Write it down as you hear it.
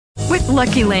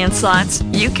Lucky Land Slots,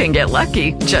 you can get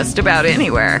lucky just about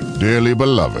anywhere. Dearly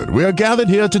beloved, we are gathered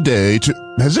here today to...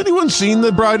 Has anyone seen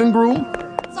the bride and groom?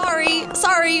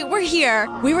 Sorry, we're here.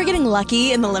 We were getting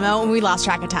lucky in the limo and we lost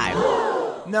track of time.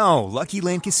 No, Lucky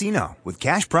Land Casino, with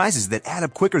cash prizes that add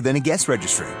up quicker than a guest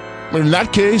registry. In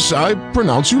that case, I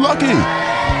pronounce you lucky.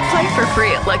 Play for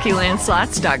free at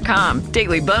LuckyLandSlots.com.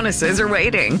 Daily bonuses are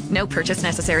waiting. No purchase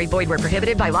necessary. Void where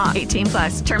prohibited by law.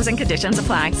 18+. Terms and conditions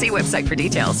apply. See website for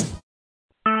details.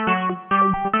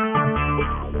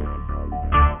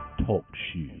 Talk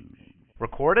shoes.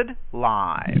 Recorded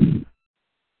live.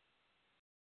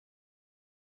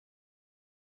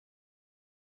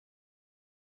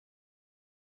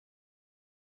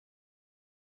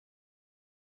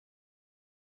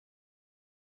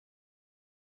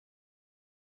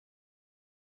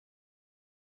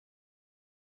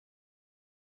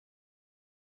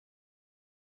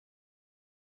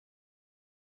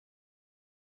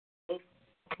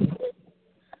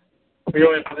 We're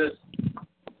going for this.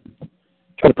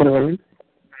 Try to put it in.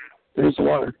 There's the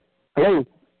water. Hello?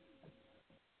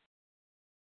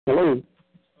 Hello?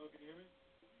 Oh, can you hear me?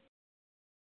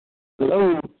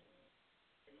 Hello?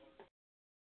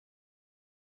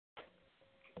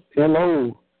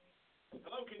 Hello?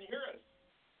 Hello, can you hear us?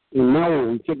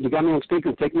 No, you got me on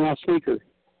speaker. Take me off speaker. 1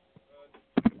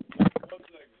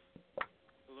 second.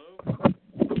 Hello?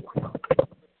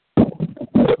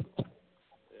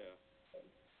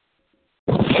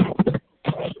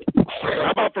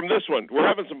 How about from this one? We're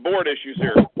having some board issues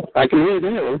here. I can hear you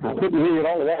there. I couldn't hear you at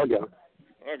all a while ago.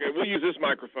 Okay, we'll use this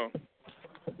microphone.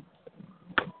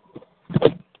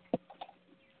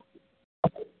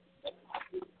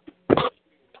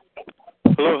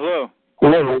 Hello.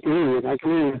 Hello, I can hear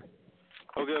you.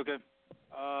 Okay.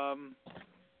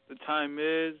 The time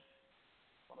is...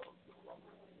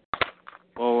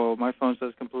 Oh, my phone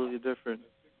says completely different.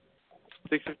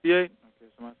 6:58? Okay,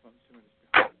 so my phone's 2 minutes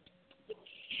behind.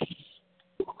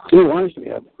 How many wires do we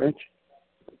have, Rich?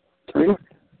 3? Oh,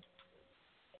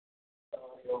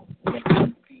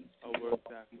 we're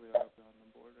exactly up on the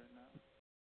board right now.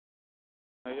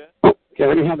 Not yet? Okay, I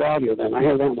already have the audio then. I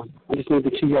have that one. I just need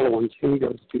the 2 yellow ones. Here we go.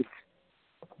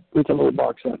 Put the little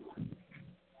box up.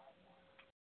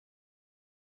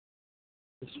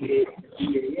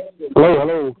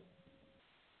 Hello?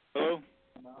 Hello?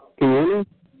 Can you hear me?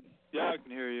 Yeah, I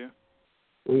can hear you.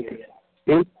 Okay.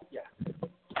 In? Yeah.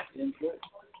 And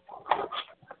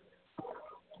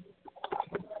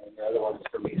the other one's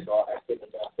for me, so I think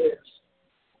it's downstairs.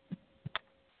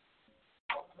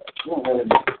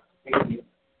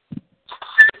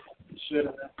 You should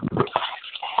have.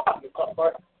 The top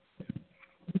part.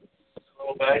 A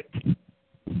little bag.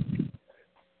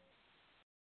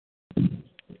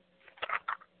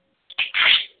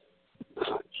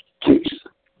 Jeez.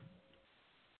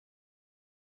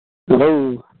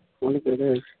 Hello? What is it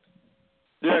there?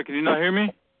 Yeah, can you not hear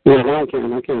me? Yeah, no, I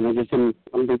can.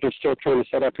 I'm just still trying to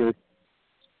set up here.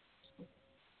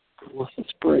 What's the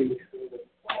spring?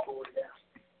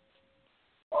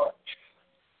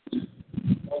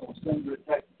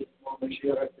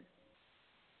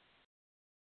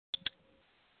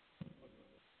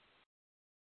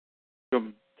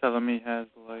 You're telling me has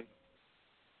like...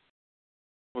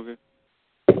 Okay.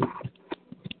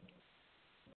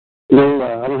 No,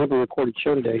 I don't have a recorded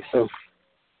show today, so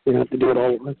we have to do it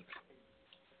all at once.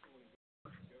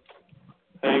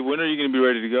 Hey, when are you going to be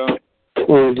ready to go?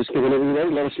 Well, just get whenever you're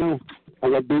ready, let us know. I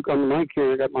got Duke on the mic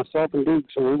here. I got myself and Duke,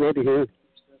 so we're ready here.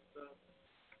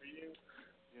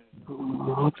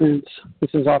 Offense.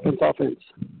 This is offense.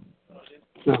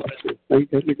 No,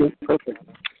 you're good. Perfect.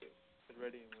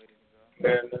 Ready and waiting to go.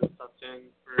 And then top 10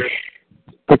 for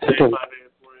Put that to,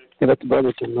 give that to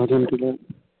Brotherton. Let him do that.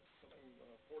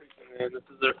 and this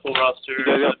is their full roster. You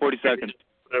guys got 40 seconds.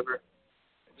 Whatever.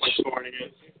 Scoring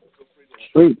again.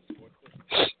 Sweet.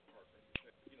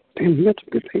 Damn, you got some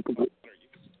good paper, but...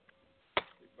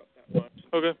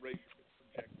 Okay.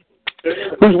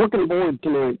 Who's working the board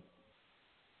tonight?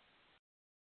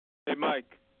 Hey,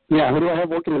 Mike. Yeah, who do I have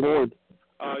working the board?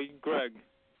 Greg.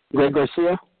 Greg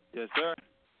Garcia? Yes, sir.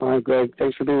 All right, Greg.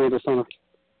 Thanks for being with us on a...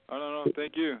 No.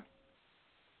 Thank you.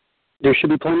 There should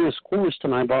be plenty of scores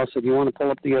tonight, boss, if you want to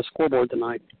pull up the scoreboard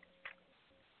tonight.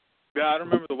 Yeah, I don't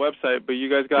remember the website, but you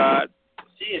guys got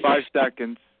 5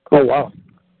 seconds. Oh, wow.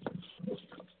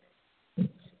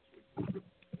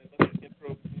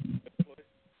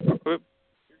 Whoop.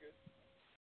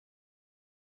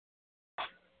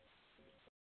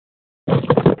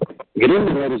 Good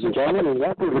evening, ladies and gentlemen, and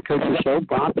welcome to the Coaching Show,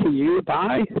 brought to you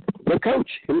by the coach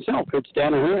himself, Coach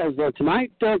Danaher. As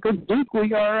tonight, Coach Duke,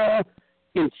 we are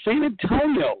in San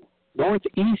Antonio,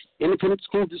 Northeast Independent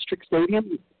School District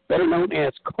Stadium, better known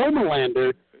as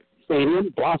Comalander Stadium,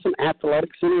 Blossom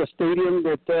Athletic Center, a stadium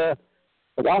that the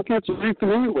Wildcats are very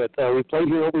familiar with. We played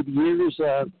here over the years,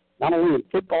 not only in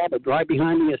football, but right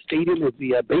behind the stadium is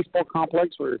the baseball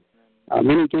complex where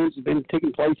many games have been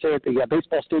taking place there at the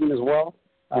baseball stadium as well.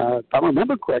 If I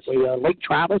remember correctly, Lake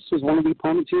Travis was one of the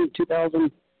opponents here in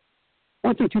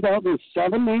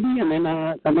 2007 maybe, and then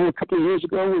I know a couple of years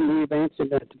ago when we advanced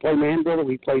to play Manville,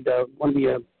 we played one of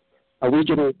the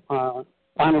regional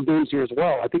final games here as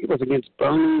well. I think it was against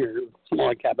Bernie or something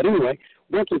like that. But anyway,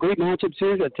 we had some great matchups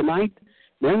here tonight.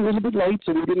 Ran a little bit late,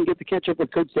 so we didn't get to catch up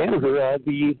with Coach Danaher,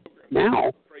 the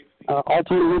now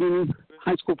all-time leading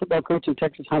high school football coach in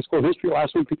Texas high school history.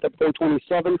 Last week picked up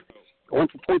 427, going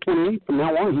for 428. From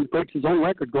now on, he breaks his own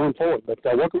record going forward. But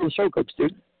welcome to the show, Coach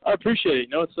Duke. I appreciate it. You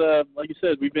know, it's like you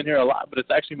said, we've been here a lot, but it's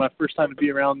actually my first time to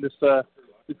be around this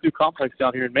new complex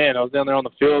down here. And man, I was down there on the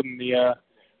field in the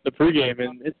pregame,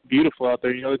 and it's beautiful out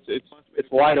there. You know,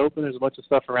 it's wide open. There's a bunch of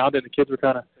stuff around it, and the kids were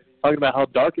kind of talking about how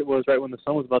dark it was right when the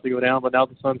sun was about to go down, but now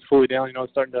the sun's fully down. You know,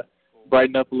 it's starting to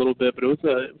brighten up a little bit, but it was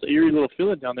an eerie little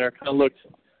feeling down there. It kind of looked a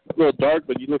little dark,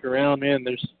 but you look around, man,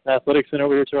 there's the athletic center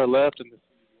over here to our left and this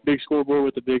big scoreboard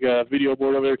with the big video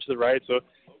board over there to the right. So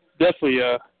definitely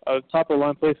a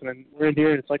top-of-the-line place, and then we're in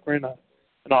here, and it's like we're in an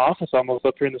office almost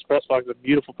up here in this press box, a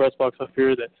beautiful press box up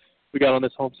here that we got on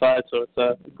this home side. So it's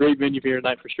a great venue here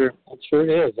tonight for sure. It sure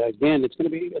is. Again, it's going to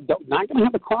be not going to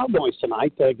have a crowd noise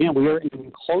tonight. Again, we are in an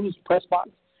enclosed press box.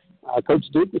 Coach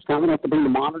Duke is kind enough to bring the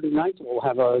monitor tonight, so we'll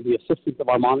have the assistance of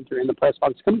our monitor in the press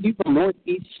box. It's coming to you from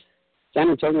Northeast San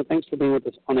Antonio. Thanks for being with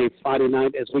us on a Friday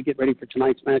night as we get ready for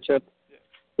tonight's matchup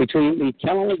between the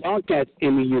Calallen Wildcats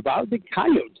and the Uvalde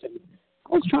Coyotes. And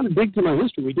I was trying to dig through my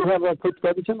history. We do have Coach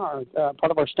Brevington,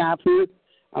 part of our staff here,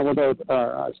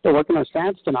 still working our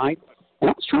stats tonight. And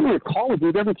I was trying to recall if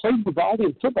we've ever played Uvalde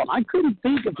in football. And I couldn't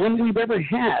think of when we've ever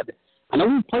had. I know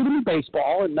we've played them in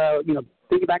baseball and,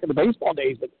 thinking back in the baseball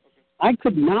days, but I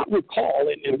could not recall.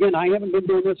 And again, I haven't been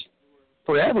doing this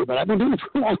forever, but I've been doing it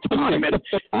for a long time. And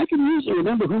I can usually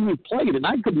remember who we played, and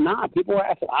I could not. People were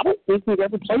asking, I don't think we've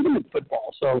ever played them in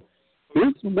football. So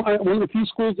here's one of the few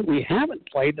schools that we haven't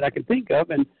played that I can think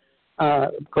of. And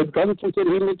Coach Brevington said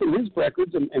he looked at his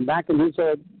records and back in his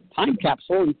time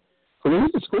capsule, and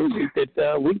here's the schools that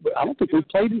I don't think we've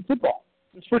played in football.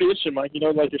 It's pretty interesting, Mike. You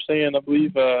know, like you're saying, I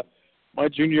believe my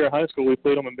junior year of high school, we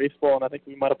played them in baseball, and I think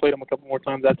we might have played them a couple more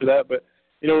times after that. But,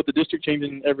 you know, with the district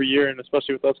changing every year, and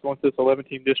especially with us going to this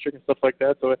 11-team district and stuff like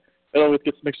that, so it always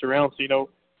gets mixed around. So, you know,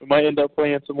 we might end up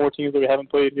playing some more teams that we haven't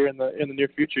played here in the near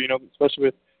future, you know, especially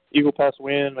with Eagle Pass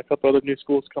Win and a couple other new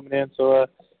schools coming in. So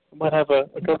we might have a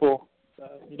couple,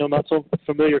 not so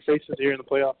familiar faces here in the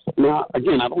playoffs. Now,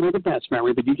 again, I don't know the best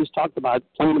memory, but you just talked about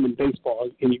playing them in baseball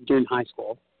during high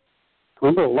school. I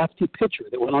remember a lefty pitcher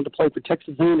that went on to play for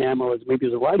Texas A&M, or maybe it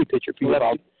was a righty pitcher for you.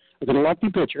 It was a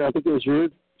lefty pitcher. I think it was your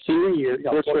senior year.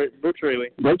 Brooks Raley.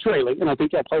 And I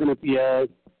think I played him at the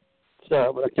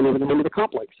I can't even remember the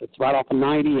complex. It's right off of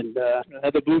 90 and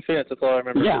had the blue fence. That's all I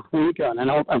remember. Yeah, there you go. And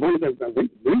I remember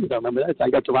that. I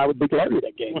got to ride with Big Larry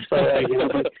that game. So I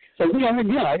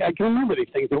can remember these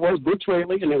things. It was Brooks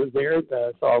Raley, and it was there.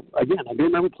 So again, I do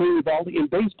remember playing Uvalde in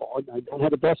baseball. I don't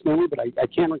have the best memory, but I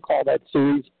can recall that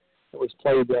series that was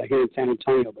played here in San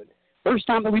Antonio. But first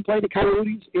time that we played the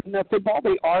Coyotes in football,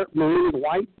 they are maroon and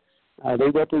white. They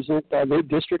represent their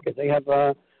district, as they have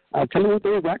coming with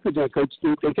their records, Coach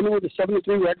Duke. They come in with a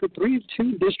 73 record,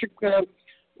 3-2 district 29.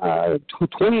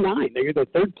 They're the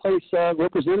third place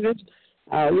representatives.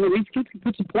 These kids can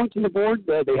put some points on the board.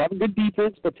 They have a good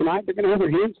defense, but tonight they're going to have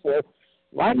their hands full.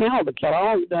 Right now, the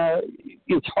Calallen,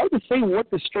 it's hard to say what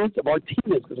the strength of our team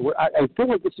is, because I feel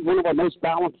like this is one of our most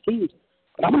balanced teams.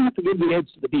 But I'm going to have to give the edge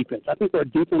to the defense. I think our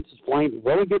defense is playing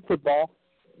really good football,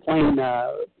 playing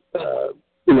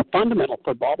fundamental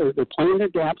football. They're playing their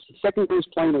gaps. The secondary is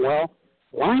playing well.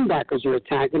 Linebackers are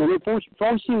attacking, and they're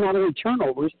forcing not only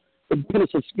turnovers, but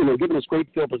giving us great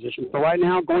field position. So right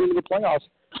now, going into the playoffs,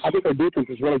 I think our defense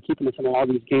is really keeping us in a lot of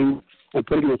these games and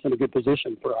putting us in a good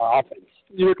position for our offense.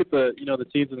 You look at the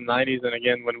teams in the 90s, and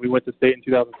again, when we went to state in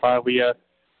 2005, we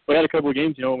had a couple of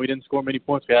games, when we didn't score many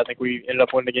points. I think we ended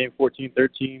up winning the game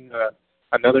 14-13,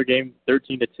 another game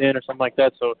 13-10 or something like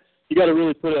that. So you got to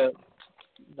really put a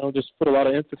lot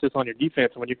of emphasis on your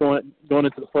defense. And when you're going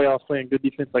into the playoffs playing good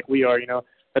defense like we are,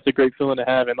 that's a great feeling to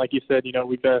have. And like you said,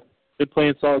 we've been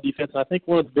playing solid defense. And I think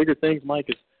one of the bigger things, Mike,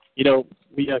 is, we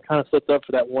kind of slipped up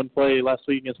for that one play last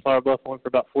week against Flower Bluff, went for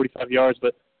about 45 yards.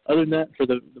 But other than that, for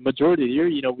the majority of the year,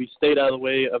 we stayed out of the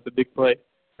way of the big play.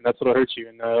 And that's what'll hurt you.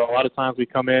 And a lot of times we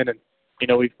come in and,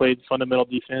 we've played fundamental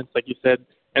defense, like you said.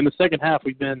 In the second half,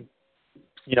 we've been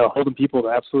holding people to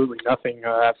absolutely nothing.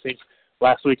 I think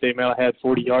last week they may have had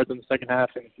 40 yards in the second half,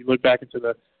 and if you look back into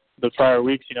the prior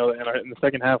weeks, in the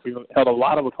second half we held a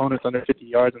lot of opponents under 50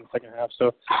 yards in the second half.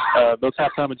 So those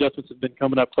halftime adjustments have been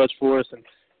coming up clutch for us, and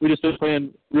we just been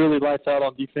playing really lights out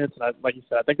on defense. And like you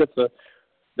said, I think that's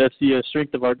the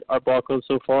strength of our ball club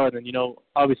so far. And then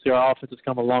obviously our offense has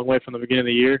come a long way from the beginning of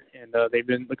the year, and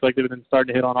look like they've been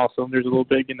starting to hit on all cylinders a little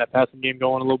bit, getting that passing game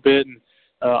going a little bit, and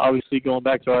obviously going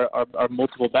back to our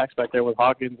multiple backs back there with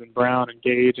Hawkins and Brown and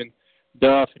Gage and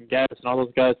Duff and Gaddis and all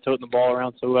those guys toting the ball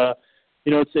around. So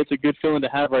it's a good feeling to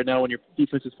have right now when your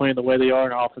defense is playing the way they are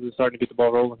and our offense is starting to get the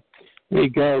ball rolling. There you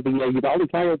go. The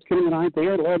Uvalde Coyotes coming tonight. They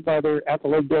are led by their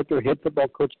athletic director, head football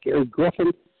coach Gary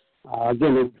Griffin.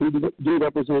 Again, they do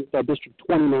represent District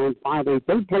 29, 5A,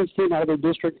 third place team out of their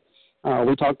district.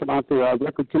 We talked about the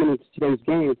record coming into today's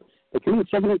game. They came in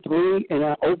 7-3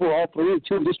 and overall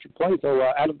 3-2 in district play. So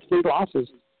out of the 3 losses,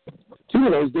 2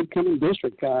 of those did come in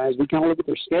district. As we kind of look at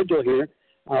their schedule here,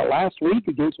 last week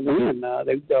against Wynn,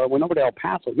 they went over to El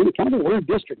Paso. Really kind of a weird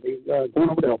district. They going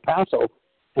over to El Paso,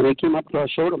 and they came up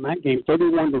short on that game,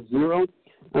 31-0.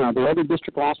 The other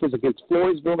district loss was against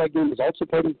Floresville. That game was also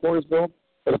played in Floresville.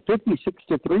 But a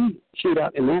 56-3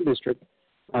 shootout in that district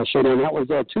showdown. That was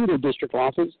 2 of their district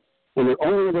losses. And their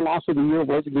only other loss of the year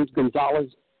was against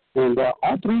Gonzales. And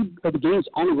all 3 of the games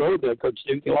on the road there, Coach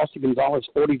Duke, they lost to Gonzales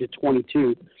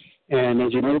 40-22. And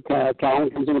as you know, Calallen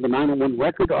comes in with a 9-1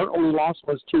 record. Our only loss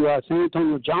was to San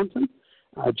Antonio Johnson.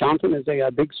 Johnson is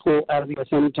a big school out of the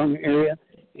San Antonio area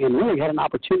and really had an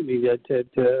opportunity to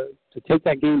take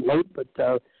that game late. But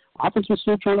offense was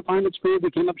still trying to find its groove.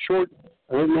 They came up short.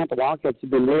 Other than that, the Wildcats have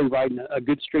been really riding a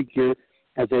good streak here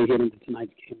as they head into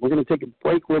tonight's game. We're going to take a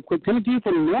break real quick. Coming to you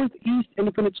from Northeast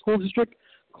Independent School District,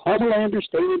 Calallen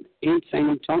Stadium in San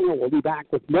Antonio. We'll be back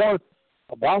with more of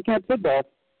Wildcat football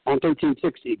on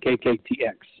 1360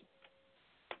 KKTX.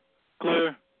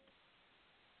 Clear.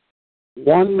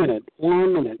 1 minute.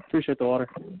 Appreciate the water.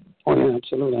 Oh, yeah,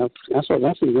 absolutely. That's what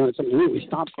we're doing. Something new. We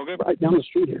stopped right down the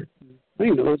street here. I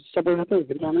didn't know there was a subway right there.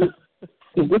 Get down there.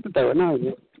 Just whip it there. No,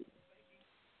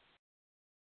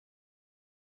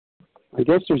 I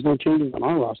guess there's no changes on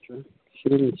our roster. She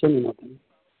didn't send me nothing.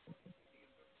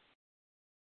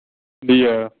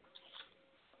 The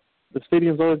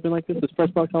stadium's always been like this. This press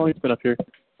box always been up here.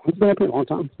 It's been up here a long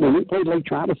time. When we played Lake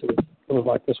Travis, it was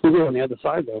like this. We were on the other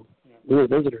side, though. We were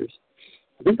visitors.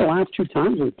 I think the last 2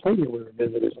 times we played here, we were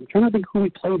visitors. I'm trying to think who we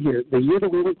played here. The year that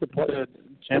we went to play.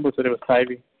 Chambliss said it was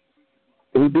Tybee.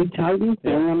 Did we beat Tybee?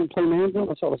 Yeah. We went and played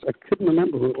Manville? I couldn't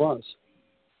remember who it was.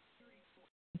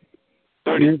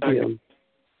 30 seconds.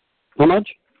 How much?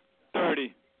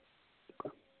 30.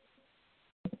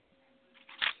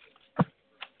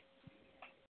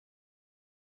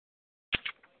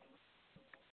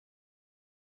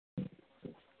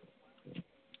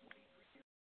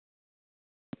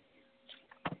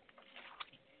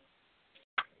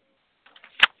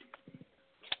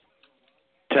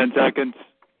 Ten seconds.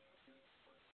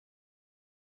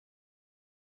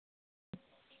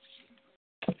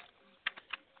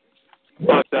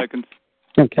 Five seconds.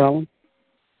 And Calallen?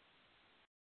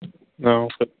 No,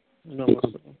 but no.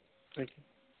 Thank you.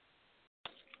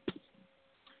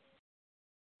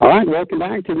 All right, welcome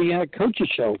back to the Coaches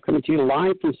Show, coming to you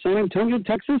live from San Antonio,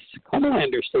 Texas, Calallen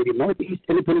Stadium, Northeast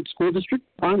Independent School District.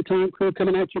 Primetime crew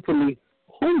coming at you from the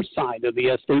home side of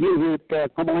the stadium here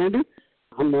at Calallen.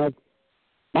 I'm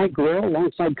Mike Guerrero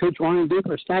alongside Coach Ryan Duke.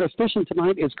 Our statistician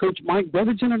tonight is Coach Mike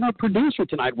Brotherton, and our producer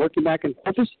tonight, working back in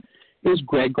Memphis, is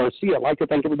Greg Garcia. I'd like to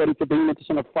thank everybody for being with us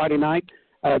on a Friday night.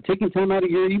 Taking time out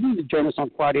of your evening to join us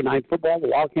on Friday Night Football. The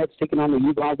Wildcats taking on the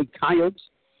Uvalde Coyotes.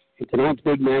 And tonight's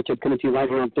big matchup coming to you right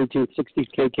here on 1360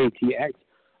 KKTX.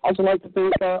 Also like to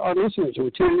thank our listeners who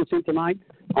are tuning us in tonight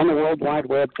on the World Wide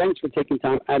Web. Thanks for taking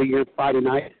time out of your Friday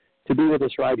night to be with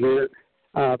us right here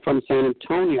from San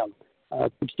Antonio.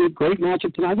 It's a great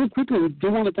matchup tonight. Real quickly, we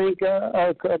do want to thank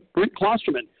Brent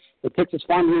Klosterman, the Texas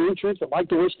Farm Bureau Insurance. I'd like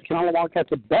to wish the Calallen Wildcats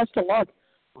the best of luck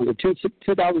on the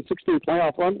 2016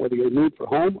 playoff run, whether you're in need for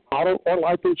home, auto, or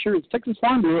life insurance. Texas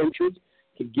Farm Bureau Insurance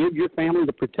can give your family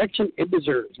the protection it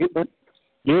deserves. Give Brent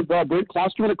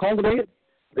Klosterman a call today at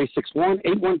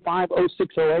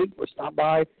 361-815-0608 or stop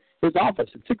by his office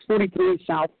at 643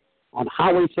 South on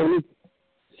Highway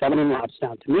 77 in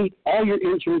Robstown. To meet all your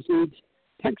insurance needs,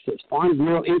 Texas Farm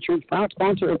Bureau Insurance, proud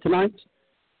sponsor of tonight's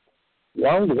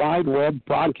World Wide Web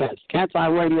broadcast. Cat's Eye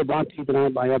Radio brought to you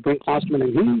tonight by Brent Klosterman,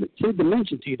 and he said to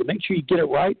mention to you to make sure you get it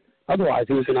right. Otherwise,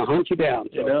 he's going to hunt you down.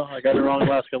 So. You know, I got it wrong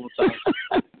the last couple of times.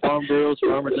 Farm Bureaus,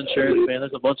 Farmers Insurance, man,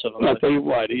 there's a bunch of them. I'll tell you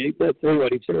what, he said,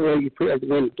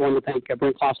 again, want to thank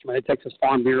Brent Klosterman at Texas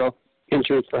Farm Bureau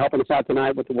Insurance for helping us out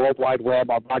tonight with the World Wide Web,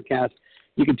 our broadcast.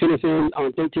 You can tune us in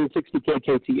on 1360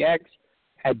 KKTX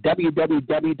at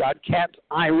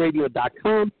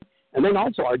www.catsiradio.com, and then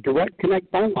also our direct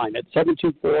connect phone line at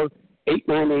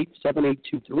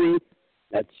 724-898-7823.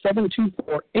 That's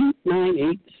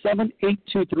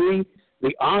 724-898-7823.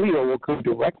 The audio will come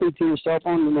directly to your cell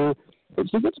phone, and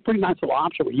so that's a pretty nice little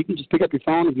option where you can just pick up your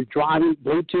phone if you're driving,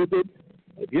 Bluetooth it.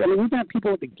 We've had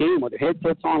people at the game with their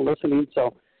headsets on listening,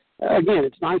 so again,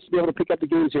 it's nice to be able to pick up the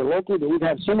games here locally, but we've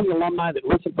had so many alumni that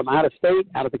listen from out of state,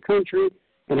 out of the country,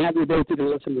 and have the ability to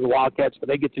listen to the Wildcats, but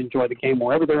they get to enjoy the game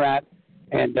wherever they're at.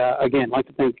 And, again, I'd like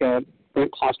to thank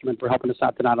Brent Klosterman for helping us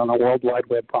out tonight on our World Wide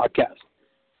Web broadcast.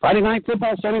 Friday Night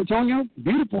Football, San Antonio,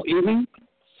 beautiful evening,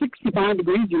 65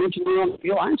 degrees. You mentioned we were on the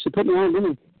field. I actually put me on a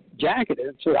little jacket.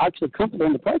 It's actually comfortable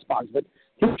in the press box, but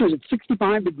temperatures at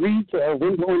 65 degrees,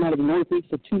 wind blowing out of the northeast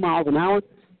at 2 miles an hour.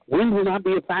 Wind will not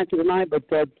be a factor tonight, but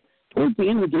towards the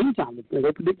end of the game time,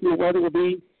 they're predicting the weather will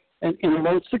be in the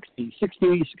low 60s, 60,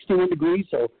 61 degrees.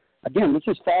 So, again, this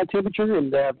is fall temperature,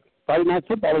 and Friday Night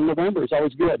Football in November is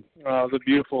always good. It was a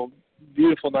beautiful,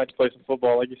 beautiful night to play some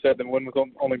football. Like you said, the wind was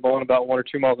only blowing about 1 or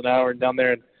 2 miles an hour, and down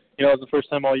there, and it was the first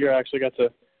time all year I actually got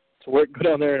to go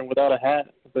down there and without a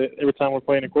hat. But every time we're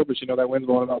playing in Corpus, that wind's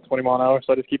blowing about 20 miles an hour,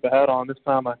 so I just keep a hat on. This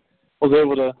time I was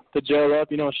able to gel up,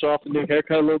 show off the new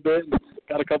haircut a little bit, and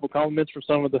got a couple compliments from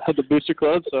some of the booster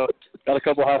clubs, so got a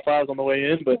couple high fives on the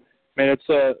way in. But, man, it's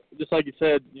just like you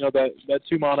said, that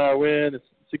 2 mile an hour wind, it's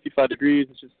 65 degrees.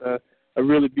 It's just a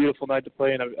really beautiful night to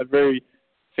play in a very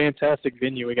fantastic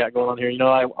venue we got going on here.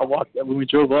 I walked when we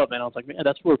drove up, man. I was like, man,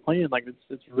 that's where we're playing. Like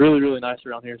it's really, really nice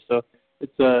around here. So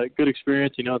it's a good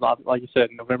experience. Like you said,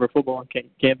 November football,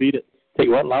 can't beat it. Tell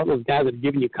you what, a lot of those guys that are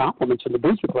giving you compliments from the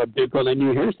booster club did on their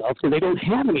new hairstyles because they don't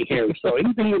have any hair. So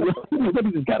anybody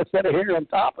who's got a set of hair on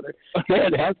top of their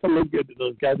head has to look good to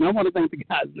those guys. And I want to thank the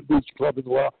guys at the booster club as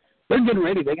well. They're getting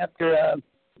ready. They got their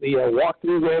the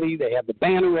walkthrough ready. They have the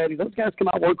banner ready. Those guys come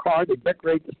out, work hard. They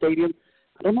decorate the stadium.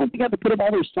 I don't know if they got to put up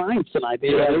all their signs tonight.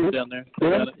 They were down there.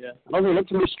 Yeah. Yeah. I know they had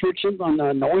some restrictions on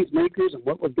noise makers and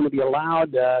what was going to be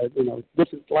allowed,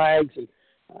 different flags. And,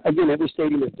 again, every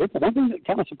stadium is different. I think that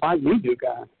kind of surprised me, Duke.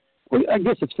 Well, I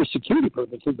guess it's for security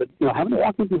purposes, but, having to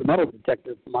walk into the metal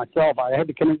detector for myself, I had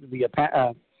to come into the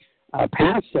pass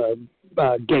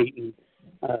gate, and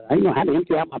I had to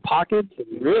empty out my pockets.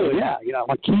 And, really? Yeah,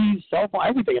 my keys, cell phone,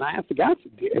 everything. And I asked the guys,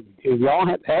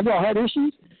 have y'all had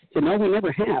issues? He said, no, we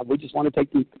never have. We just want to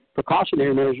take the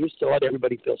precautionary measures to let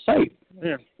everybody feel safe.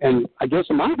 Yeah. And I guess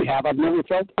on my behalf, I've never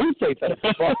felt unsafe at a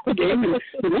football game. And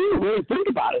really think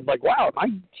about it. Like, wow,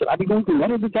 should I be going through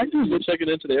metal detectors? You checking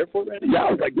into the airport right now? Yeah,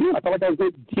 I was like, I felt like I was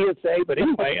going to TSA. But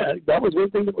anyway, that was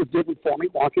one thing that was different for me,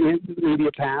 walking into the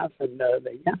media pass. And,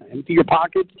 empty your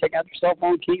pockets, take out your cell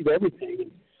phone, keys, everything.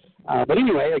 But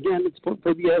anyway, again, it's for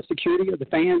the security of the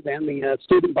fans and the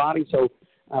student body. So,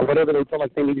 whatever they feel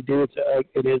like they need to do,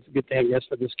 it is a good thing, yes,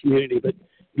 for this community. But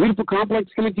beautiful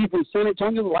complex coming to you from San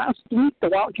Antonio. Last week, the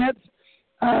Wildcats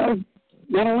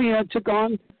not only took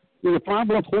on the Flower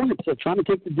Bluff Hornets, trying to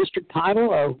take the district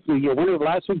title. The winner of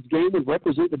last week's game would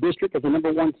represent the district as the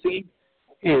number 1 seed,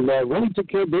 and really took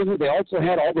care of business. They also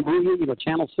had all the media.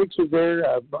 Channel 6 was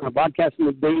there, broadcasting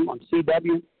the game on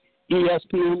CW.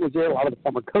 ESPN was there, a lot of the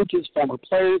former coaches, former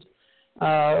players.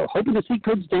 Hoping to see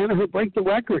Coach Danaher break the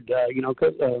record, of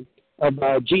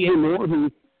G.A. Moore,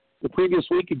 who the previous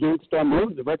week against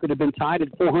Moore, the record had been tied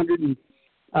at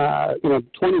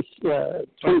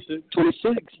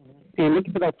 426. And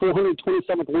looking for that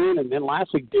 427th win. And then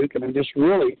last week, Duke, just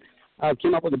really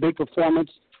came up with a big performance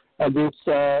against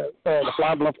the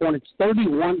Flower Bluff Hornets.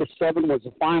 31-7 was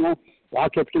the final.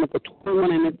 Wildcats came up with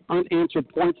 21 unanswered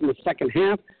points in the second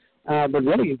half. But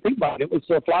really, you think about it, it was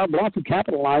Flower Bluff who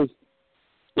capitalized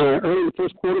early in the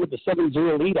first quarter with a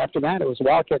 7-0 lead. After that, it was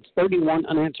Wildcats 31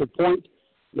 unanswered points.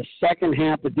 The second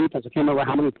half, the defense, I can't remember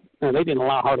how many, they didn't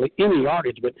allow hardly any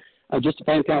yardage, but just a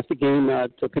fantastic game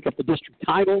to pick up the district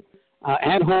title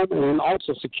at home, and then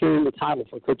also securing the title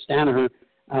for Coach Danaher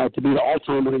to be the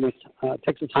all-time winningest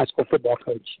Texas high school football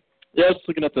coach. Yeah, I was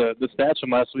looking at the stats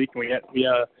from last week, and we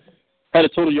had a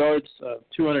total yards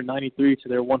 293 to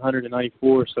their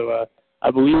 194. So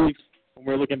I believe when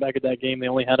we're looking back at that game, they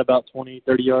only had about 20,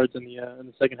 30 yards in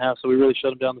the second half. So we really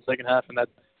shut them down in the second half, and that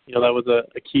was a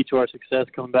key to our success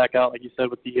coming back out, like you said,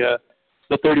 with the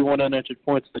 31 unanswered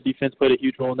points. The defense played a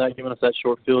huge role in that, giving us that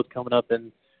short field coming up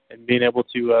and being able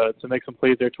to make some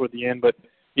plays there toward the end. But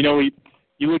you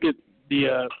look at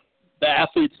the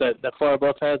athletes that Flower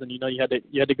Bluff has, and you had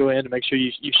to go in and make sure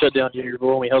you shut down your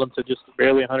goal. And we held them to just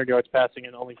barely 100 yards passing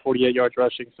and only 48 yards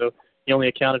rushing. So he only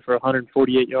accounted for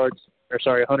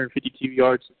 152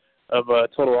 yards of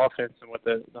total offense, and with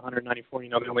the 194,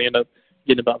 they only end up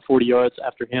getting about 40 yards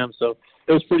after him. So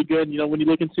it was pretty good. When you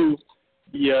look into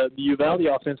the Uvalde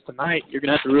offense tonight, you're going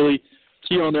to have to really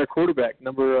key on their quarterback.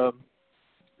 Number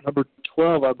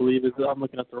 12, I believe, I'm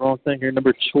looking at the wrong thing here.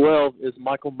 Number 12 is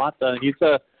Michael Mata, and he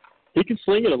can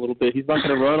sling it a little bit. He's not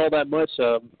going to run all that much.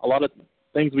 A lot of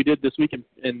things we did this week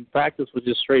in practice was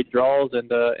just straight draws and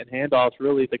handoffs.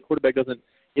 Really, the quarterback doesn't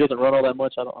run all that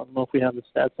much. I don't know if we have the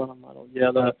stats on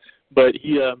him. But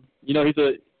he's a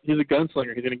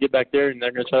gunslinger. He's going to get back there, and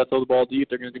they're going to try to throw the ball deep.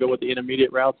 They're going to go with the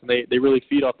intermediate routes, and they really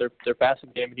feed off their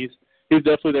passing game. And he's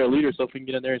definitely their leader. So if we can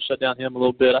get in there and shut down him a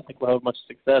little bit, I think we'll have much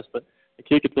success. But the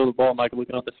kid can throw the ball. Mike,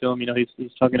 looking at the film,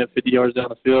 he's chugging it 50 yards down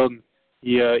the field, and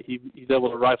he's able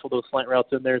to rifle those slant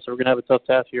routes in there. So we're going to have a tough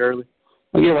task here early.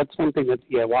 Well, yeah, that's one thing that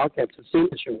Wildcats have seen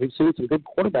this year. We've seen some good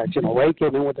quarterbacks. Ray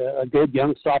came in with a good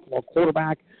young sophomore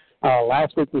quarterback.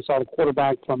 Last week we saw the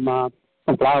quarterback from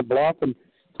Flower Bluff, and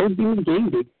towards the end of the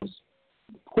game,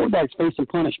 quarterbacks face some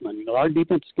punishment. Our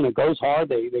defense goes hard.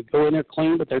 They go in there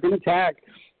clean, but they're going to attack.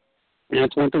 And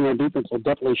that's one thing our defense will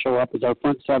definitely show up is our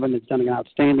front seven has done an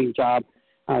outstanding job.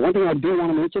 One thing I do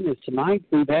want to mention is tonight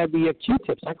we've had the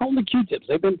Q-tips. I call them the Q-tips.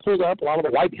 They've been pulled up, a lot of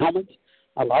the white helmets.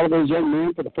 A lot of those young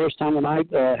men for the first time tonight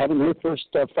having their first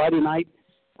Friday night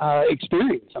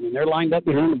experience. I mean, they're lined up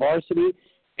behind the varsity.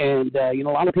 And, a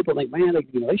lot of people think, man,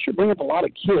 they should bring up a lot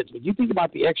of kids. But you think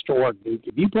about the extra work, Duke.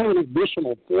 If you play an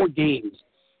additional 4 games,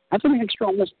 that's an extra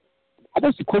almost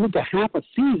equivalent to half a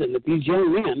season that these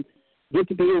young men get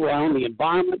to be around the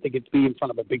environment. They get to be in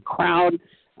front of a big crowd.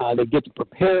 They get to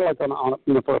prepare like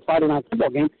for a Friday night football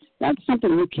game. That's something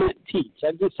you can't teach.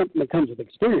 That's just something that comes with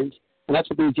experience. And that's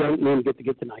what these young men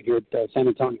get tonight here at San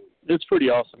Antonio. It's pretty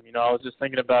awesome. I was just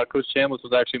thinking about Coach Chambliss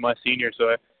was actually my senior,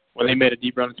 so when they made a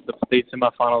deep run into the state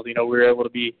semifinals, we were able to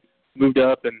be moved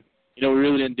up, and we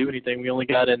really didn't do anything. We only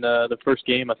got in the first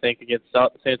game, I think, against San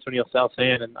Antonio South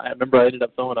San, and I remember I ended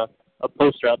up throwing a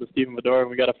poster out to Stephen Vidor, and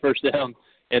we got a first down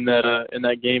in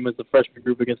that game as the freshman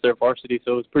group against their varsity.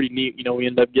 So it was pretty neat. We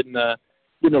ended up getting a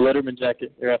Letterman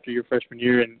jacket there after your freshman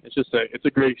year, and it's a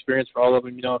great experience for all of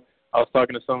them. I was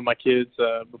talking to some of my kids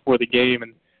before the game,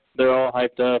 and they're all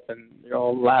hyped up, and they're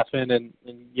all laughing and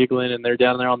giggling, and they're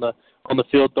down there on the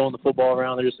field throwing the football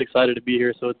around. They're just excited to be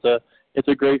here. So it's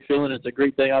a great feeling. It's a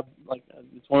great thing.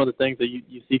 It's one of the things that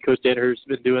you see Coach Danaher's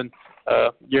been doing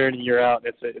year in and year out.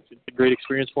 It's a great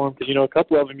experience for them because a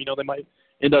couple of them, they might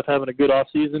end up having a good off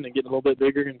season and getting a little bit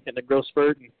bigger and getting a growth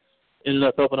spurt and ended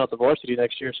up helping out the varsity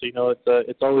next year. So,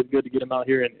 it's always good to get them out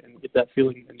here and get that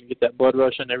feeling and get that blood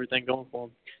rush and everything going for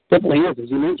them. Definitely is. As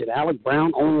you mentioned, Alex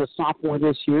Brown, only a sophomore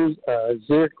this year,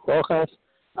 Zeric Rojas,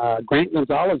 Grant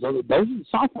Gonzalez, those are the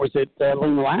sophomores that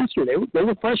last year, they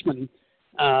were freshmen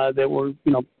that were,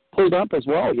 pulled up as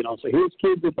well, So here's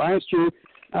kids that last year,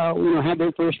 had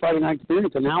their first Friday night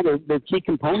experience, and now they're key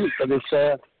components of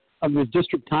this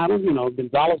district title.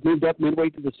 Gonzalez moved up midway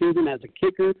through the season as a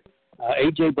kicker.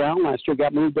 A.J. Brown last year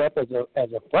got moved up as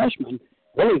a freshman,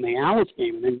 really in the Alice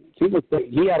game. And then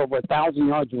he had over 1,000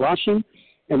 yards rushing.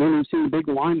 And then we've seen big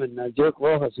lineman, Derek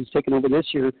Rojas, who's taken over this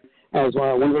year as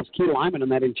one of those key linemen in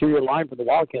that interior line for the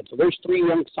Wildcats. So there's 3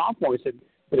 young sophomores that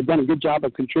have done a good job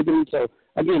of contributing. So,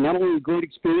 again, not only a great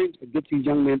experience, but gets these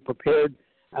young men prepared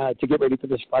to get ready for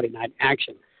this Friday night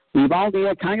action. The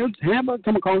Uvalde Coyotes have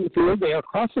come across the field. They are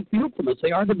across the field from us.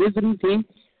 They are the visiting team.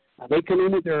 They come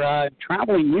in with their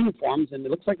traveling uniforms, and it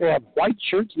looks like they have white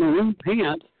shirts, maroon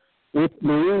pants with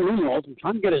maroon numerals. I'm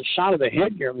trying to get a shot of the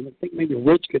headgear. I think maybe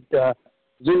Rich could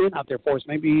zoom in out there for us.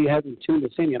 Maybe he hasn't tuned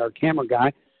us in yet, our camera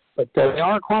guy. But they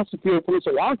are across the field from us.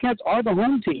 The Wildcats are the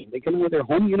home team. They come in with their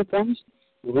home uniforms,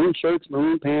 maroon shirts,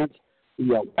 maroon pants, the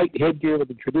white headgear with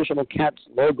the traditional Cats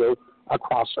logo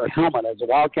across their helmet. As the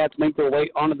Wildcats make their way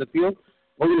onto the field,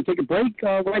 we're going to take a break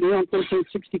right here on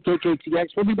 1360 KKTX.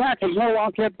 We'll be back with more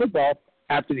Wildcat football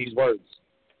after these words.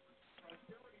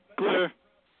 Clear.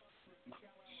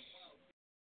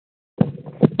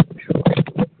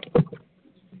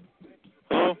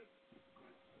 Hello?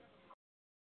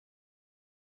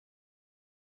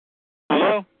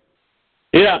 Hello?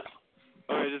 Yeah.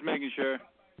 All right, just making sure.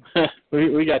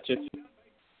 we got you.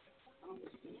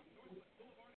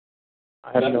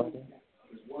 I have no idea.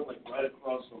 There's one right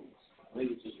across from us. I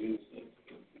think it's just Wednesday.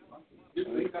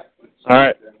 All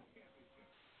right.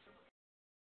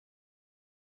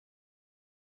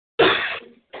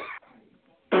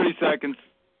 Seconds.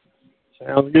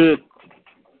 Sounds good.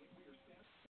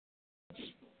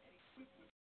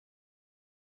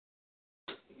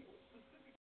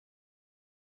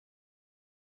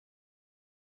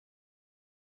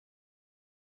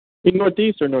 In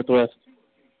northeast or northwest?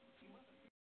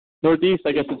 Northeast,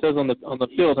 I guess it says on the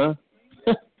field, huh?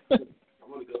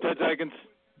 10 seconds.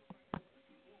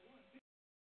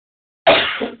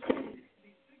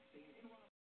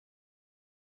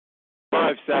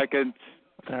 Five seconds.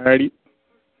 All righty.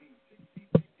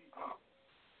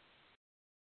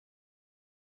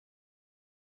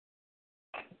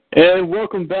 And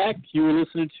welcome back. You were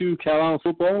listening to Calallen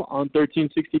Football on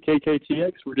 1360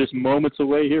 KKTX. We're just moments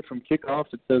away here from kickoff.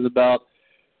 It says about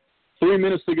 3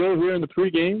 minutes to go here in the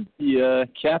pregame. The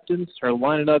captains are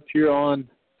lining up here on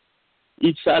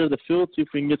each side of the field. See if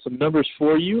we can get some numbers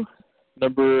for you.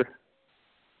 For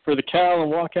the Calallen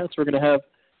Wildcats, we're going to have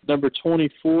number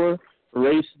 24,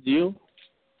 Race Deal.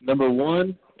 Number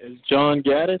 1 is John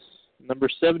Gaddis. Number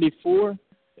 74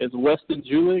 is Weston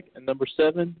Julich. And number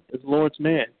 7 is Lawrence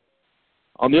Mann.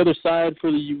 On the other side for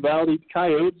the Uvalde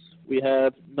Coyotes, we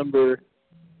have number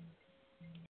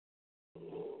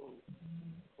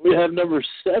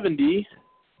 70,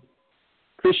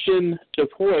 Christian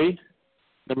Chapoy.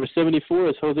 Number 74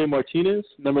 is Jose Martinez.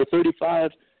 Number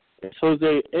 35 is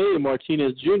Jose A.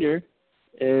 Martinez Jr.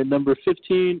 And number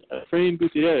 15, Efrain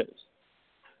Gutierrez.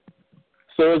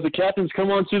 So as the captains come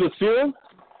onto the field,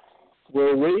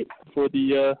 we'll wait for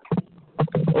the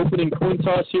opening coin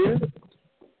toss here.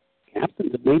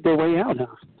 Captains have made their way out, huh?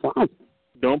 Wow.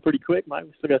 Going pretty quick, Mike.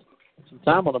 We still got some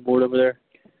time on the board over there.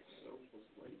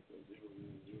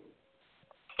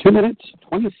 2 minutes,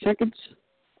 20 seconds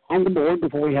on the board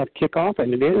before we have kickoff,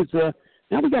 and it is,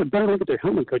 now we got a better look at their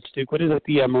helmet, Coach Duke. What is it,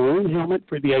 the maroon helmet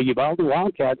for the Uvalde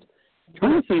Wildcats? I'm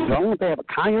trying to see, if they have a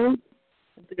coyote.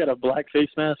 I think they got a black face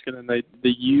mask and then the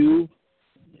U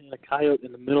and a coyote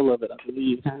in the middle of it, I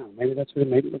believe. Yeah, maybe that's what it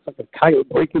made it look like, a coyote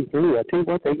breaking through. I tell you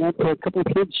what, they got a couple of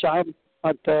kids shy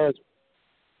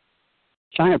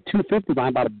of 250 by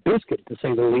about a biscuit, to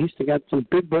say the least. They got some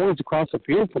big boys across the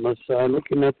field from us.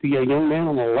 Looking at the young man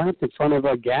on the left in front of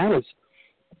Gaddis.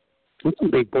 That's a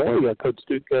big boy, Coach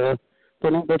Duke.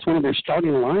 Don't know if that's one of their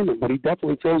starting linemen, but he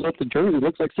definitely fills up the jersey.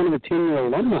 Looks like some of the 10-year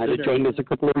alumni that joined us a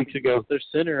couple of weeks ago. Their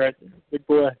center right there. Big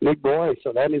boy. Big boy.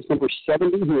 So that is number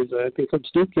 70, who is, I think Coach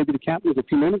Duke gave you the captain a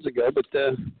few minutes ago. But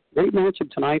great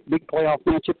matchup tonight, big playoff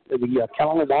matchup. The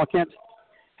Calallen Wildcats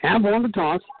have won the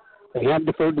toss. They have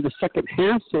deferred to the second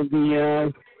half, so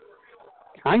the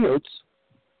Coyotes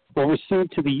will receive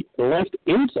to the left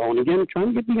end zone. Again,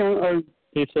 trying to get the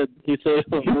He said the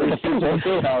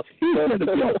field house.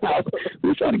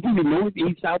 We're trying to give you north,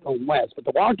 east, south, and west. But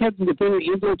the Wildcats are defending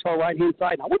the end zone to our right-hand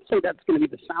side. I would say that's going to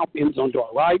be the south end zone to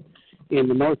our right and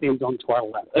the north end zone to our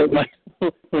left.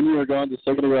 When you were gone just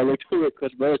a second ago, I looked over at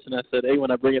Coach Burris and I said, hey,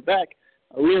 when I bring it back,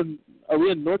 are we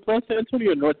in northwest San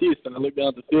Antonio or northeast? And I looked down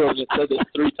at the field and it said it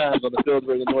 3 times on the field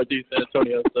we're in the northeast San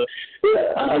Antonio. So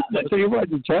I tell you what,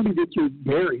 you're trying to get your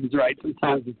bearings right.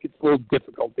 Sometimes it gets a little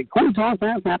difficult. The coin toss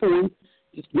has happened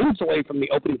just minutes away from the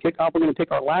opening kickoff. We're going to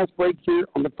take our last break here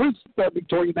on the first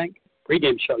Victoria Bank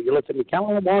pregame show. You're listening to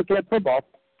Calallen Wildcat Football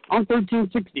on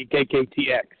 1360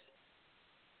 KKTX.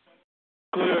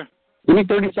 Clear. Give me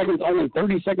 30 seconds only.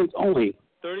 30 seconds only.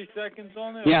 30 seconds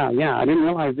only? Yeah. I didn't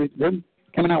realize they're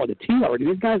coming out with a T already.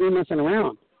 These guys ain't messing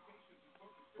around.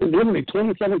 There's literally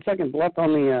 27 seconds left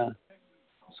on the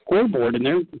scoreboard, and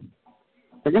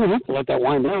they're going to have to let that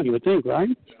wind down, you would think, right?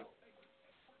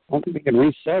 I don't think they can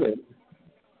reset it.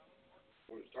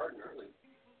 We're starting early.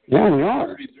 Yeah, we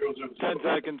are. 10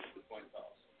 seconds.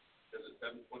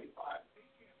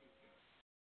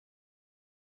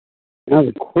 That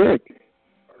was quick.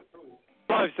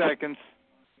 5 seconds.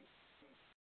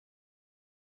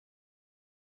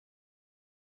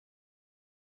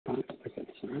 5 seconds.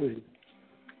 All right.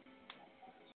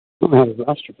 I don't have a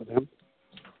roster for them.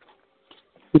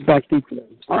 Who's back deep for them?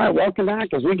 All right, welcome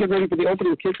back. As we get ready for the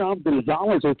opening kickoff,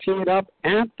 Gonzalez will tee it up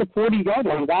at the 40-yard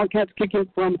line. Wildcats kicking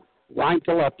from right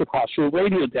to left across your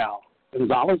radio dial.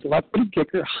 Gonzalez, left-footed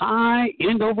kicker, high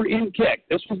end-over-end kick.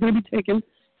 This one's going to be taken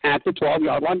at the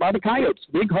 12-yard line by the Coyotes.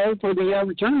 Big hole for the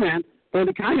return man for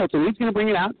the Coyotes, and he's going to bring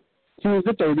it out to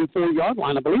the 34-yard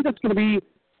line. I believe that's going to be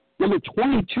number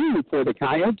 22 for the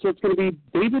Coyotes. So it's going to be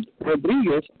David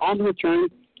Rodriguez on the return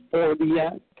for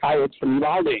the Coyotes from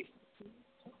Uvalde.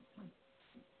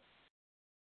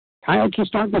 Coyotes will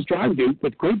start this drive, Duke,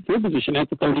 with great field position at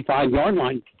the 35-yard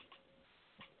line.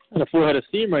 And a full-head of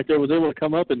steam right there, was able to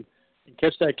come up and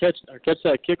catch that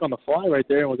kick on the fly right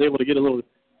there, and was able to get a little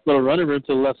running room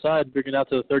to the left side and bring it out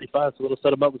to the 35, so it'll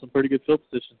set them up with some pretty good field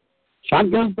position.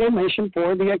 Shotgun formation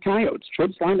for the Coyotes.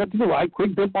 Trips lined up to the right.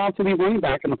 Quick dip off to the running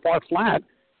back in the far flat.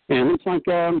 And it looks like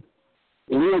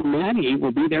Leo Matty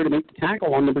will be there to make the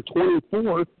tackle on number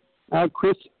 24,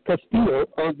 Chris Castillo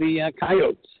of the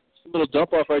Coyotes. A little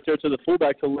dump off right there to the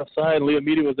fullback to the left side. Leo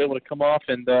Matty was able to come off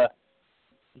and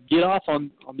get off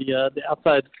on the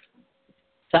outside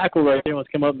tackle right there. Let's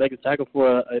come up and make a tackle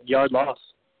for a yard loss.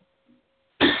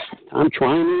 I'm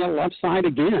trying the left side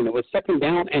again. It was second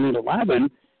down and 11,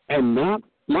 and not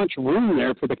much room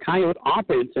there for the Coyote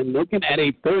offense. And looking at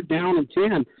a third down and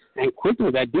 10, and quickly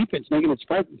that defense making its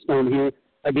presence known here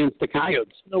against the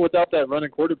Coyotes. Without that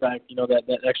running quarterback,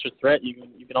 that extra threat, you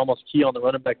can almost key on the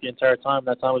running back the entire time.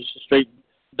 That time was just a straight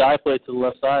dive play to the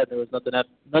left side. There was nothing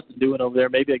doing over there.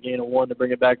 Maybe a gain of 1 to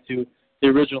bring it back to the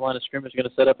original line of scrimmage. Going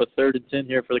to set up a 3rd and 10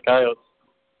 here for the Coyotes.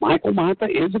 Michael Mata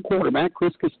is a quarterback.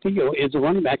 Chris Castillo is a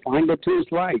running back, lined up to his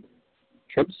right.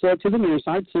 Trips to the near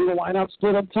side, single wide out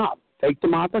split up top. Take to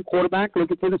Mata, quarterback,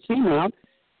 looking for the seam route.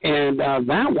 And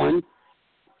that one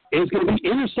is going to be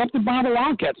intercepted by the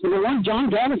Wildcats. Number 1,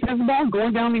 John Gaddis has the ball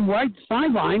going down the right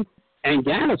sideline, and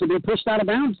Gaddis will be pushed out of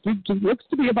bounds. It looks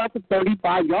to be about the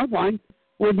 35-yard line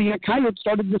where the Coyotes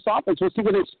started this offense. We'll see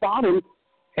where they spot him,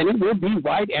 and it will be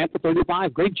right at the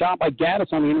 35. Great job by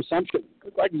Gaddis on the interception.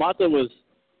 Looked like Mata was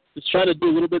just trying to do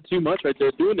a little bit too much right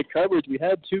there. Doing the coverage, we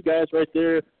had 2 guys right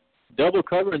there double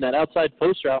covering that outside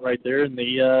post route right there, and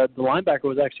the linebacker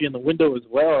was actually in the window as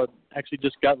well. It actually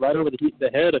just got right over the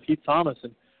head of Heath Thomas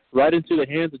and right into the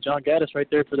hands of John Gaddis right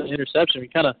there for the interception. We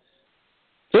kind of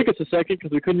took us a second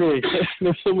because we couldn't really –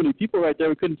 there's so many people right there.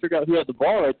 We couldn't figure out who had the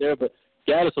ball right there, but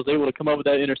Gaddis was able to come up with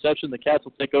that interception. The Cats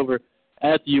will take over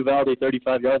at the Uvalde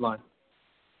 35-yard line.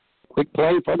 Quick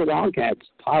play for the Wildcats.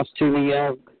 Toss to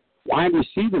the wide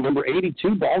receiver, number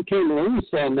 82. Ball came loose,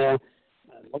 and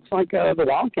looks like the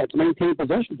Wildcats maintain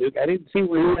possession, Duke. I didn't see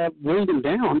where he reeled him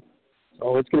down.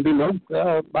 So it's going to be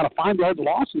about a 5-yard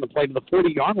loss in the play to the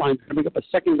 40-yard line. It's going to bring up a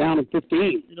 2nd down and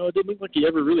 15. It didn't look like he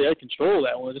ever really had control of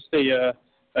that one. Just a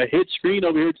hit screen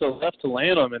over here to the left to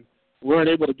Lanham, and we weren't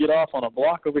able to get off on a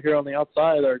block over here on the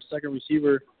outside. Our second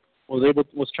receiver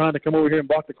was trying to come over here and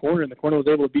block the corner, and the corner was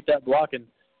able to beat that block and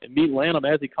meet Lanham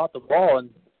as he caught the ball.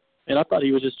 And I thought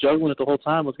he was just juggling it the whole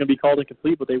time. It was going to be called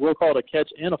incomplete, but they will call it a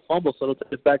catch and a fumble, so it'll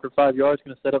take us back for 5 yards.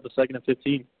 Going to set up a 2nd and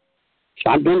 15.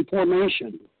 Shotgun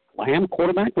formation. Lamb,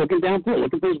 quarterback, looking downfield,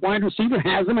 looking for his wide receiver,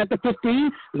 has him at the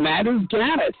 15. That is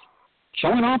Gaddis.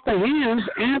 Showing off the hands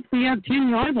at the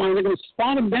 10-yard line. They're going to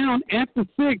spot him down at the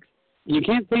 6. And you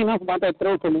can't say enough about that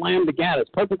throw from Lamb to Gaddis.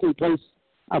 Perfectly placed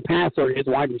pass or his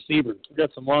wide receiver. We've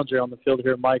got some laundry on the field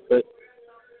here, Mike, but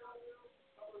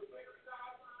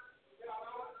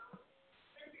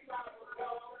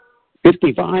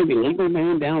 55, illegal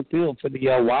man downfield for the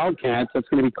Wildcats. That's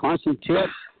going to be Carson Tipp.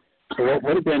 So what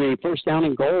would have been a 1st down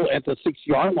and goal at the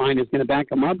 6-yard line is going to back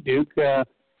them up, Duke. And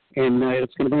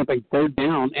it's going to bring up a 3rd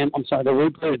down. And I'm sorry, they will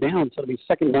play it down, so it'll be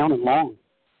 2nd down and long.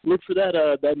 Look for that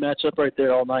matchup right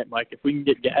there all night, Mike. If we can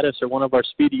get Gaddis or one of our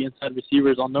speedy inside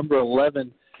receivers on number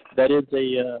 11, that is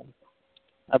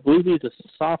I believe he's a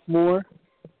sophomore.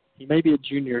 He may be a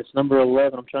junior. It's number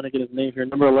 11. I'm trying to get his name here.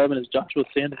 Number 11 is Joshua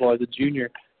Sandoval. He's a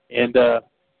junior. And,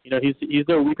 he's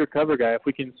their weaker cover guy. If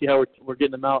we can see how we're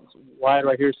getting him out wide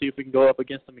right here, see if we can go up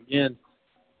against him again.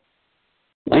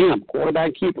 Lamb,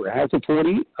 quarterback keeper, has a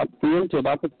 40 upfield to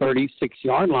about the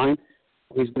 36-yard line.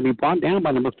 He's going to be brought down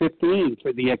by number 15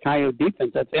 for the Coyote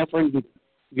defense. That's Efrain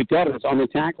Gutierrez on the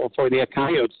tackle for the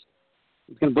Coyotes.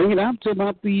 He's going to bring it up to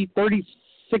about the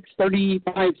 36,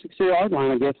 35, 6-yard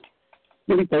line, I guess.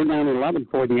 Maybe 3rd down and 11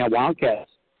 for the Wildcats.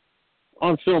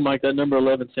 On film, Mike, that number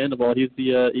 11 Sandoval, he's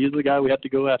the guy we have to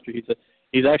go after.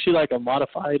 He's actually like a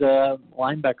modified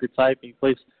linebacker type. He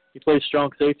plays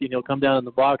strong safety, and he'll come down in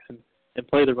the box and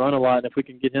play the run a lot. And if we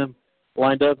can get him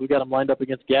lined up, we got him lined up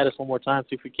against Gaddis one more time,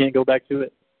 see if we can't go back to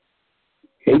it.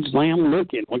 Gage Lamb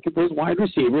looking for his wide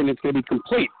receiver, and it's going to be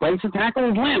complete. Breaks the tackle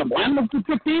is Lanham. Lanham up to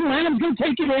 15. Lanham's going to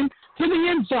take it in to the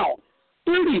end zone.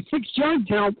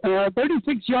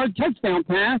 36-yard touchdown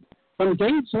pass from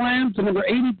Gage Lamb to number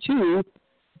 82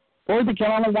 for the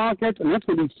Calallen Wildcats, and that's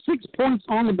going to be 6 points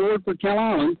on the board for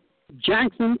Calallen.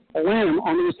 Jackson Lanham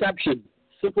on the reception.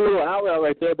 Simple little out route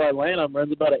right there by Lanham.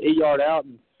 Runs about an 8-yard out,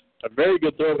 and a very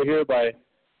good throw over here by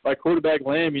quarterback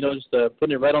Lamb. Just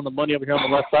putting it right on the money over here on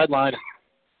the left sideline.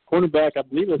 Cornerback, I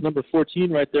believe it was number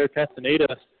 14 right there,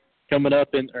 Castaneda,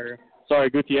 Gutierrez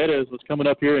was coming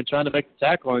up here and trying to make the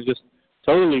tackle and just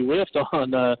totally whiffed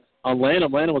on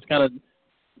Lanham. Lanham was kind of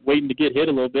waiting to get hit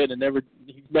a little bit, and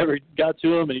he never got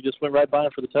to him, and he just went right by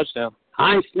him for the touchdown.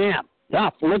 High snap.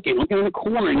 Tough looking in the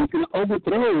corner, and he's going to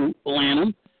overthrow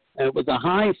Lanham. It was a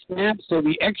high snap, so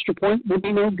the extra point would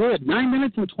be no good. 9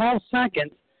 minutes and 12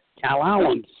 seconds.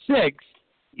 Calallen 6,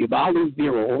 Uvalde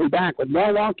 0. We'll be back with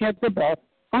more Wildcat football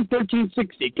on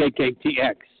 1360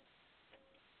 KKTX.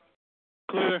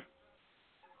 Clear.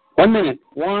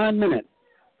 1 minute.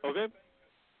 Okay.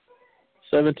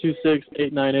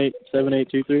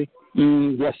 726-898-7823.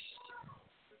 Yes.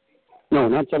 No,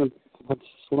 not 7. Hold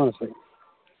on a second.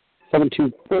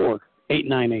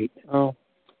 724-898. Oh.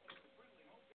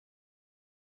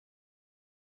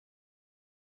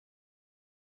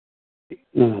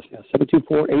 No,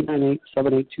 724-898-7823.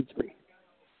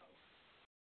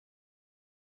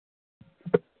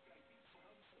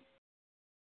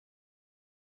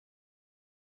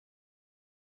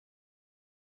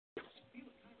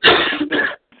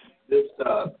 This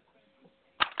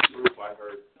group I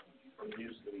heard from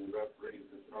Houston, the referees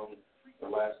have thrown the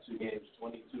last 2 games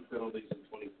 22 penalties and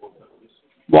 24 penalties.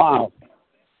 Wow.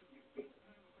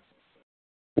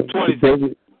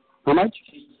 20. How much?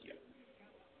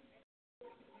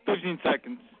 15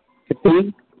 seconds.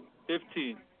 15?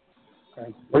 15.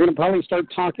 Okay. We're going to probably start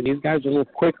talking. These guys are a little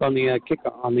quick on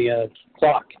the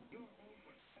clock.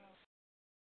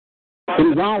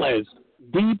 Gonzalez,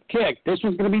 deep kick. This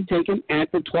one's going to be taken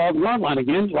at the 12-yard line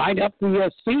again. Right up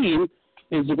the seam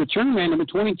is the return man, number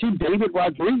 22, David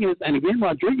Rodriguez. And again,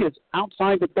 Rodriguez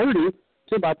outside the 30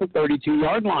 to about the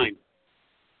 32-yard line.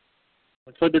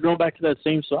 Looks like they're going back to that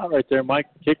same spot right there. Mike,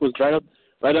 the kick was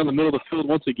right down the middle of the field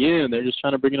once again. They're just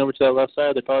trying to bring it over to that left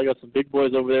side. They probably got some big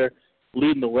boys over there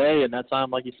leading the way, and that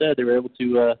time, like you said, they were able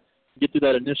to get through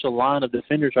that initial line of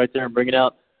defenders right there and bring it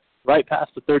out right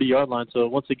past the 30-yard line. So,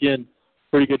 once again,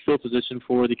 pretty good field position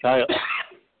for the Coyotes.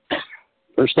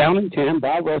 First down and 10,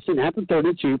 ball resting at the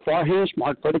 32, far hash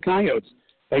mark for the Coyotes.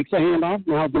 Takes a handoff,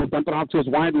 now going to dump it off to his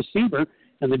wide receiver,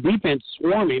 and the defense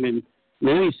swarming, and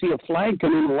now you see a flag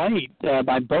come in late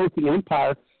by both the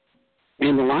umpire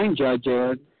and the line judge.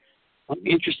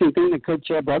 Interesting thing that Coach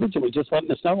Brotherton was just letting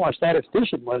us know, our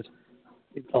statistician, was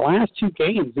the last 2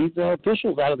 games, these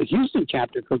officials out of the Houston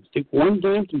chapter, Coach Duke, one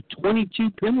game through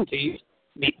 22 penalties,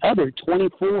 the other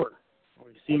 24.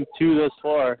 We've seen 2 thus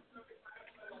far.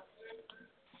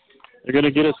 They're going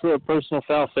to get us for a personal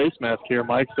foul face mask here,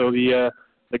 Mike. So the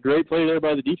great play there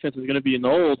by the defense is going to be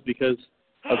annulled because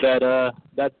of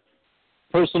that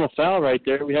personal foul right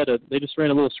there. They just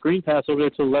ran a little screen pass over there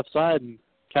to the left side, and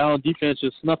Calallen defense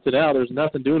just snuffed it out. There's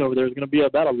nothing doing over there. There's going to be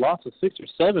about a loss of 6 or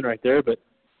 7 right there, but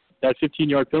that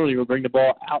 15-yard penalty will bring the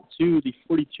ball out to the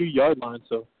 42-yard line.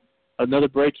 So another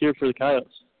break here for the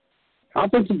Coyotes.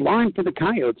 Offensive line for the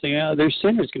Coyotes. Their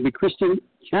centers can be Christian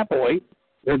Chapoy.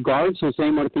 Their guards, Jose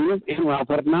Martinez and Ralph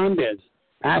Hernandez.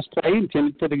 Pass play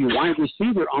intended for the wide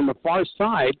receiver on the far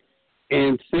side,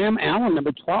 and Sam Allen,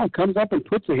 number 12, comes up and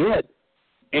puts a hit.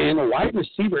 And the wide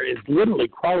receiver is literally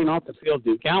crawling off the field.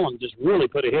 Duke Allen just really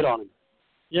put a hit on him.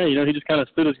 Yeah, he just kind of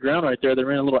stood his ground right there. They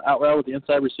ran a little out route with the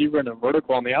inside receiver and a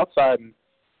vertical on the outside, and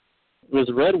it was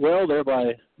read well there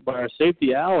by our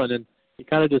safety, Allen, and he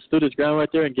kind of just stood his ground right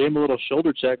there and gave him a little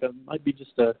shoulder check. It might be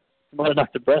might have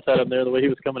knocked the breath out of him there the way he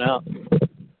was coming out.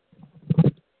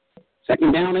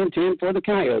 Second down and 10 for the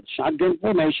Coyotes. Shotgun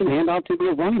formation, handoff to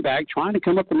the running back, trying to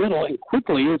come up the middle, and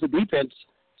quickly as the defense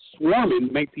swarming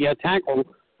to make the tackle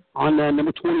on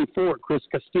number 24, Chris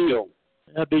Castillo.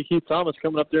 Yeah, Big Heath Thomas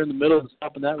coming up there in the middle and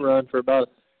stopping that run for about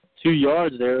 2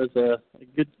 yards there. It was a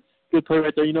good play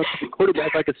right there. The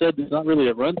quarterback, like I said, is not really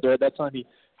a run threat. That time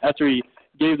after he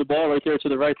gave the ball right there to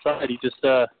the right side, he just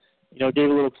gave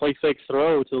a little play fake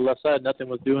throw to the left side. Nothing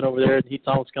was doing over there, and Heath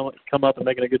Thomas come up and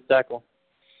making a good tackle.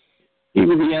 Here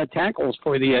are the tackles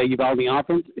for the Uvalde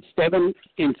offense. Esteban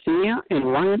Encina and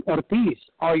Ryan Ortiz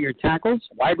are your tackles.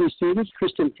 Wide receivers,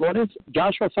 Christian Flores,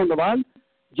 Joshua Sandoval,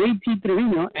 J.T.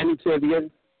 Trevino, and Xavier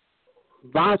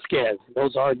Vasquez.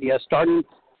 Those are the starting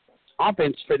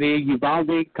offense for the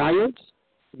Uvalde Coyotes.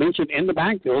 Mentioned in the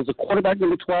backfield is the quarterback,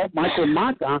 number 12, Michael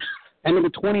Mata, and number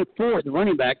 24, the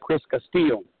running back, Chris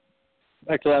Castillo.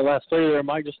 Back to that last play there,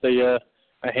 Mike, just a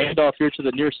handoff here to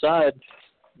the near side.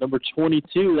 Number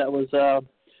 22, that was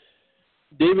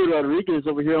David Rodriguez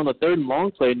over here on the 3rd and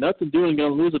long play. Nothing doing,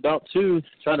 going to lose about 2.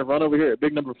 Trying to run over here at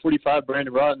big number 45,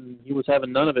 Brandon Rotten. He was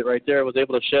having none of it right there. Was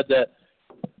able to shed that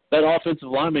offensive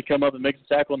lineman come up and make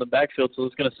the tackle in the backfield. So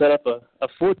it's going to set up a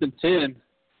 4th and 10.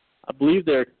 I believe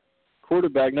their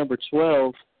quarterback, number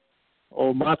 12,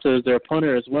 Mata, is their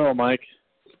punter as well, Mike.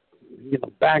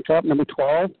 Back up, number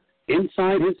 12,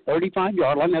 inside his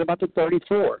 35-yard line at about the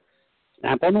 34.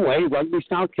 Snap on the way,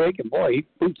 rugby-style kick, and boy, he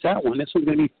boots that one. This one's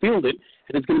going to be fielded,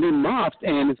 and it's going to be muffed,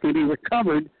 and it's going to be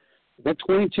recovered. That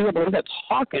 22, I believe that's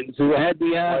Hawkins, who had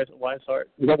the Weishart.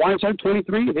 The Weishart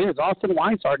 23, it is Austin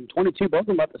Weishart, and 22, both of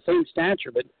them about the same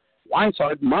stature, but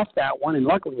Weishart muffed that one, and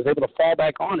luckily was able to fall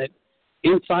back on it.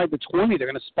 Inside the 20, they're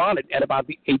going to spot it at about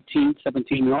the 18,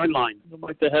 17-yard line.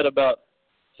 Like they had about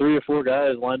 3 or 4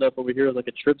 guys lined up over here like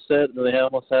a trip set, and then they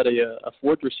almost had a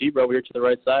 4th receiver over here to the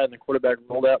right side, and the quarterback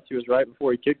rolled out to his right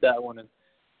before he kicked that one. And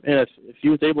man, if he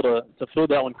was able to fill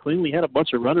that one cleanly, he had a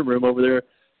bunch of running room over there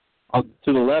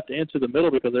to the left and to the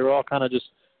middle because they were all kind of just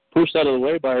pushed out of the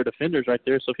way by our defenders right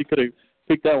there. So if he could have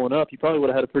picked that one up, he probably would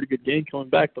have had a pretty good game coming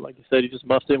back. But like you said, he just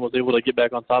muffed in, was able to get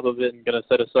back on top of it and going to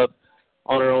set us up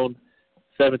on our own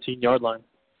 17-yard line.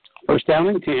 First down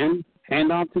and 10,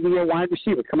 handoff to the wide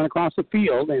receiver coming across the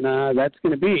field, and that's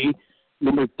going to be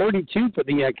number 32 for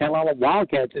the Calallen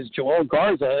Wildcats is Joel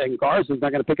Garza, and Garza's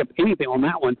not going to pick up anything on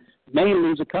that one. May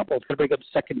lose a couple. It's going to pick up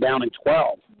second down and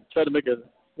 12. Tried to make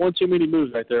one too many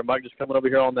moves right there. Mike just coming over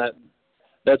here on that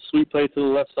sweep play to the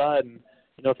left side, and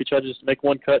if he tried to just make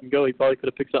one cut and go, he probably could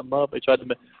have picked something up. He tried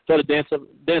to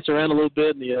dance around a little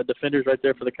bit, and the defenders right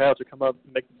there for the Coyotes would come up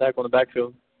and make the tackle in the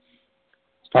backfield.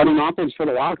 Starting offense for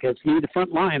the Wildcats, give me the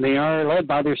front line. They are led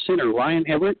by their center, Ryan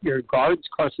Everett. Your guards,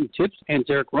 Carson Tips and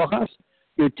Derek Rojas.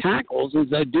 Your tackles is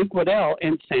Duke Waddell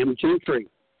and Sam Gentry.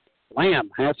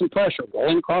 Lamb has some pressure,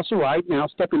 rolling across the right, now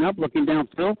stepping up, looking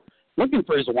downfield, looking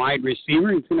for his wide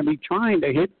receiver. He's going to be trying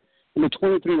to hit number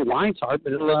 23 with Linesheart,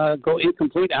 but it'll go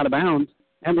incomplete out of bounds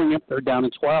and bring up third down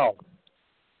and 12.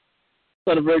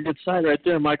 Not a very good side right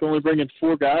there. Mike only bringing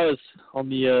 4 guys on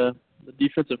the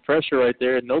defensive pressure right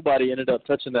there, and nobody ended up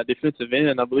touching that defensive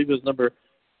end. I believe it was number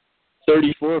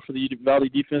 34 for the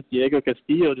Uvalde defense, Diego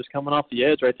Castillo, just coming off the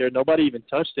edge right there. Nobody even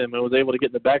touched him and was able to get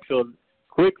in the backfield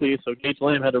quickly, so Gage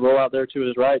Lamb had to roll out there to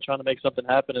his right, trying to make something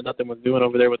happen, and nothing was doing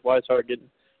over there with Linesheart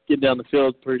getting down the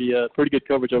field. Pretty good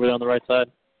coverage over there on the right side.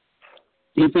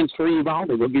 Defense for Uvalde.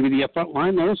 We'll give you the front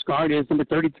line. Nose guard is number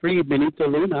 33, Benito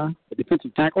Luna. The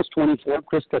defensive tackles, 24,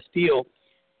 Chris Castillo.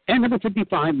 And number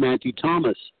 55, Matthew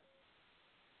Thomas.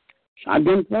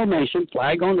 Shotgun formation,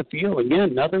 flag on the field.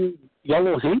 Again, another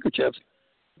yellow handkerchief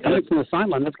coming from the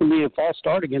sideline. That's going to be a false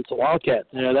start against the Wildcats.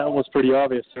 Yeah, that one was pretty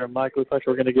obvious there, Mike. Looks like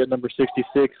we're going to get number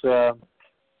 66,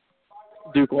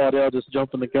 Duke Waddell, just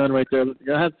jumping the gun right there. You're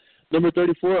going to have number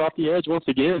 34 off the edge once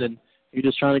again, and you're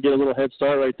just trying to get a little head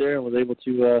start right there, and was able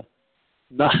to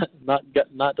not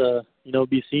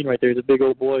be seen right there. He's a big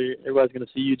old boy. Everybody's going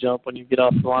to see you jump when you get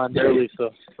off the line early,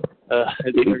 so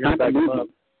they're going to back him up.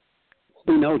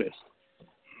 Who noticed?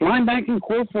 Linebacking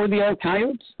core for the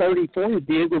Coyotes, 34 is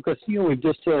Diego Castillo. We've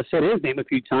just said his name a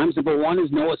few times. Number 1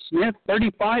 is Noah Smith.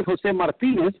 35, Jose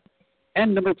Martinez.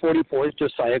 And number 44 is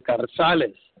Josiah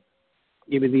Carrizales.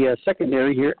 Give you the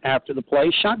secondary here after the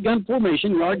play. Shotgun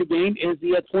formation, yard to gain is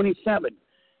the 27.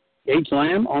 Gage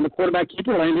Lamb on the quarterback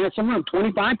keeper. Lamb has some room.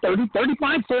 25-30,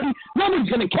 35-30. Nobody's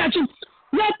going to catch him.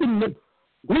 Nothing but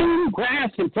green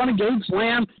grass in front of Gage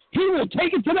Lamb. He will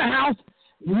take it to the house.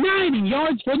 90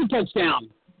 yards for the touchdown.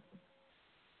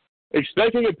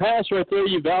 Expecting a pass right there,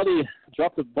 Uvalde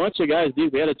dropped a bunch of guys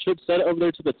deep. We had a chip set over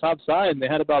there to the top side, and they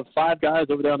had about 5 guys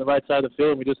over there on the right side of the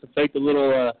field. We just faked a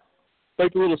little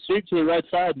sweep to the right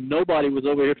side. Nobody was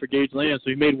over here for Gage Lamb, so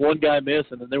he made one guy miss,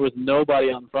 and then there was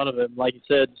nobody out in front of him. Like you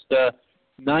said, just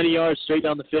 90 yards straight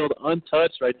down the field,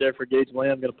 untouched right there for Gage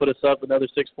Lamb. Going to put us up another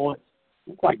 6 points.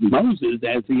 Looked like Moses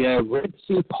as the Red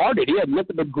Sea parted. He had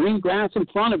nothing but green grass in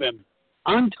front of him.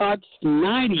 Untouched,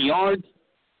 90 yards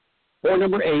for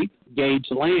number 8, Gage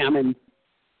Lamb. And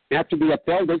after the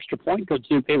failed extra point, Coach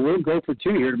Duke, they will go for 2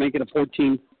 here to make it a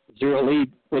 14-0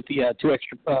 lead with the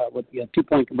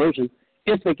 2-point conversion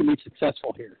if they can be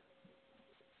successful here.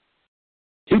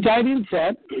 2 tight end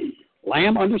set.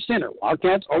 Lamb under center.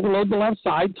 Wildcats overload the left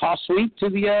side. Toss sweep to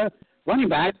the running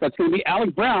back. That's going to be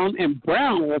Alec Brown, and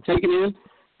Brown will take it in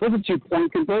for the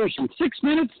 2-point conversion. 6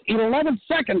 minutes, 11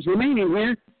 seconds remaining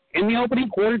here in the opening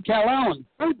quarter. Calallen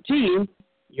 13,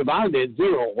 Uvalde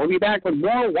 0. We'll be back with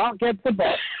more Wildcat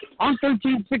football on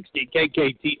 1360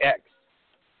 KKTX.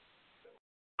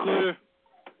 Clear.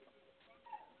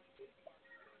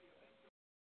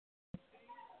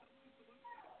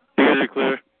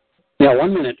 Clear. Yeah,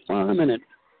 1 minute. 1 minute.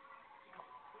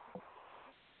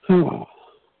 Oh.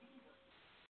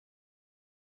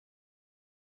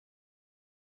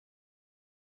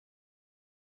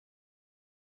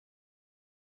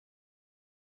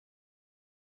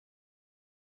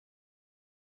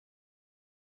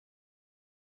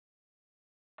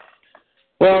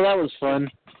 Well, that was fun.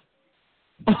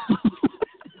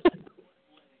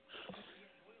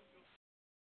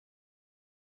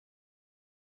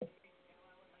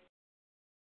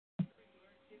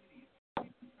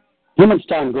 How much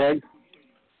time, Greg?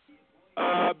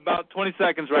 About 20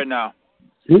 seconds right now.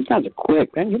 These guys are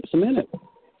quick. Man, give us a minute.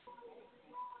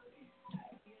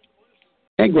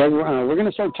 Hey, Greg, we're going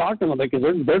to start talking a little bit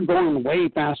because they're going way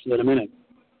faster than a minute.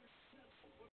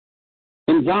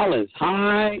 Gonzalez,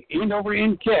 high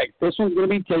end-over-end kick. This one's going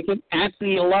to be taken at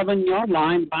the 11-yard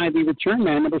line by the return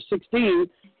man, number 16,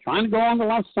 trying to go on the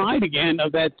left side again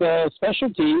of that special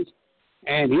teams.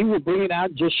 and he will bring it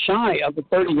out just shy of the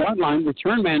 30-yard line.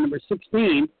 Return man number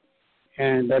 16.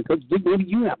 And, Coach Duke, maybe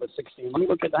you have a 16. Let me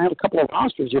look at – I have a couple of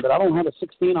rosters here, but I don't have a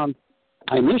 16 on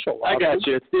my initial roster. I got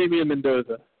you. It's Damian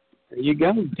Mendoza. There you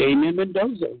go, Damian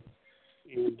Mendoza.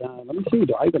 And let me see,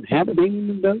 do I even have a Damian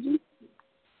Mendoza?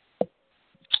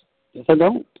 Yes, I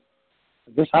don't.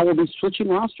 I guess I will be switching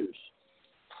rosters.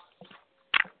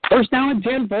 First down and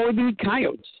 10 for the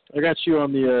Coyotes. I got you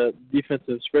on the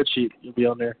defensive spreadsheet. You'll be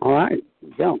on there. All right, there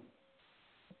you go.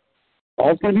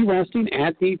 Ball's going to be resting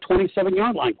at the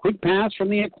 27-yard line. Quick pass from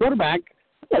the quarterback.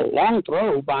 A long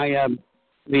throw by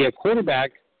the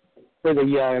quarterback for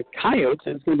the Coyotes,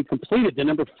 and it's going to be completed to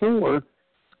number 4,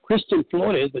 Christian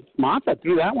Flores. But Mata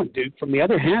threw that one, Duke, from the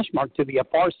other hash mark to the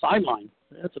far sideline.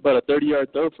 That's about a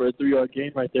 30-yard throw for a 3-yard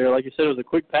gain right there. Like you said, it was a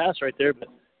quick pass right there, but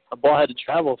the ball had to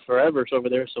travel forever over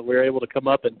there, so we were able to come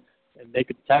up and make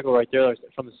a tackle right there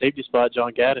from the safety spot,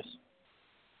 John Gaddis.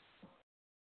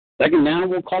 Second down,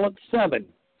 we'll call it 7.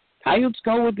 Coyotes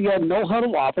go with the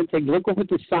no-huddle offense. They look over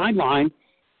the sideline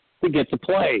to get the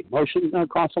play. Motion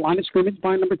across the line of scrimmage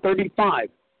by number 35.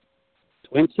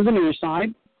 Twins to the near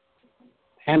side.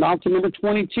 Hand off to number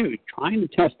 22. Trying to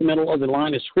test the middle of the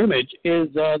line of scrimmage is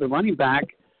the running back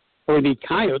for the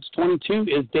Coyotes. 22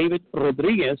 is David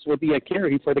Rodriguez with the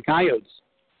carry for the Coyotes.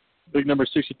 Big number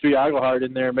 63, Aguilard,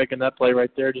 in there making that play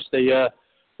right there. Just they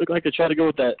look like they try to go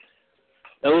with that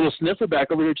little sniffer back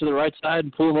over here to the right side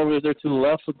and pull him over there to the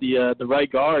left with the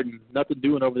right guard, and nothing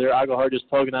doing over there. Aguilard just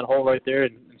tugging that hole right there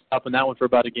and stopping that one for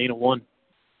about a gain of 1.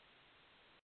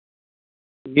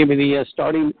 Give me the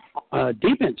starting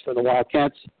defense for the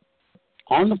Wildcats.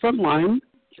 On the front line,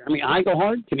 Jeremy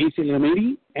Aguilard, Kanisi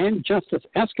Lamidi, and Justice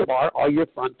Escobar are your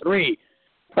front 3.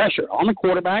 Pressure on the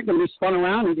quarterback, going to be spun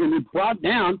around and going to be brought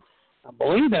down. I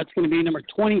believe that's going to be number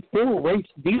 24, Race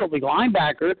Deal, the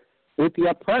linebacker, with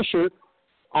the pressure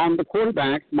on the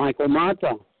quarterback, Michael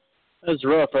Mata. That was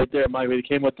rough right there, Mike. We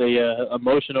came with a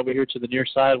motion over here to the near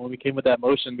side. When we came with that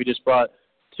motion, we just brought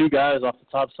 2 guys off the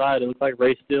top side. It looked like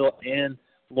Ray Steele and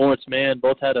Lawrence Mann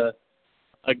both had a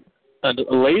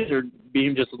laser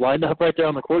beam just lined up right there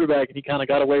on the quarterback, and he kind of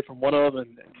got away from one of them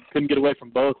and couldn't get away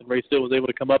from both, and Ray Steele was able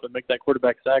to come up and make that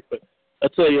quarterback sack. But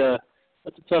that's a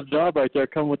tough job right there,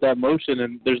 coming with that motion,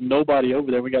 and there's nobody over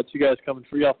there. We got 2 guys coming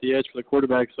free off the edge for the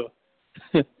quarterback, so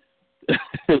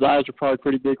his eyes were probably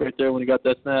pretty big right there when he got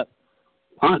that snap.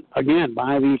 Punt, again,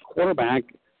 by the quarterback.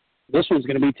 This one's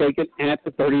going to be taken at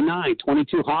the 39.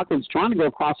 22 Hawkins trying to go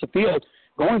across the field,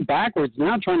 going backwards,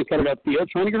 now trying to cut it upfield,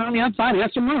 trying to get on the outside,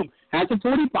 has some room, has the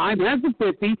 45, has the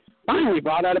 50, finally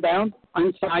brought out of bounds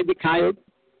inside the Coyote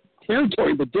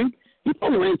territory. But Duke, he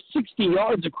probably ran 60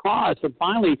 yards across and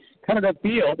finally cut it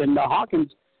upfield, and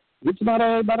Hawkins gets about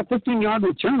a 15-yard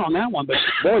return on that one. But,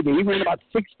 boy, he ran about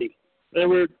 60. They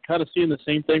were kind of seeing the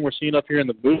same thing we're seeing up here in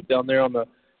the booth down there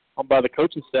by the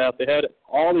coaching staff. They had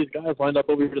all these guys lined up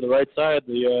over here to the right side.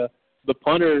 The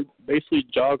punter basically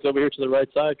jogs over here to the right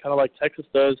side, kind of like Texas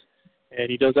does, and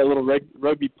he does that little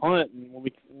rugby punt. And when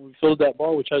we filled that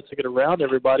ball, we tried to take it around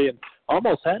everybody and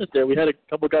almost had it there. We had a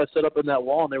couple of guys set up in that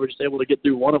wall, and they were just able to get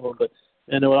through one of them.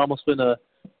 And it would almost been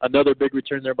another big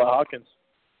return there by Hawkins.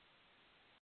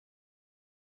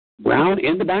 Brown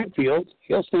in the backfield.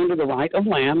 He'll stand to the right of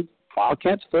Lamb.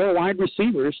 Wildcats 4 wide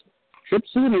receivers.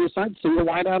 Trips to the near side, single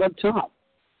wide out up top.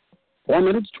 4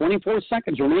 minutes, 24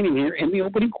 seconds remaining here in the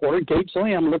opening quarter. Gabe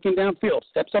Lamb looking downfield.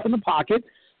 Steps up in the pocket.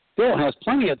 Still has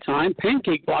plenty of time.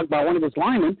 Pancake blocked by one of his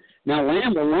linemen. Now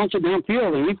Lamb will launch it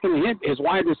downfield, and he's going to hit his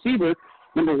wide receiver,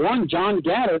 number 1, John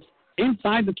Gaddis,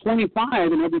 inside the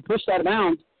 25, and he'll be pushed out of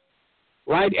bounds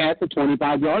right at the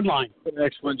 25-yard line. An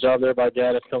excellent job there by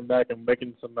Gaddis, coming back and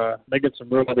making some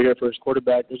room over there for his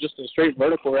quarterback. It was just a straight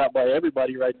vertical route by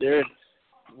everybody right there. And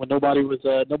when nobody was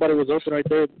open right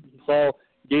there, you saw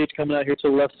Gage coming out here to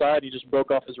the left side. He just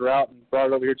broke off his route and brought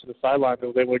it over here to the sideline, but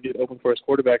was able to get open for his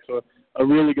quarterback. So a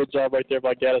really good job right there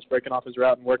by Gaddis, breaking off his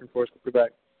route and working for his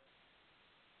quarterback.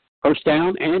 First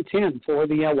down and 10 for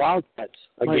the Wildcats.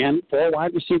 Again, Mike, 4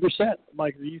 wide receiver set.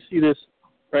 Mike, do you see this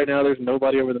right now? There's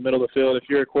nobody over the middle of the field. If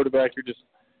you're a quarterback, you're just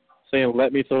saying,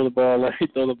 let me throw the ball, let me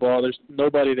throw the ball. There's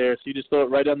nobody there, so you just throw it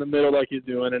right down the middle like he's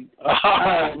doing. And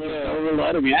right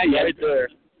there.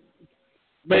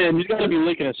 Man, he's got to be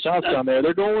licking his chops down there.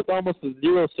 They're going with almost a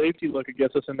zero safety look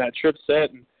against us in that trip set,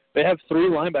 and they have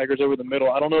 3 linebackers over the middle.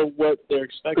 I don't know what they're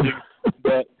expecting,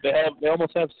 but they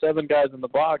almost have 7 guys in the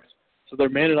box, so they're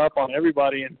manning up on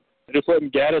everybody, and they're just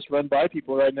letting Gaddis run by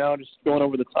people right now and just going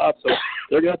over the top. So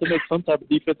they're going to have to make some type of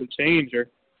defensive change, or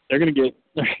they're going to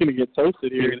get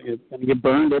toasted here. They're going to get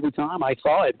burned every time. I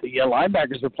saw it. The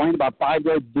linebackers were playing about 5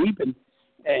 yards deep, and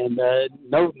And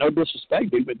no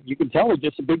disrespect, dude, but you can tell they're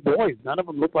just a big boys. None of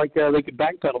them look like they could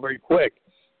backpedal very quick.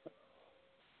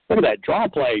 Look at that draw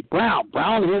play. Brown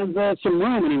has some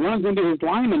room, and he runs into his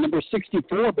lineman, number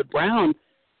 64. But Brown,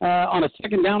 on a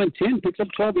second down and 10, picks up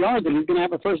 12 yards, and he's going to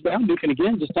have a first down, Duke, and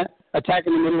again, just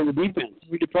attacking the middle of the defense.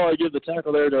 We could probably give the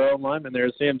tackle there to our own lineman there.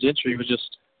 Sam Gentry was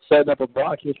just setting up a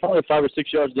block. He was probably 5 or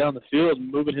 6 yards down the field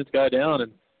and moving his guy down,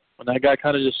 and when that guy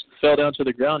kind of just fell down to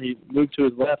the ground, he moved to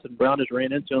his left, and Brown just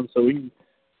ran into him. So we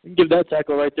can give that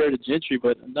tackle right there to Gentry,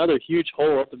 but another huge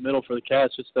hole up the middle for the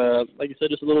Cats. Just, like you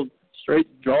said, just a little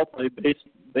straight draw play,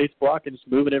 base block, and just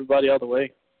moving everybody out of the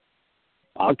way.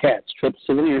 Wildcats, trips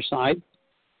to the near side.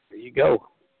 There you go.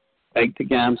 Handoff to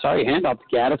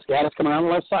Gaddis. Gaddis coming around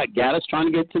the left side. Gaddis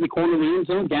trying to get to the corner of the end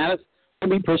zone. Gaddis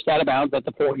going to be pushed out of bounds at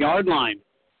the 4-yard line.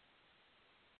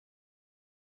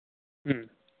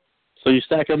 So you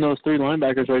stack on those 3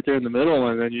 linebackers right there in the middle,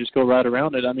 and then you just go right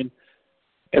around it. I mean,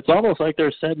 it's almost like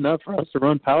they're setting up for us to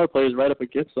run power plays right up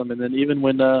against them. And then even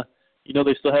when, they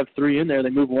still have 3 in there, they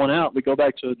move 1 out. We go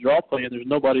back to a draw play, and there's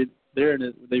nobody there,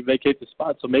 and they vacate the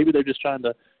spot. So maybe they're just trying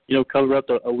to, cover up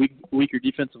a weaker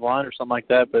defensive line or something like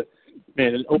that. But,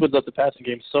 man, it opens up the passing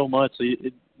game so much. So,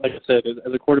 like I said,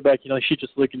 as a quarterback, you're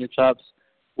just licking your chops,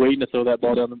 waiting to throw that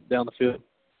ball down the field.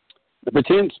 Number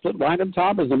 10, split line up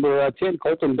top, is number 10,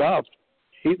 Colton Duff.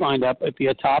 He's lined up at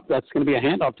the top. That's going to be a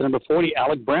handoff to number 40,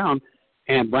 Alec Brown.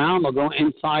 And Brown will go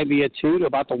inside the 2 to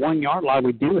about the 1-yard line.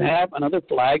 We do have another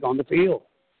flag on the field.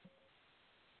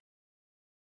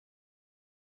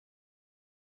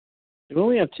 Do we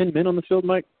only have 10 men on the field,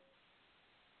 Mike?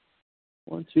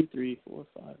 1, 2, 3, 4,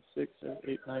 5, 6, 7,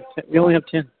 8, 9, 10. We only have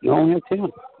 10. You only have 10.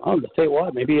 Oh, I'll tell you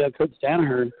what, maybe Coach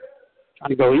Danaher trying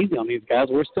to go easy on these guys.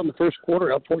 We're still in the first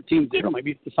quarter, up 14-0.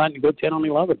 Maybe he's deciding to go 10 on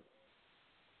 11.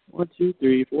 1, 2,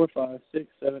 3, 4, 5, 6,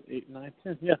 7, 8, 9,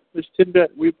 10. Yeah, there's 10.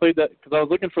 We played that because I was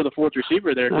looking for the 4th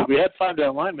receiver there. Because we had 5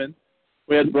 down linemen.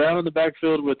 We had Brown in the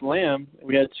backfield with Lamb. And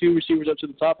we had 2 receivers up to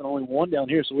the top and only 1 down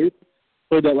here. So we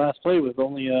played that last play with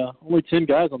only 10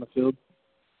 guys on the field.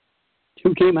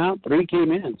 2 came out, 3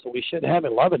 came in. So we should have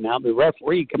 11 now. The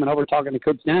referee coming over talking to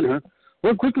Coach Danaher.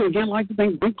 Real quickly, again, I'd like to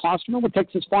thank Brent Klosterman with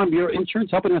Texas Farm Bureau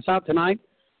Insurance helping us out tonight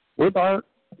with our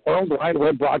worldwide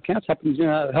web broadcast, helping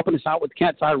us out with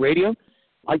Cat's Eye Radio.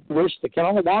 I'd like to wish the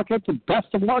Calallen Wildcats the best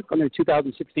of luck on their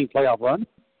 2016 playoff run.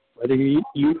 Whether you're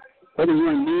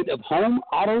in need of home,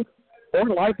 auto, or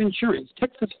life insurance,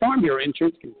 Texas Farm Bureau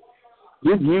Insurance can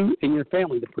give you and your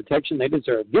family the protection they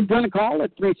deserve. Give Brent a call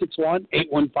at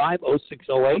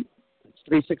 361-815-0608. That's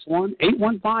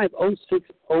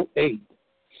 361-815-0608.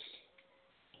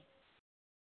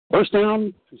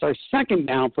 Second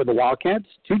down for the Wildcats.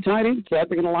 2 tight ends. They're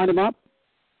going to line them up.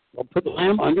 They'll put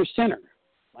Lamb under center.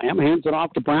 Lamb hands it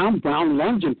off to Brown. Brown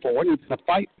lunging forward. He's going to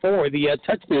fight for the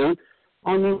touchdown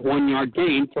on the 1-yard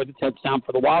gain for the touchdown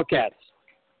for the Wildcats.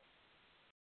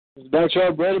 That's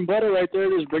our bread and butter right there.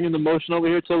 Just bringing the motion over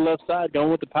here to the left side,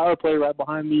 going with the power play right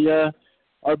behind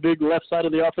our big left side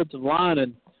of the offensive line.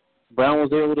 And Brown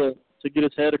was able to get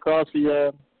his head across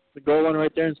the goal line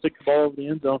right there and stick the ball over the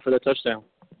end zone for that touchdown.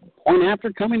 Point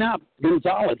after coming up,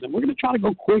 Gonzalez. And we're going to try to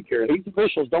go quick here. These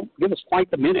officials don't give us quite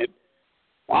the minute.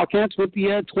 Wildcats with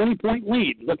the 20-point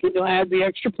lead. Looking to add the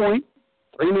extra point.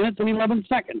 3 minutes and 11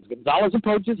 seconds. Gonzalez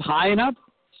approaches high enough,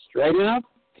 straight enough,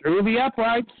 through the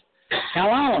uprights.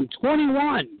 Calallen,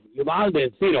 21.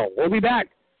 Uvalde, 0. We'll be back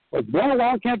with more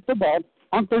Wildcat football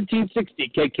on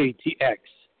 1360 KKTX.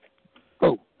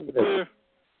 Oh, look at this.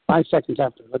 5 seconds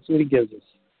after. Let's see what he gives us.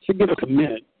 Should give us a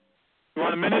minute. You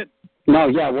want a minute? No,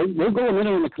 yeah, we'll go a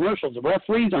minute on the commercials. The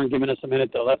referees aren't giving us a minute,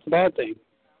 though. That's the bad thing.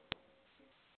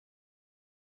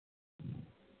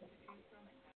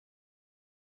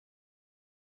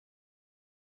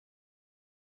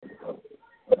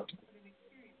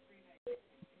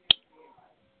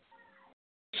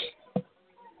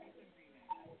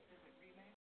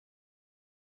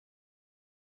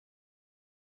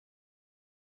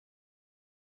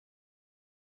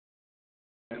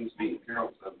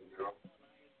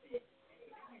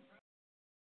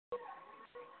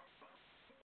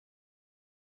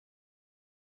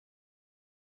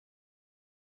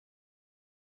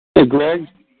 Hey, Greg?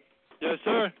 Yes,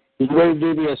 sir. You ready to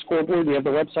do the scoreboard? Do you have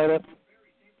the website up?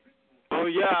 Oh,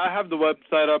 yeah, I have the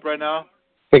website up right now.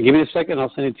 Okay, give me a second.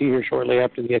 I'll send it to you here shortly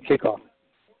after the kickoff.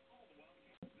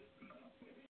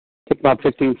 Take about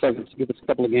 15 seconds to give us a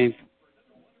couple of games.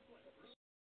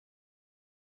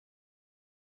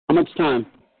 How much time?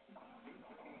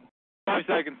 5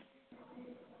 seconds.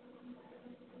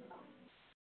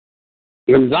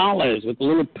 Gonzalez with a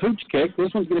little pooch kick.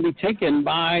 This one's going to be taken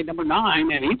by number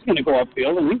 9, and he's going to go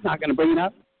upfield, and he's not going to bring it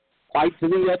up quite to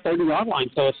the 30-yard line.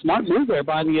 So a smart move there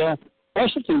by the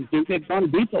special teams. They've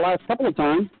gone deep the last couple of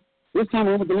times. This time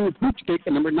over the little pooch kick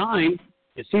at number 9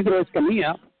 is Cesar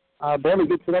Escamilla. Barely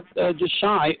gets it up just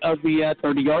shy of the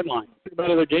 30-yard line. Think about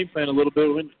their game plan a little bit.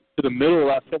 We went to the middle the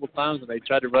last couple of times, and they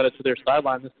tried to run it to their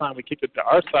sideline. This time we kicked it to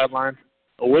our sideline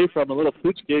away from a little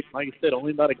pooch kick. Like I said,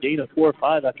 only about a gain of 4 or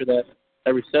 5 after that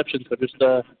reception. So just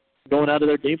going out of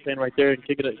their game plan right there and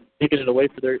kicking it away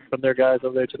from their guys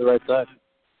over there to the right side.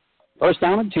 First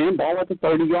down and 10, ball at the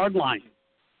 30-yard line.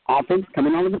 Offense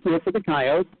coming onto the field for the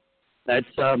Coyotes.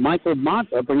 That's Michael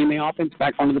Mata bringing the offense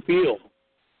back onto the field.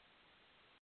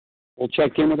 We'll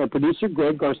check in with our producer,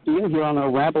 Greg Garcia, here on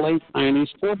our Rabelais Pioneer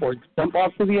scoreboard. Dump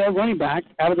off to the running back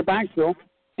out of the backfield,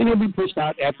 and he'll be pushed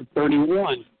out at the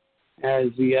 31. As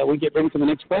we get ready for the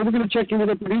next play, we're going to check in with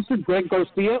our producer, Greg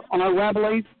Garcia, on our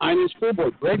Rabelais Pioneer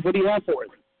scoreboard. Greg, what do you have for us?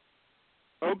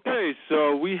 Okay,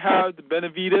 so we have the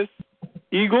Benavides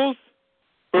Eagles.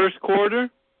 First quarter,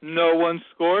 no one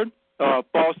scored.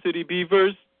 Fall City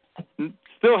Beavers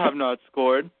still have not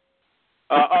scored.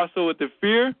 Also with the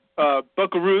Fear,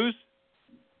 Buckaroos,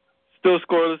 still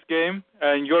scoreless game,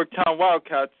 and Yorktown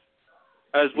Wildcats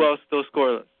as well, still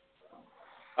scoreless.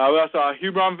 We also have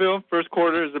Huronville. First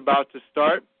quarter is about to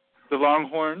start. The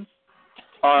Longhorns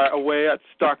are away at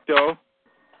Stockdale.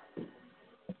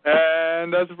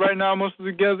 And as of right now, most of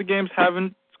the games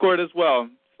haven't scored as well.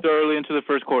 Still early into the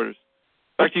first quarters.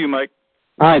 Back to you, Mike.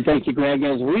 All right, thank you, Greg.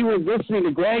 As we were listening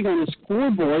to Greg on the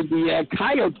scoreboard, the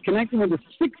Coyotes connected with a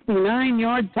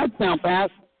 69-yard touchdown pass,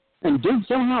 and Duke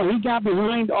somehow he got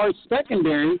behind our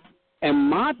secondary, and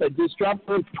Mata just dropped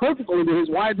her perfectly to his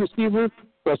wide receiver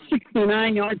for a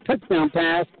 69-yard touchdown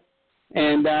pass,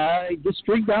 and he just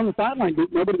streaked down the sideline.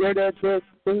 Nobody there to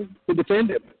defend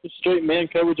him. Just straight man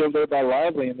coverage over there by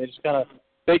Lively, and they just kind of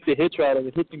faked the hitch right of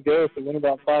it. Hit and go. So went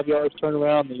about 5 yards, turn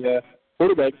around. The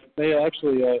quarterback, they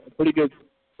actually a pretty good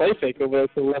play fake over there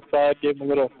to the left side, gave him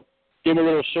a little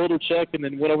shoulder check, and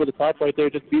then went over the top right there,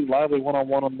 just beat Lively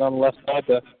one-on-one on the left side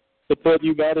to put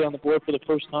Uvalde on the board for the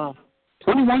first time.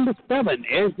 21-7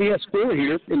 is the score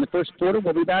here in the first quarter.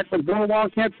 We'll be back with more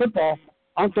Wildcat football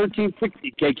on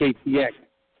 1360 KKCX.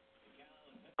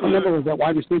 What number was that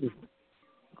wide receiver?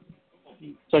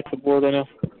 Check the board right now.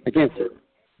 I can't see.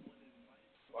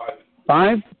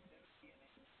 5.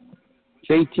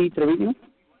 JT Trevino.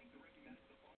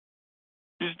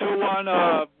 Just do one.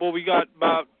 Well, we got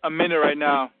about a minute right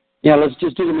now. Yeah, let's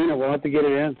just do the minute. We'll have to get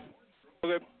it in.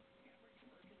 Okay.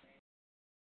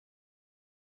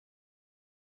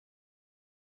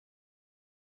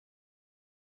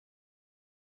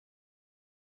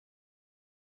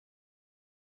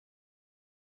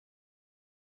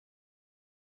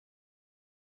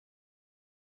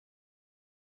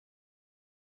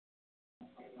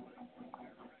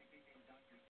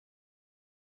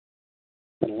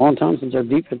 It's been a long time since our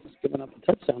defense has given up a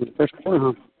touchdown in the first quarter,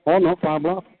 huh? Oh, no, foul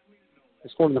bluff. They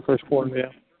scored in the first quarter.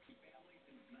 Yeah.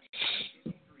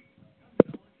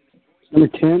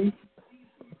 Number 10,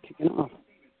 kicking off.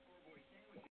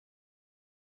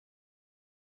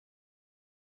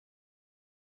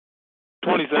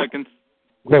 $20 seconds.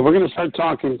 Okay, we're going to start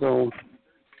talking, so.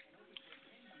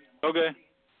 Okay.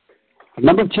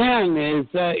 Number 10 is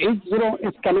Isidro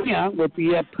Escamilla with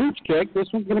the pooch kick. This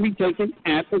one's going to be taken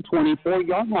at the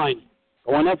 24-yard line.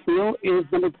 Going upfield is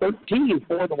number 13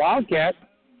 for the Wildcats,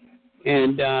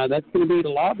 and that's going to be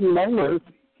Lawton Moeller.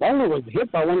 Moeller was hit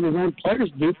by one of his own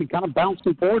players, Duke. He kind of bounced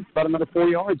him forward about another 4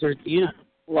 yards there at the end.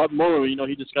 Lawton Moeller,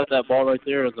 he just got that ball right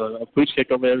there as a pooch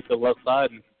kick over there to the left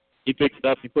side, and he picked it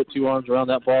up. He put 2 arms around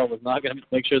that ball. Was not going to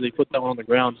make sure they put that one on the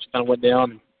ground. Just kind of went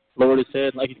down and lowered his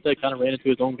head. Like he said, kind of ran into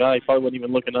his own guy. He probably wasn't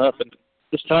even looking up, and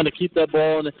just trying to keep that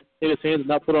ball in his hands and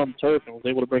not put it on the turf, and was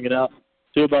able to bring it out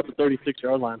to about the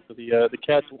 36-yard line. So the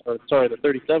Cats, the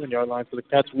 37-yard line. So the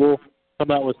Cats will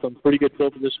come out with some pretty good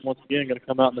field position once again. Going to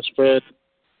come out in the spread.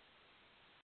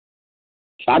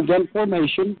 Shotgun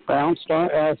formation. Brown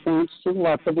stands to the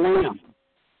left of Lamb.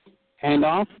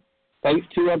 Handoff. Fake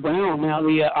to Brown. Now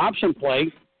the option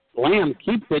play. Lamb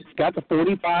keeps it. Got the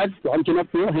 45. Lunging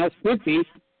upfield. Has 50.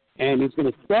 And he's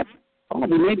going to step. Oh,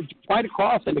 we made it quite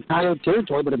across into Coyote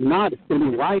territory, but if not, it's going to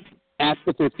be right at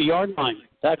the 50-yard line.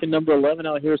 Attacking number 11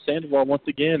 out here, Sandoval, once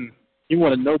again. He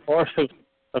wanted no part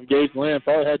of Gage Lamb.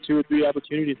 Probably had 2 or 3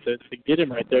 opportunities to get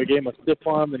him right there. Gave him a stiff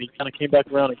arm, and he kind of came back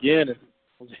around again and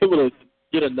was able to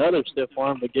get another stiff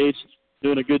arm. But Gage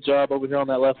doing a good job over here on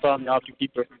that left side, the option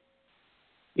keeper.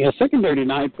 Yeah, secondary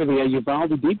tonight for the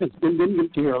Uvalde defense didn't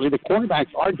get too early. The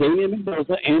cornerbacks are Damian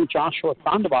Mendoza and Joshua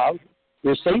Sandoval.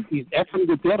 Their safeties, Efrain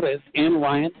Gutierrez and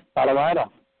Ryan Talavera.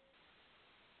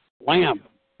 Lamb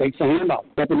takes a handoff,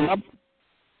 stepping up,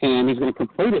 And he's going to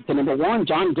complete it to number 1,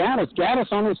 John Gaddis.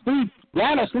 Gaddis on his feet.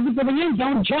 Gaddis looking for the end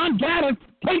zone. John Gaddis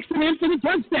takes it in for the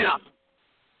touchdown.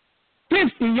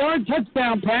 50-yard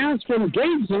touchdown pass from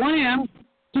Gabe Lamb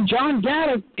to John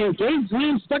Gaddis. And Gabe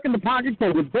Lamb stuck in the pocket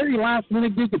for the very last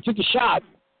minute. Duke took a shot,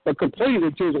 but completed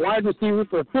it to his wide receiver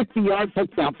for a 50-yard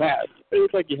touchdown pass. It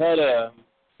looked like you had a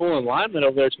full alignment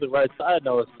over there to the right side. And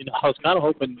I was kind of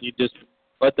hoping you just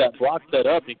let that block set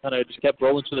up. He kind of just kept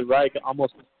rolling to the right,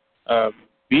 almost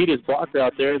beat his blocker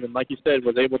out there. And then, like you said,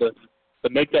 was able to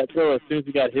make that throw as soon as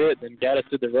he got hit. And Gaddis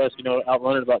did the rest,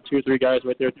 outrunning about 2 or 3 guys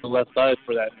right there to the left side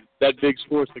for that big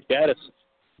score. So Gaddis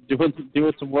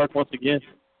doing some work once again.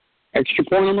 Extra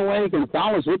point on the way.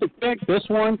 Gonzalez with the kick. This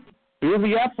one through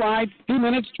the upright. 2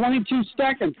 minutes, 22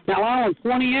 seconds. Calallen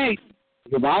 28.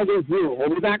 Uvalde 0. We'll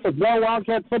be back with more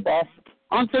Wildcat football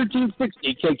on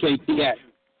 1360 KKTX.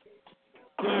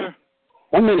 Clear.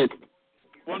 1 minute.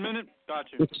 1 minute? Got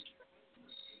you.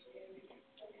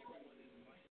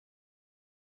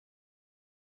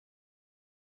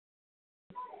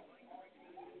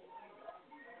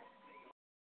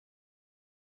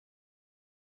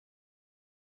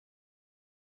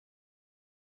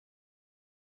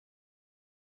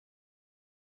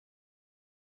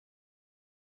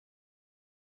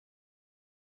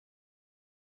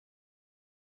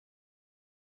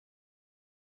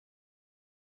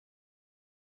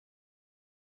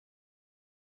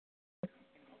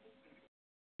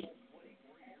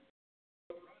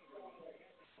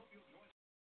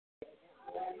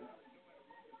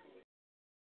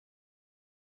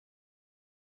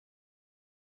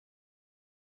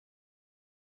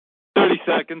 30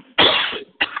 seconds.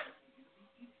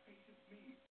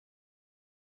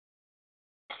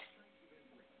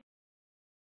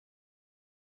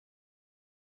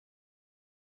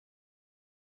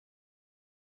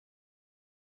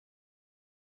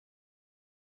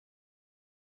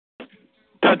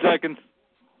 Seconds.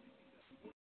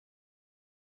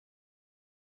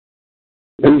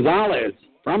 Gonzalez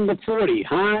from the 40,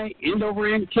 high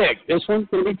end-over-end kick. This one's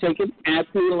going to be taken at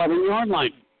the 11-yard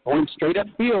line. Going straight up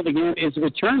field again is a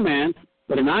return man,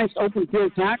 but a nice open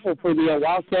field tackle for the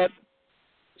Wildcat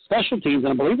special teams.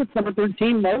 And I believe it's number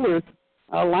 13, Moeller,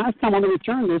 last time on the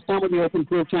return, this time with the open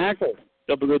field tackle.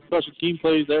 Couple good special team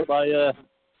plays there by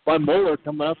Moeller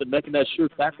coming up and making that sure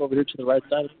tackle over here to the right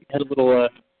side. He had a little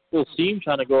seam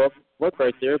trying to go up work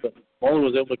right there, but Moeller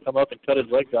was able to come up and cut his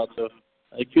legs out. So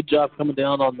a good job coming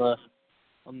down on the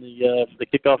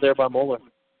kickoff there by Moeller.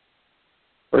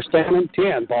 First down and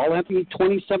 10. Ball at the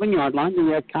 27-yard line.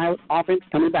 The Coyote offense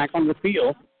coming back on the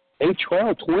field. They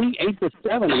trail 28-7.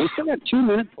 We still got 2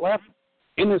 minutes left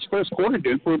in this first quarter,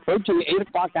 Duke. We're approaching the 8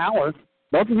 o'clock hour.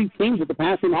 Both of these teams with the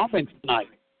passing offense tonight.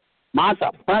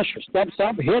 Mata, pressure, steps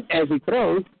up, hit as he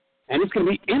throws, and it's going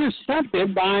to be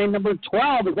intercepted by number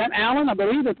 12. Is that Allen? I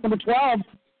believe it's number 12.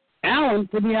 Allen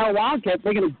for the Wildcats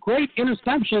making a great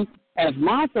interception as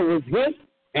Mata was hit,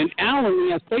 and Allen,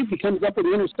 the safety, comes up with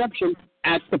the interception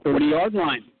at the 40-yard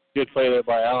line. Good play there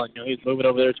by Allen. He's moving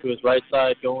over there to his right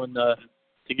side, going to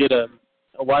get a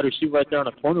wide receiver right there on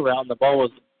a corner route, and the ball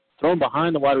was thrown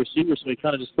behind the wide receiver, so he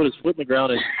kind of just put his foot in the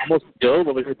ground and almost dove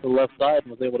over here to the left side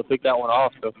and was able to pick that one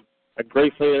off. So a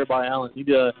great play there by Allen. Need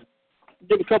to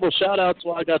give a couple of shout-outs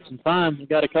while I got some time. We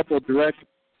got a couple of direct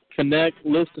connect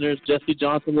listeners. Jesse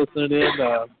Johnson listening in.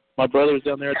 My brother's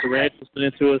down there at the ranch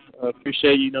listening to us.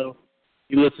 Appreciate you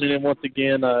listening in once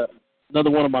again. Another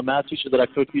one of my math teachers that I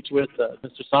co-teach with,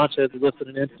 Mr. Sanchez, is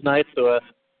listening in tonight. So I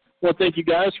want to thank you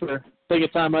guys for taking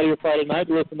time out of your Friday night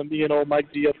to listen to me and old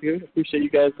Mike G up here. Appreciate you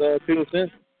guys tuning us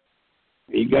in.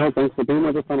 There you go. Thanks for being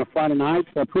with us on a Friday night.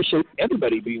 I appreciate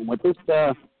everybody being with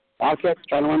us. Wildcats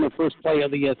trying to run their first play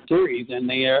of the series, and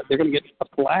they're going to get a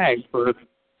flag for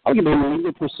arguably an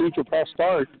illegal procedure false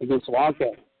start against the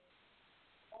Wildcats.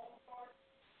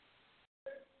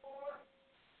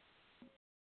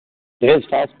 It is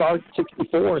false start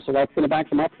 64, so that's going to back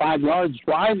them up 5 yards.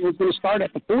 Drive was going to start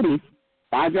at the 40.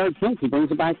 5-yard penalty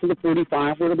brings it back to the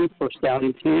 45, where it'll be first down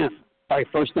and 10. Sorry,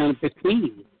 first down and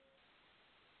 15.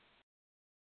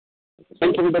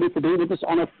 Thank everybody for being with us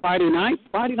on a Friday night.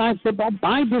 Friday night football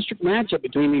by-district matchup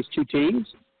between these two teams.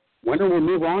 Winner will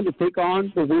move on to take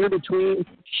on the winner between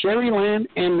Sherryland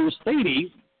and Mercedes.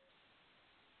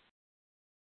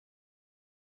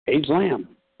 Paige Lamb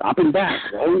dropping back,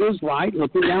 rolling his right,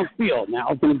 looking downfield. Now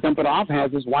he's going to dump it off,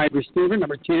 has his wide receiver,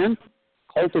 number 10,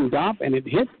 Colton Duff, and it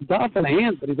hits Duff in the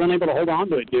hands, but he's unable to hold on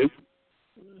to it, Duke.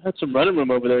 Had some running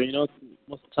room over there. Most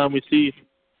of the time we see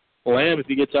Lamb, if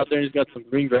he gets out there and he's got some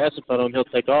green grass in front of him, he'll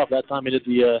take off. That time he did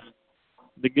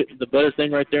the better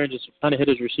thing right there and just kind of hit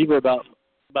his receiver about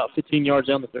 15 yards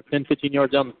down 10, 15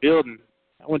 yards down the field, and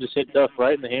That one just hit Duff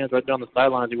right in the hands, right down the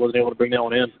sidelines. He wasn't able to bring that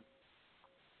one in.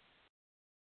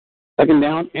 Second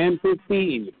down and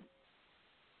 15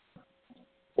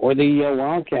 for the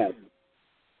Wildcats.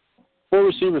 4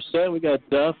 receivers set. We got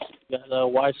Duff, got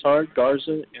Weishart,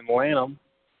 Garza, and Lanham.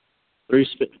 3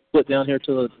 split down here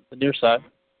to the near side.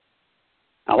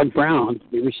 Alec Brown,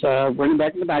 he was running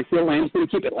back in the backfield. Lamb's going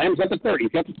to keep it. Lamb's at the 30.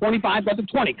 He's got the 25, got the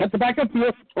 20. Cuts the back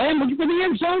upfield. Lamb looking for the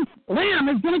end zone. Lamb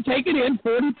is going to take it in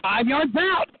 45 yards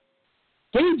out.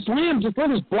 Gage Lamb just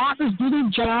let his blockers do their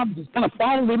job. Just kind of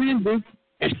followed him in, Duke,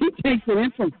 and he takes it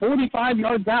in from 45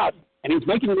 yards out, and he's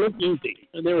making it look easy.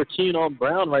 And they were keying on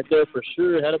Brown right there for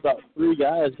sure. Had about 3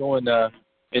 guys going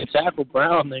and tackled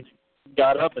Brown. They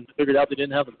got up and figured out they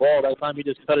didn't have the ball. That time he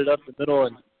just cut it up the middle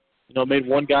and made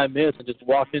one guy miss and just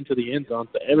walked into the end zone.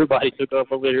 So everybody took off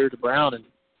over here to Brown. And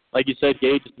like you said,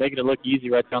 Gage is making it look easy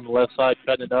right down the left side,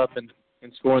 cutting it up and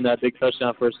scoring that big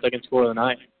touchdown for his second score of the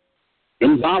night.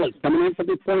 Gonzalez coming in for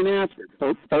the point after.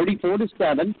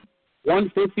 34-7,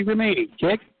 1:50 remaining.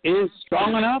 Kick is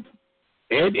strong enough.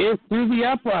 It is through the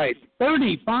upright.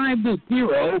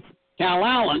 35-0.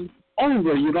 Calallen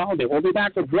over Uvalde. We'll be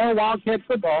back with more Wildcat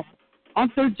football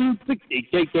on 1360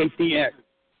 KKTX.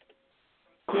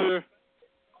 Clear.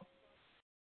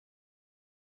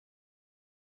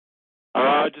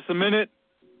 Just a minute.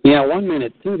 Yeah, 1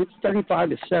 minute. Dude, it's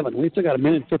 35-7. We still got a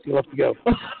minute and 50 left to go.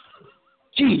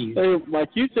 Jeez. Hey, my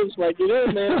Q-tips might get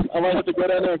in, man. I might have to go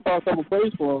down there and call a couple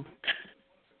plays for him.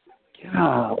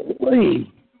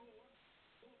 Golly.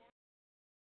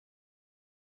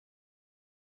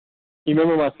 You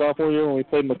remember my sophomore year when we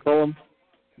played McCollum,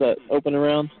 that opening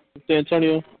round in San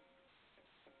Antonio?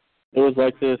 It was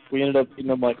like this. We ended up beating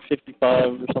them like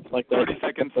 55 or something like that. 30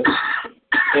 seconds.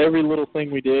 Every little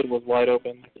thing we did was wide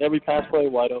open. Every pass play,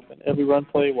 wide open. Every run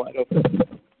play, wide open.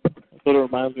 That's what it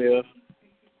reminds me of.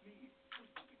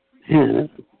 Man,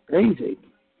 that's crazy.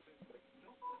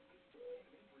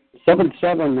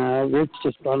 7-7. Rich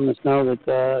just letting us know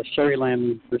that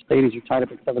Sherryland for Stadies are tied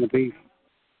up at 7 apiece.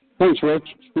 Thanks, Rich.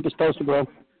 Keep us posted, bro.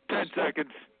 10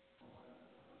 seconds.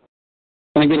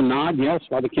 Can I get a nod? Yes,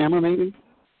 by the camera, maybe?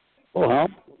 Will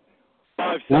help.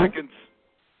 5 seconds.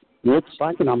 Rich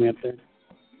slacking on me up there.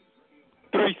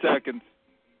 3 seconds.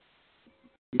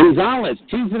 Gonzalez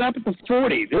tees it up at the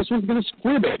 40. This one's going to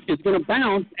squib it. It's going to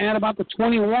bounce at about the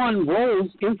 21, rolls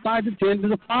inside the 10 to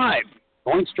the 5.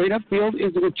 Going straight upfield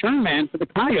is the return man for the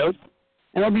Coyotes,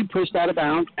 and it'll be pushed out of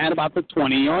bounds at about the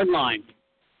 20-yard line.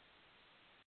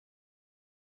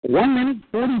 1 minute,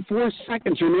 44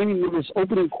 seconds remaining in this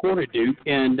opening quarter, Duke,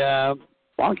 and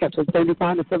Wildcats have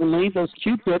 35-7 lead. Those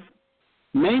Q-tips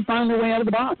may find their way out of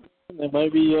the box. They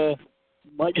might be,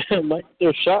 might get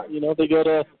their shot. If they go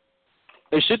to,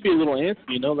 they should be a little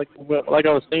antsy. Like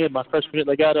I was saying, my freshman year,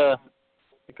 they got a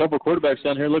couple of quarterbacks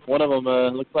down here. Look, one of them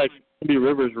looks like it'll be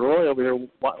Rivers Roy over here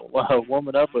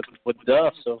warming up with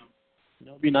Duff. So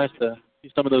it'd be nice to see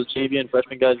some of those JV and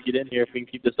freshman guys get in here if we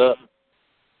can keep this up.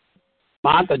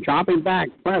 Mata dropping back,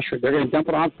 pressure. They're going to dump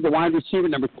it off to the wide receiver.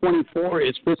 Number 24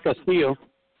 is Chris Castillo.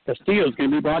 Castillo is going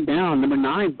to be brought down. Number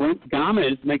 9, Brent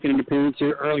Gomez, making an appearance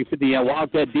here early for the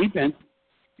Wildcat defense.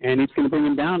 And he's going to bring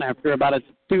him down after about a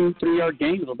 2-3-yard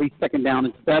gain. It'll be second down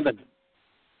and 7.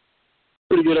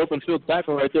 Pretty good open field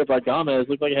tackle right there by Gomez.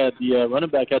 Looked like the running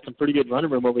back had some pretty good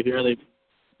running room over here. They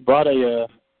brought a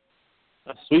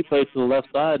sweep play to the left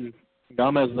side, and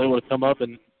Gomez was able to come up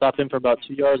and stop him for about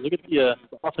 2 yards. Look at the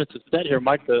offensive set here,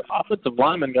 Mike. The offensive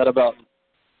lineman got about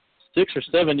 6 or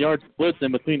 7 yard splits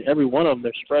in between every one of them.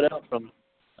 They're spread out from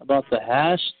about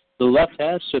the left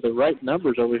hash to the right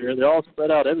numbers over here. They're all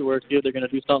spread out everywhere. See if they're going to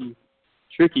do something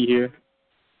tricky here.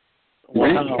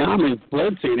 Wow. Gomez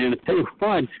blitzing, and I tell you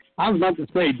what, I was about to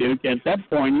say, Duke, at that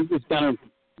point, you just got to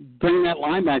bring that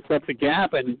linebacker up the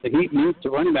gap, and the heat moves to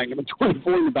running back number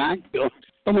 24 in the backfield.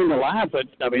 I mean, to laugh, but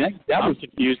I mean, that was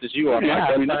confused as you are. Yeah,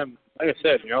 Mike. Time, like I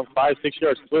said, 5-6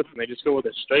 yard splits, and they just go with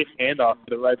a straight handoff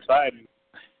to the right side. And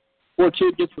poor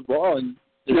kid gets the ball, and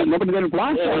there's nobody going to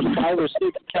block there's 5 or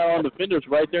 6 Calallen defenders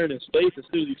right there in his face as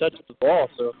soon as he touches the ball.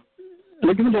 So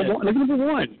look at number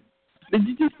 1. Did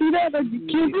you just see that? You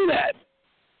can't do that.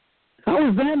 How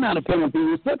is that not a penalty?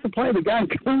 You set the play. The guy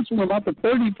comes from about the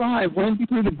 35, runs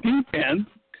through the defense.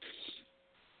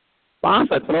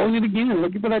 Bonta throwing it again,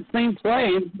 looking for that same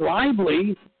play.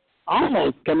 Lively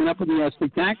almost coming up with the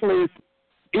spectacular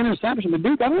interception. But,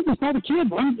 Duke, I don't know if you saw the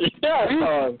kid run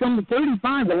from the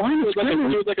 35. The line was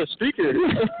like a streaker.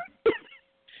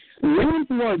 Ran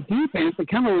through our defense and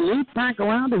kind of looped back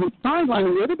around to his sideline.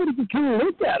 And everybody just kind of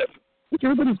looked at him.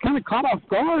 Everybody's kind of caught off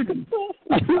guard. And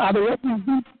the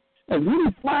referee a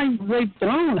really flying great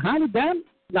thrown. How did that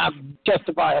not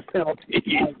justify a penalty?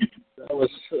 That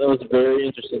was very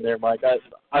interesting there, Mike. I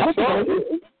saw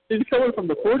he's coming from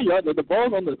the 40-yard line. The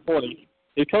ball's on the 20.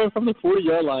 He's coming from the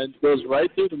 40-yard line, goes right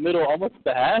through the middle, almost to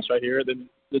the hash right here, then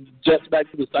jets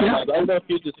back to the sidelines. I don't know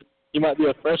if he might be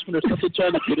a freshman or something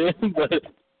trying to get in, but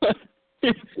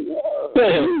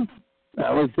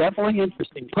that was definitely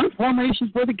interesting. Punt formation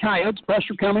for the Coyotes.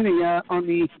 Pressure coming on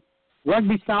the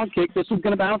rugby style kick. This one's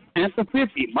going to bounce at the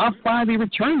 50. Muffed by the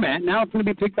return man. Now it's going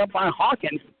to be picked up by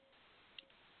Hawkins.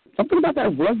 Something about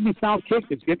that rugby style kick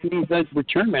that's getting these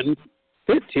return men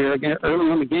fits here again early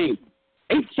in the game.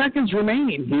 8 seconds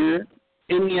remaining here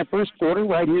in the first quarter,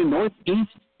 right here in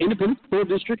Northeast Independent School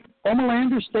District,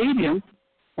 Homelander Stadium.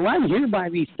 Right here by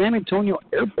the San Antonio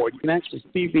Airport. You can actually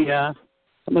see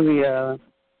some of the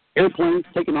airplanes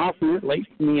taking off here late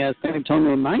in the San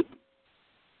Antonio night.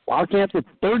 Wildcats with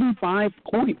 35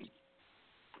 points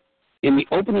in the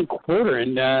opening quarter.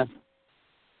 And,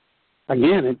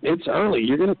 again, it's early.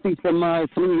 You're going to see some of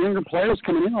the younger players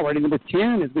coming in already. Number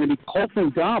 10 is going to be Colton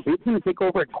Goff. He's going to take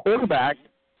over at quarterback.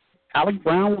 Alec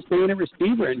Brown will stay in at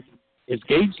receiver. And is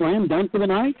Gage Lamb done for the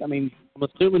night? I mean, I'm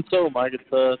assuming so, Mike. It's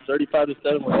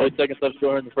 35-7 with 8 seconds left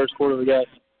scoring in the first quarter. We got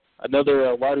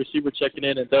another wide receiver checking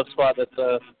in Duff spot. That's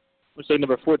looks like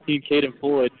number 14, Caden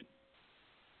Floyd.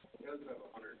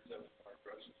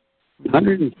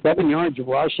 107 yards of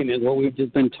rushing is what we've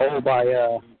just been told by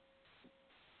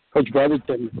Coach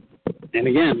Brotherton. And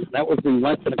again, that was in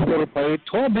less than a quarter play.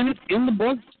 12 minutes in the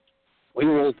books. We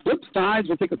will flip sides.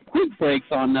 We'll take a quick break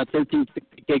on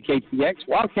 1360 KKTX.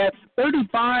 Wildcats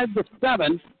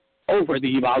 35-7 over the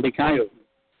Uvalde Coyotes.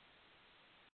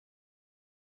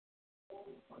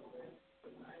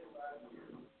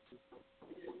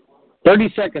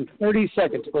 Thirty seconds, please.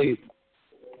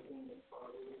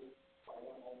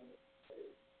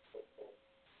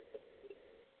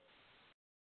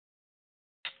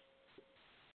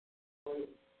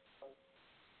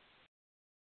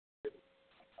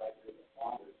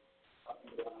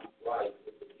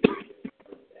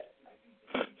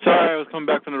 Sorry, I was coming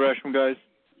back from the restroom, guys.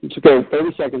 It's okay.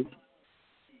 30 seconds.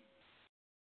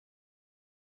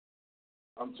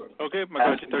 I'm sorry. Okay, I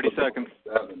got you 30 seconds.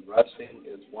 Rushing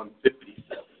is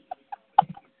 157.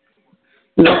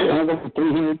 No,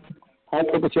 300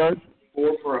 all-purpose yards.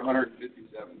 4 for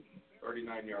 157.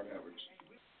 39-yard average.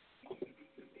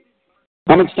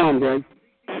 How much time, Greg?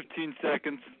 15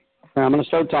 seconds. I'm going to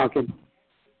start talking.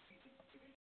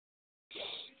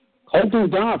 Colton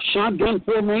Duff, shotgun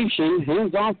formation,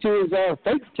 hands off to his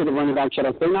fakes to the running back, should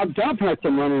I say. Now Duff has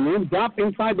some running room. Duff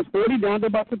inside the 40, down to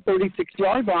about the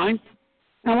 36-yard line.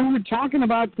 Now, when we're talking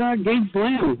about Gage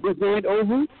Lamb, his night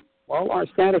over, well, our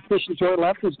statistician to our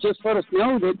left has just let us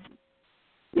know that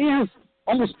he has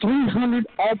almost 300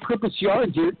 all-purpose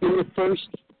yards here in the first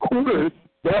quarter.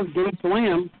 Does Gage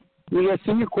Lamb, the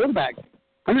senior quarterback.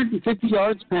 150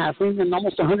 yards passing and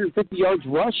almost 150 yards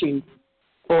rushing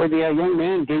for the young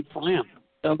man, Gage Lamb.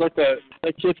 Sounds like that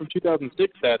kid from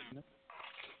 2006 had.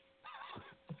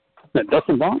 That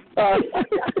Dustin Vaughn?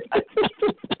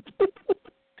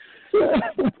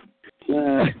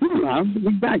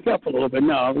 We back up a little bit.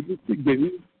 No, we're just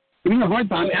giving you a hard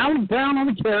time. Alec Brown on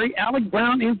the carry. Alec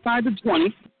Brown inside the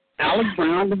 20. Alec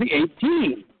Brown to the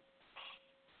 18.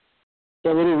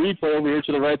 So a little replay over here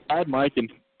to the right side, Mike,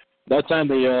 and that time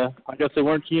I guess they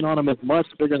weren't keen on him as much,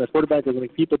 figuring the quarterback was going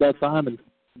to keep it that time, and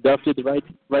Duff did made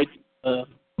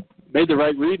the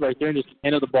right read right there and just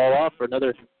handed the ball off for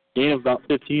another gain of about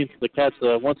 15. So the Cats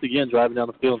once again driving down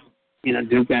the field. You know,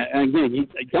 Duke, again, I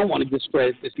don't want to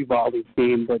discredit this Uvalde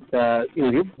team, but,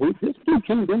 this team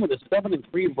comes in with a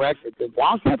 7-3 record. The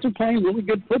Wildcats are playing really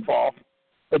good football.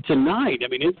 But tonight, I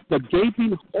mean, it's the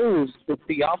gaping holes that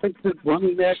the offensive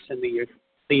running backs and the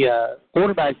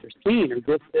quarterbacks are seeing are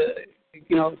just,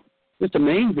 just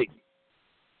amazing.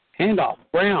 Handoff,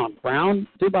 Brown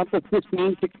to about the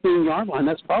 15, 16-yard line.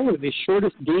 That's probably the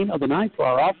shortest gain of the night for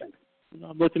our offense.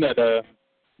 I'm looking at the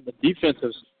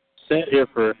defensive set here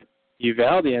for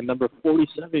Uvalde, and number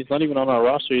 47, he's not even on our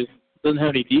roster. He doesn't have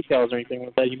any decals or anything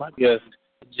like that. He might be a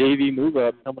JV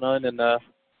move-up coming on and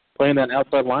playing that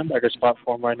outside linebacker spot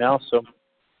for him right now. So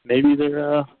maybe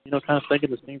they're, kind of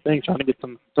thinking the same thing, trying to get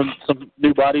some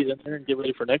new bodies in there and get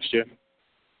ready for next year.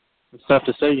 It's tough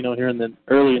to say, here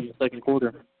early in the second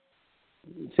quarter.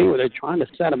 See where they're trying to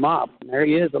set him up. And there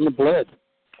he is on the blitz.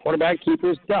 Quarterback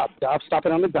keeper is Duff. Duff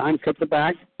stopping on the dime, cuts it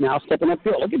back, now stepping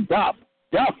upfield. Look at Duff.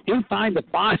 Duff inside the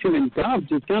 5, and Duff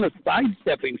just kind of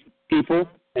sidestepping people,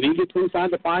 and he gets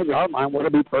inside the 5-yard line. What'll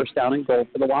be first down and goal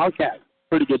for the Wildcats.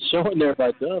 Pretty good showing there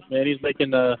by Duff, man. He's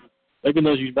making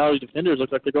those Uvalde defenders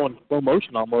look like they're going slow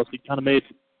motion almost. He kind of made,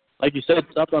 like you said,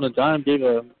 stopped on a dime, gave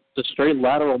a straight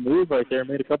lateral move right there,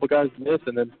 made a couple guys miss,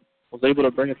 and then was able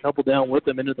to bring a couple down with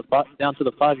him into down to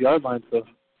the 5-yard line. So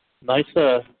nice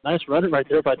running right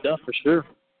there by Duff for sure.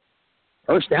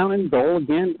 First down and goal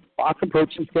again. Clock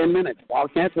approaching 10 minutes.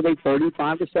 Wildcats with a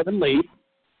 35-7 lead.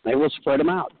 They will spread them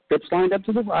out. Phipps lined up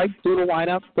to the right, through the wide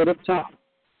out, split up top.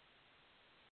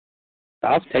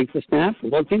 Duff takes the snap,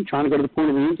 looking, trying to go to the point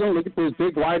of the end zone, looking for his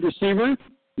big wide receiver,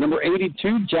 number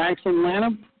 82, Jackson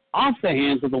Lanham, off the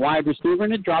hands of the wide receiver,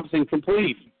 and it drops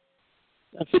incomplete.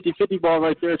 A 50-50 ball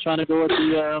right there, trying to go at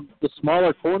the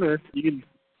smaller corner. You can,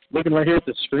 looking right here at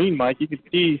the screen, Mike, you can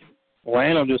see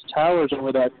Lanham just towers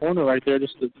over that corner right there,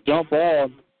 just a jump ball.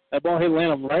 That ball hit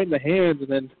Lanham right in the hands and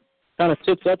then kind of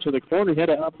tips up to the corner. He had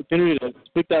an opportunity to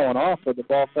pick that one off, but the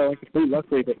ball fell incomplete,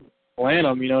 luckily. But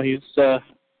Lanham, he's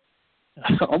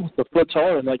almost a foot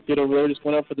taller, and that kid over there just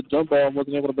went up for the jump ball and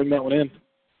wasn't able to bring that one in.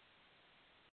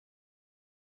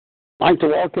 I'd like to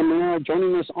welcome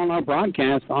joining us on our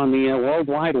broadcast on the World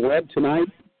Wide Web tonight.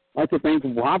 I'd like to thank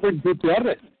Robert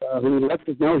Gutierrez, who let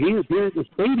us know he is here at the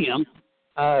stadium,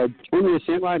 joining us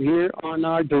in right here on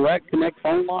our Direct Connect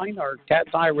phone line, our Cat's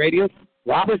Eye Radio.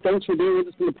 Robert, thanks for being with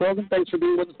us in the program. Thanks for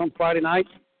being with us on Friday night.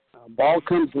 Ball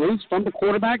comes loose from the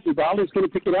quarterback. Uvalde is going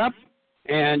to pick it up,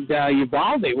 and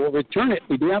Uvalde will return it.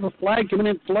 We do have a flag coming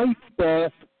in late,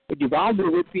 but Uvalde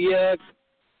with the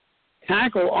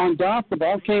tackle on Duff. The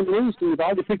ball came loose, and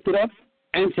Uvalde picked it up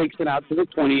and takes it out to the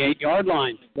 28-yard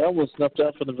line. That was snuffed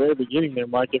out from the very beginning there,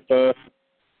 Mike. If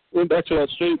went back to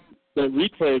the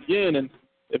replay again, and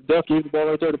if Duff gave the ball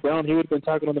right there to Brown, he would have been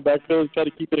tackled on the backfield, try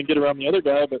to keep it and get around the other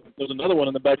guy, but there's another one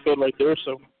in the backfield right there,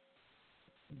 so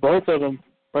both of them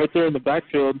right there in the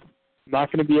backfield not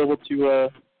going to be able to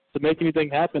make anything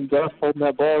happen. Duff holding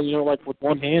that ball, like with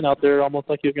one hand out there, almost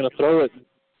like he was going to throw it.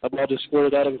 That ball just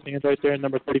squirted out of his hands right there, and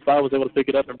number 35 was able to pick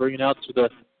it up and bring it out to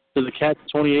the Cats'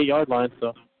 28-yard line.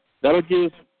 So that'll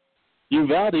give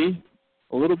Uvalde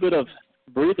a little bit of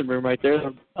breathing room right there.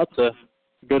 Up to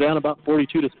go down about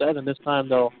 42-7. This time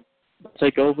they'll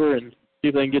take over and see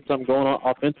if they can get something going on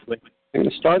offensively. They're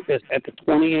going to start this at the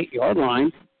 28-yard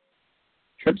line.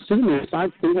 Trips to the near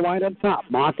side, single wide up top.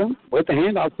 Mata with the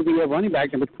handoff to the running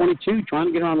back, number 22, trying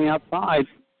to get around the outside.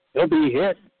 He'll be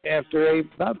hit after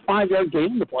about 5-yard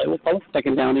gain to play. We'll call it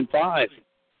second down and 5.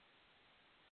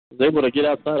 Was able to get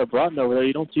outside of Broughton over there.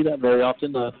 You don't see that very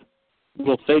often. The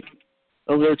little fake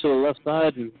over there to the left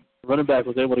side, and the running back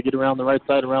was able to get around the right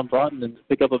side around Broughton and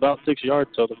pick up about 6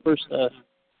 yards. So the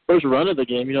first run of the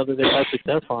game, that they've had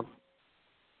success on.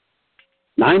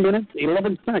 9 minutes,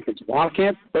 11 seconds.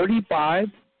 Wildcats 35,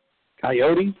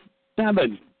 Coyotes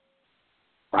 7.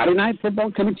 Friday night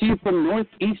football coming to you from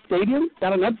Northeast Stadium.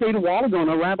 Got an updated wall going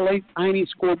on Rabelais Tiny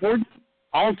scoreboard.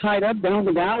 All tied up down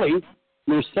the valley.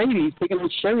 Mercedes picking on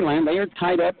Sherryland. They are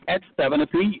tied up at 7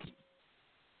 apiece.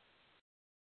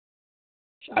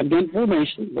 Shotgun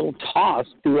formation, little toss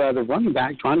to the running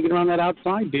back, trying to get around that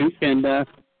outside Duke, and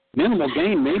minimal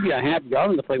gain, maybe a half yard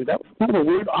on the play, but that was kind of a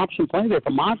weird option play there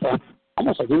for Mata.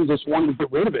 Almost like he just wanted to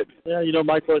get rid of it. Yeah,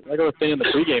 Mike, like I was saying in the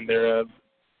pregame there,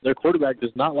 their quarterback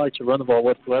does not like to run the ball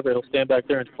whatsoever. He'll stand back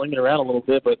there and fling it around a little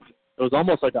bit, but it was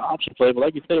almost like an option play. But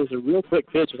like you said, it was a real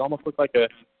quick pitch. It almost looked like a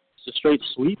straight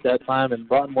sweep that time, and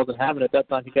Broughton wasn't having it that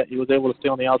time. He was able to stay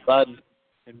on the outside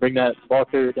and bring that ball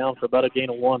carrier down for about a gain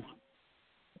of 1.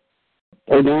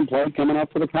 Third down play coming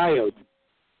up for the Coyotes.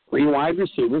 3 wide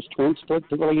receivers, twin split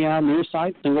to the near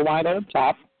side, single wide up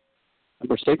top.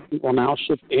 Number 6 will now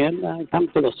shift in, come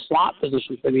to the slot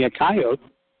position for the Coyotes.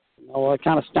 They'll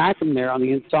kind of stack them there on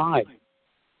the inside.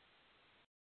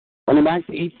 Running back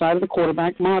to each side of the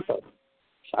quarterback, Mata.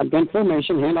 Shotgun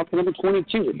formation, handoff to number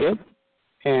 22. Hit.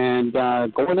 And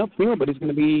going upfield, but he's going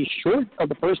to be short of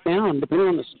the first down, depending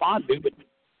on the spot, dude. But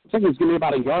looks like he's going to be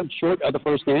about a yard short of the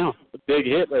first down. A big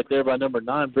hit right there by number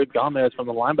 9, Britt Gomez from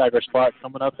the linebacker spot,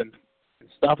 coming up and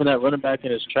stopping that running back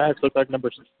in his tracks. Looked like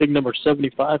number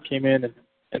 75 came in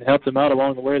and helped him out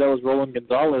along the way. That was Roland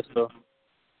Gonzalez. So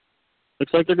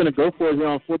looks like they're going to go for it here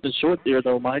on 4th and short there,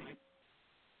 though, Mike.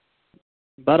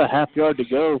 About a half yard to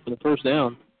go for the first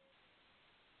down.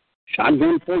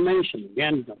 Shotgun formation.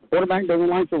 Again, the quarterback doesn't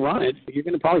like to run it, but you're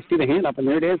going to probably see the hand up, and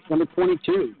there it is, number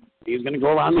 22. He's going to go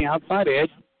around the outside edge.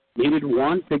 Needed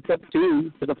 1, picked up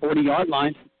 2 to the 40-yard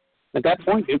line. At that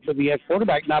point, due to the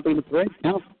quarterback not being the threat,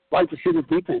 kind of like to see the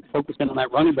defense focusing on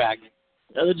that running back.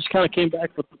 Yeah, they just kind of came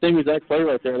back with the same exact play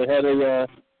right there. They had a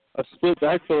split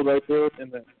backfield right there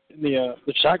in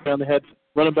the shotgun. They had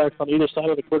running backs on either side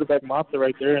of the quarterback Mata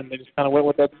right there, and they just kind of went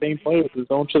with that same play with the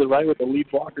zone to the right with the lead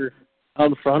blocker out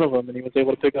in front of him, and he was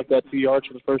able to pick up that 2 yards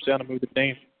for the first down and move the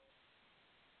chain.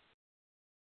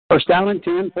 First down and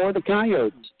 10 for the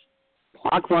Coyotes.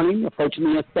 Clock running, approaching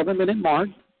the 7-minute mark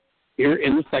here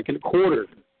in the second quarter.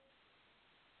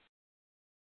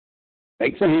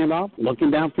 Fakes a handoff,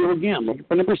 looking downfield again, looking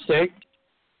for number 6.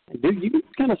 And dude, you can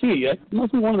kind of see it. It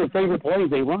must be one of their favorite plays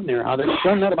they run there, how they've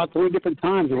done that about 3 different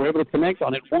times and were able to connect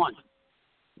on it once.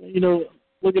 You know,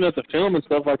 looking at the film and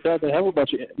stuff like that, they have a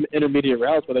bunch of intermediate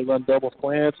routes where they run double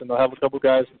slants, and they'll have a couple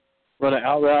guys run an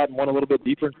out route and one a little bit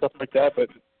deeper and stuff like that. But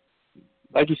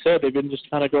like you said, they've been just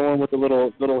kind of going with a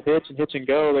little hitch and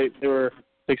go. They were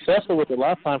successful with it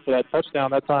last time for that touchdown.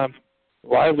 That time,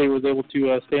 Lively was able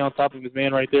to stay on top of his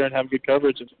man right there and have good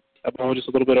coverage. And that ball was just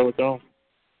a little bit overthrown.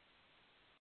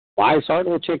 Weishart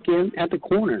will check in at the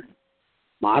corner.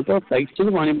 Mata fakes to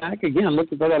the running back. Again,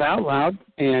 looking for that out route.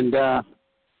 And not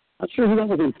sure who that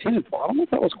was intended for. I don't know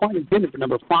if that was quite intended for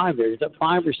number 5 there. Is that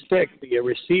 5 or 6, the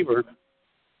receiver?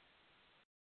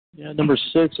 Yeah, number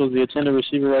 6 was the intended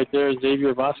receiver right there,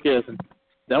 Xavier Vasquez. And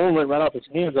that one went right off his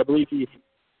hands. I believe he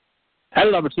had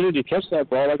an opportunity to catch that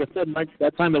ball. Like I said, Mike,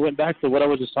 that time they went back to what I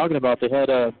was just talking about. They had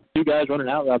 2 guys running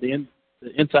out route. The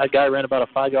inside guy ran about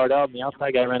a 5-yard out, and the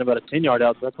outside guy ran about a 10-yard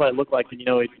out. So that's why it looked like,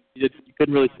 you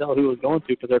couldn't really tell who it was going to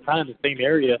because they're kind of in the same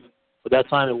area. But that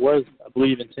time it was, I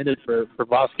believe, intended for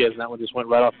Vasquez, and that one just went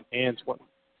right off his hands. Would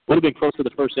have been close to the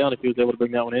first down if he was able to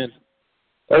bring that one in.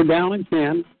 3rd down and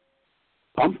 10.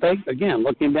 Pump fake, again,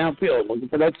 looking downfield, looking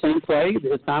for that same play.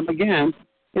 This time again,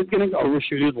 he's going to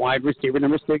overshoot his wide receiver,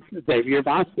 number 6, Xavier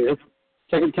Vasquez.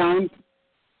 Second time,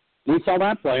 we saw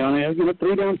that play on a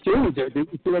 3 down series there. Did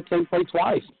you see that same play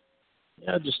twice?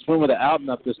 Yeah, just went with an out and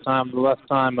up this time. The last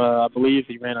time, I believe,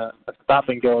 he ran a stop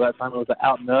and go. That time it was an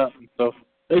out and up. And so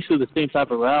basically the same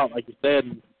type of route, like you said.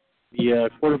 And the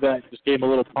quarterback just gave him a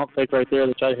little pump fake right there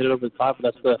to try to hit it over the top.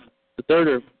 But that's the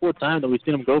 3rd or 4th time that we've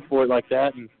seen him go for it like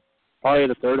that. And probably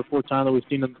the 3rd or 4th time that we've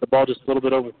seen the ball just a little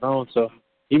bit overthrown. So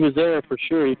he was there for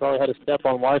sure. He probably had a step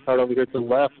on Weishart over here to the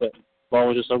left, but the ball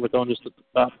was just overthrown just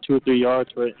about 2 or 3 yards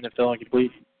for it, and it fell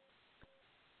incomplete.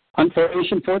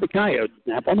 Unfortunate for the Coyotes.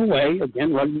 Snap on the way.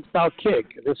 Again, rugby style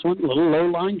kick. This one, a little low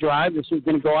line drive. This one's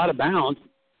going to go out of bounds.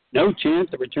 No chance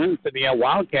of return for the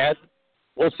Wildcats.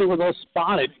 We'll see where they'll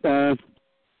spot it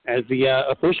as the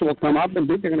official will come up, and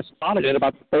they're going to spot it at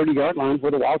about the 30-yard line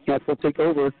where the Wildcats will take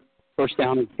over. 1st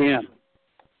down and 10.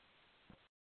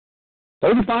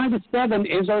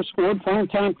 35-7 is our score.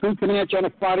 Primetime crew coming at you on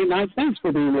a Friday night. Thanks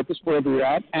for being with us wherever you're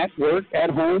at work, at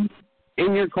home,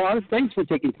 in your car. Thanks for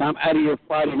taking time out of your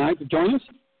Friday night to join us.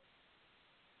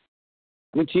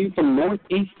 Coming to you from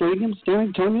Northeast Stadium, San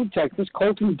Antonio, Texas.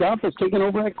 Colton Duff is taking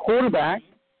over at quarterback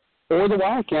for the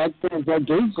Wildcats.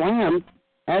 Gabe Lamb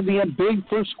had the big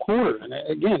first quarter. And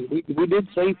again, we did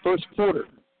say first quarter.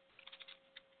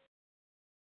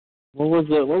 What was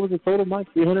the total, Mike?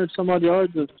 300 some odd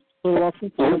yards of total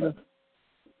offense?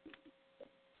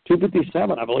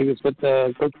 257, I believe is what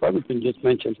Coach Brotherton just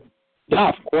mentioned.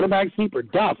 Duff, quarterback keeper.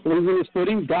 Duff losing his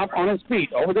footing. Duff on his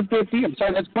feet. Over the 50. I'm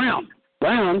sorry, that's Brown.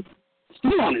 Brown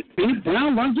still on his feet.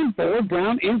 Brown lunging forward.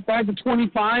 Brown inside the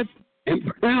 25. And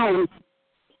Brown,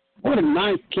 what a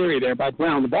nice carry there by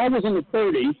Brown. The ball was on the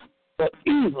 30, but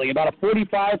easily about a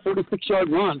 45,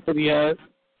 46-yard run for the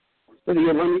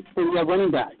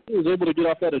running back. He was able to get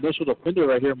off that initial defender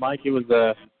right here, Mike. It was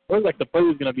like the play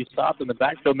was going to be stopped in the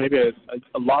backfield, maybe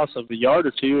a loss of a yard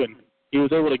or two, and he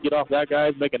was able to get off that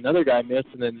guy, make another guy miss,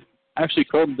 and then actually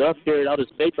Colton Duff carried out his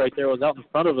fake right there, was out in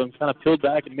front of him, kind of peeled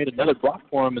back and made another block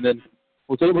for him, and then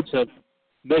was able to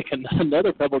make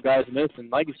another couple guys miss, and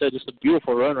like you said, just a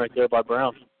beautiful run right there by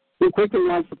Brown. We quickly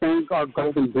like to thank our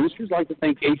Golden Boosters, like to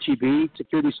thank HEB,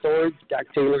 Security Storage, Jack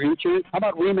Taylor Insurance. How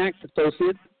about Remax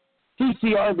Associates?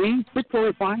 TCRV, Pittsburgh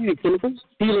Refining and Chemicals,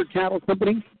 Steeler Cattle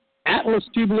Company, Atlas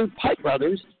Tubular Pipe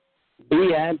Brothers,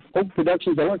 BAD, Hope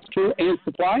Productions, Deluxe Tour and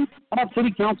Supply. How about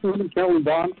City Councilwoman Carolyn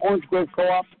Vaughn, Orange Grove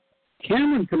Co-op,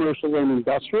 Cameron Commercial and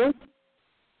Industrial,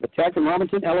 Attack and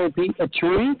Robinson LLP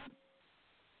Attorney,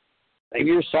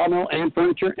 Xavier Sawmill and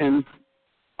Furniture, and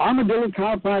Armadillo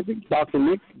Chiropractic, Dr.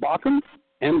 Nick Bauckham,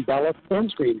 and Bella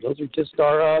Sunscreen. Those are just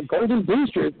our Golden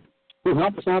Boosters who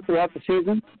help us out throughout the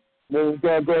season. We'll go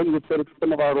ahead and get to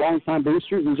some of our longtime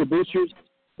boosters. These are boosters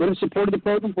that have supported the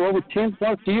program for over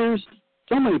 10-plus years.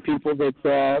 So many people that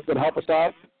help us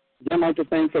out. Again, I'd like to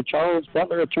thank Charles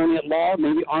Butler, attorney at law,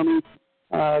 Navy Army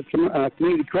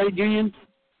Community Credit Union,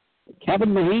 Kevin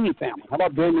Mahaney family. How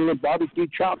about Bill Miller, Barbecue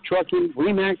Chop Trucking,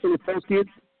 Remax and Associates,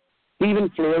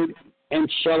 Stephen Floyd, and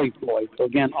Shelley Floyd. So,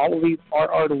 again, all of these are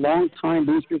our longtime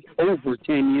boosters, over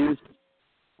 10 years.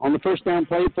 On the first down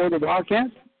play for the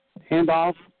Wildcats,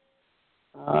 handoff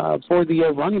for the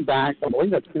running back. I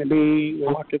believe that's going to be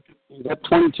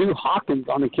 22, Hawkins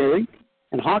on the carry.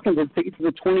 And Hawkins will take it to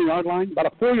the 20-yard line, about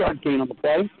a 4-yard gain on the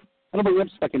play. That'll bring up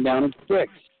 2nd down and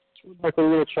 6. Like a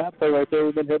little trap play right there.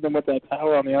 We've been hitting them with that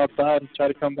power on the outside and try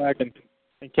to come back and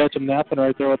and catch him napping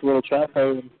right there with the little trap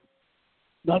hoe.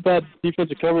 Not bad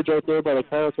defensive coverage right there by the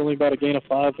Coyotes, only about a gain of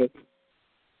 5, but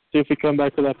see if we come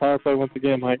back to that power play once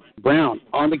again, Mike. Brown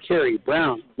on the carry.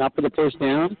 Brown, not for the first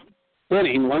down.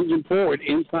 Spinning, lunging forward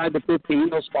inside the 15.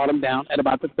 They'll spot him down at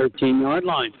about the 13-yard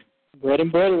line. Bread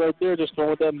and butter right there, just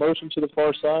going with that motion to the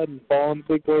far side and following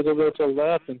the big boys over there to the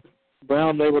left. And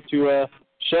Brown able to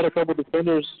shed a couple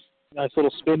defenders. Nice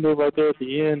little spin move right there at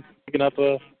the end, picking up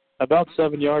about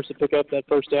 7 yards to pick up that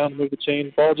first down and move the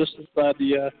chain. Ball just inside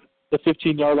the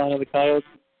 15-yard line of the Coyotes.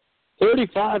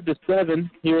 35-7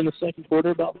 here in the second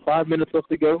quarter, about 5 minutes left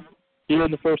to go here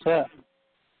in the first half.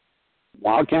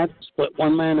 Wildcats split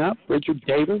one man up. Richard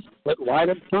Davis split right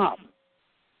up top.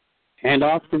 Hand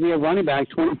off to the running back,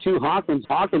 22, Hawkins.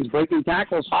 Hawkins breaking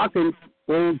tackles. Hawkins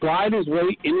will glide his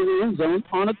way into the end zone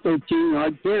on a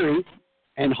 13-yard carry.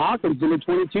 And Hawkins in the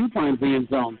 22 finds the end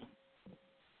zone.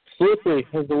 Slippery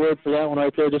is the word for that one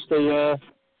right there. Just a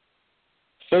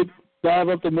fake dive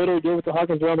up the middle, give it to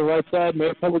Hawkins around the right side,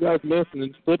 made a couple guys miss, and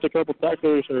then slipped a couple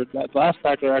tacklers, or that last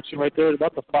tackler actually right there at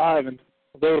about the 5, and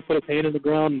was able to put his hand in the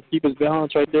ground and keep his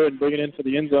balance right there and bring it into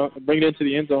the end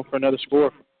zone for another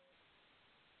score.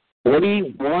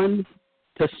 41-7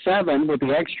 with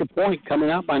the extra point coming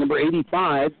out by number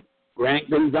 85, Grant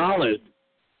Gonzalez.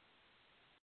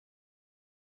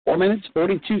 4 minutes,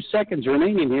 42 seconds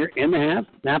remaining here in the half.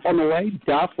 Snap on the way.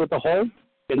 Duff with the hold.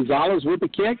 Gonzalez with the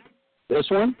kick. This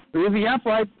one through the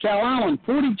upright. Calallen,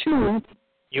 42.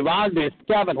 Uvalde,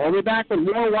 7. We'll be back with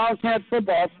more Wildcat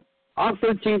football on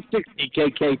 1360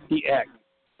 KKTX.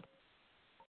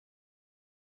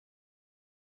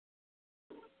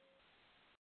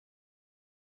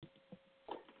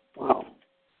 Wow.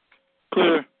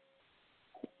 Clear.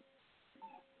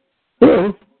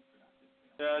 Hello.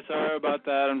 Yeah, sorry about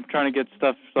that. I'm trying to get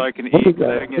stuff so I can What eat. is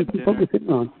that? What was it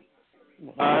on?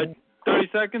 30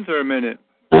 seconds or a minute?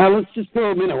 Let's just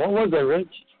go a minute. What was that, Rich?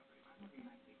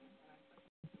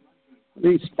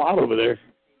 Big spot over there.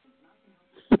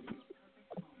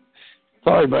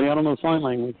 Sorry, buddy. I don't know sign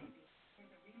language.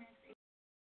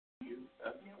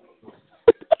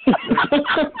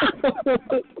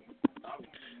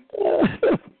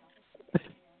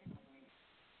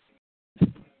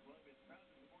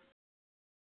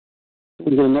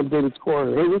 We get an updated score.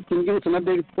 Hey, Rick, can you give us an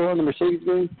updated score on the Mercedes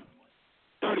game?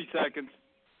 30 seconds.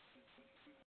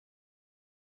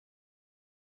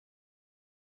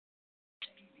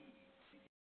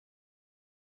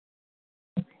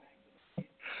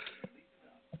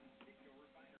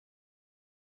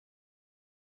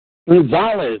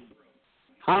 Gonzalez,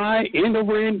 high end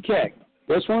over end kick.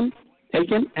 This one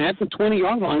taken at the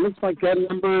 20-yard line. Looks like that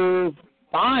number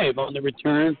 5 on the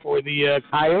return for the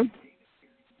Coyotes.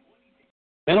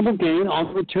 Minimal gain on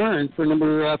the return for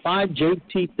number 5,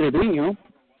 JT Trevino.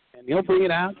 And he'll bring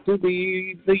it out to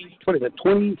the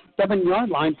 27-yard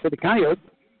line for the Coyotes.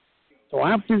 So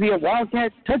after the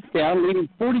Wildcat touchdown, leading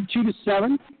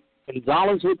 42-7,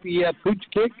 Gonzalez with the pooch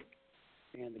kick.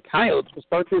 And the Coyotes will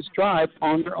start this drive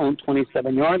on their own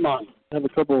 27-yard line. I have a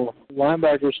couple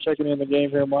linebackers checking in the game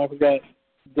here, Mike. We've got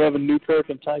Devin Newkirk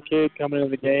and Ty Kidd coming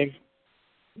into the game.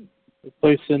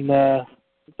 Replacing, looks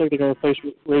like they're going to replace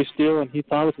Ray Steele, and Heath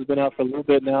Thomas has been out for a little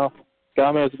bit now.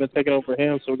 Gomez has been taking over for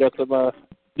him, so we've got some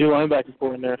new linebacking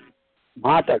core in there.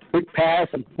 Mata, quick pass,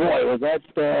 and boy, was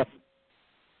that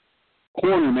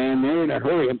corner man there in a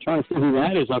hurry. I'm trying to see who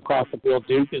that is across the field,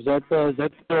 Duke. Is that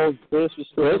Chris is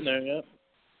still in there, yeah.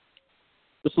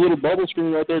 Just a little bubble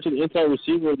screen right there to the inside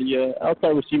receiver. The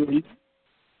outside receiver,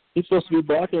 he's supposed to be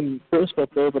blocking Crisp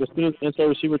up there, but as soon as the inside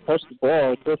receiver touched the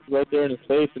ball, Crisp was right there in his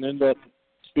face and ended up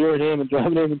spearing him and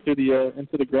driving him into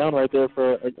the ground right there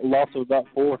for a loss of about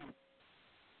 4.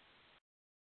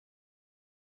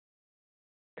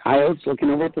 Coyotes looking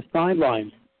over at the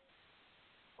sideline.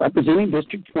 Representing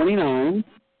District 29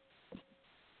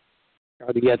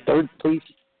 are the third-place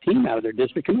team out of their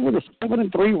district, coming with a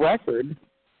 7-3 record,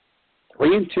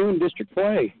 3-2 in district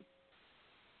play.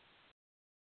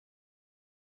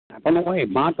 Up on the way,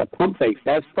 Mata pump fake,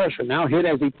 that's pressure. Now hit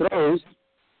as he throws.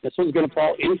 This one's going to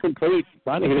fall incomplete.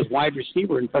 Trying to hit his wide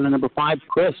receiver in front of number 5,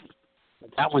 Crisp.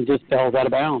 But that one just fell out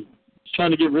of bounds. Just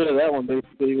trying to get rid of that one,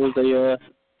 basically.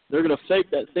 They're going to fake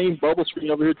that same bubble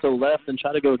screen over here to the left and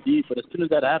try to go deep. But as soon as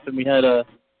that happened, we had, I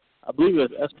believe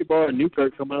it was Escobar and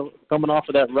Newkirk coming off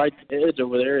of that right edge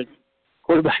over there. And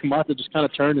quarterback Mata just kind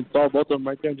of turned and saw both of them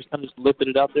right there and just kind of lifted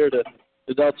it out there to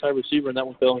his outside receiver, and that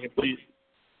one fell incomplete.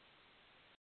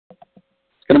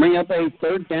 It's going to bring up a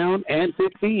 3rd down and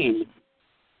 15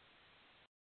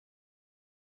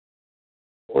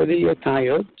 for the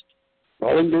Coyotes.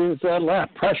 Rolling to his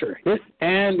left. Pressure. Hit,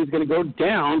 and he's going to go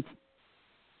down.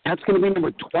 That's going to be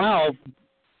number 12,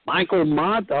 Michael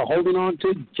Mata holding on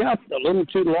to just a little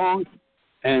too long.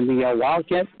 And the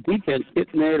Wildcat defense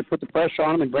getting there to put the pressure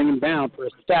on him and bring him down for a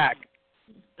stack.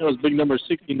 That was big number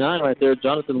 69 right there,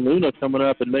 Jonathan Luna coming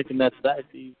up and making that stack.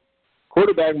 The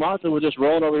quarterback, Mata, was just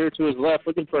rolling over here to his left,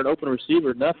 looking for an open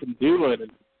receiver, nothing doing.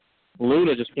 And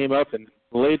Luna just came up and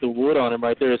laid the wood on him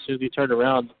right there as soon as he turned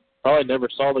around. Probably never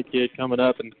saw the kid coming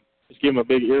up and just gave him a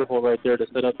big ear hole right there to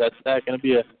set up that stack. Going to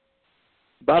be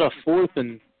about a fourth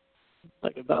and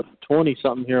like about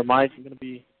 20-something here, Mike. I'm going to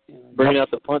be bringing out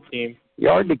the punt team.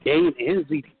 Yard to gain is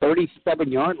the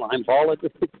 37-yard line, ball at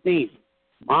the 16.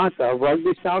 Mata,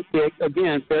 rugby style kick,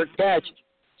 again, fair catch,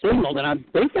 signaled, and I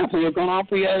think that may have gone off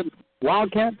the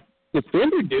Wildcat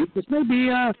defender, Duke. This may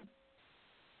be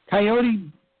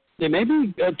Coyote. There may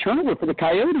be a turnover for the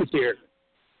Coyotes here.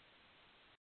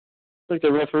 I think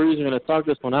the referees are going to talk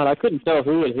this one out. I couldn't tell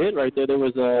who it hit right there. There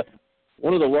was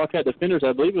one of the Wildcat defenders,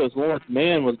 I believe it was Lawrence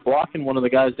Mann, was blocking one of the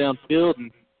guys downfield,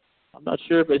 and I'm not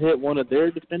sure if it hit one of their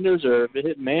defenders or if it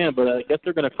hit Mann, but I guess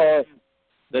they're going to call it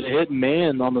that it hit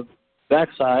Mann on the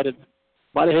backside. It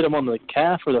might have hit him on the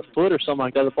calf or the foot or something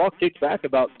like that. The ball kicked back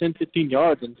about 10, 15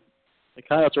 yards, and the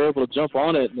Coyotes are able to jump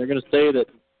on it, and they're going to say that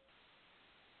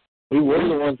we were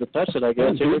the ones that touched it, I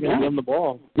guess. They were going to give them the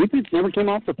ball. Defense never came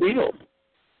off the field.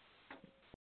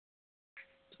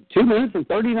 2 minutes and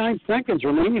 39 seconds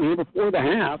remaining here before the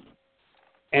half.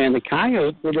 And the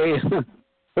Coyotes with a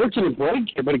fortunate break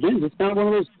here, but again, just kind of one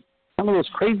of those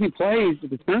crazy plays. The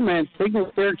return man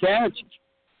signaled fair catch,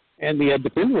 and the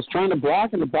defender was trying to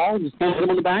block, and the ball just kind of hit him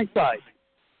on the backside.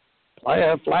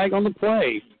 Flag on the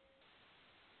play.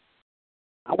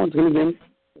 That one's going to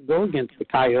go against the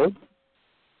Coyotes.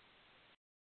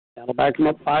 That'll back him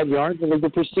up 5 yards. Illegal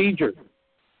procedure.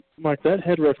 Mike, that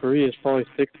head referee is probably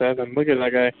 6'7". Look at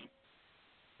that guy.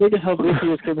 Look at how big he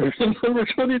is compared to number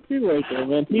 22 right there,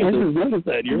 man. He's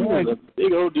that. You're right. A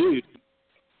big old dude.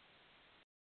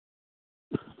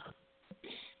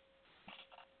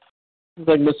 He's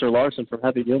like Mr. Larson from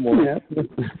Happy Gilmore. Yeah.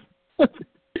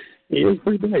 He is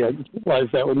pretty big. I just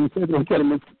realized that when you said look at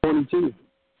him at 22.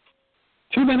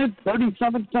 2 minutes,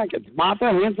 37 seconds. Mata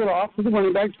hands it off to the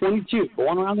running back, 22.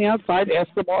 Going around the outside,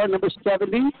 Escobar, number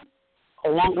 70,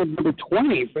 along with number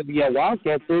 20 for the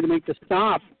Wildcats there to make the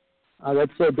stop.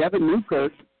 That's Devin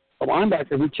Newkirk, a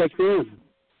linebacker who checked in.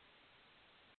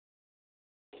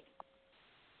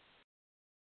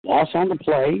 Loss on the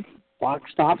play. Clock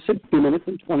stops at 2 minutes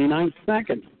and 29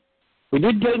 seconds. We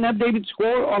did get an updated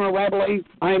score on our Rabelais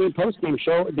Miami postgame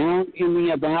show down in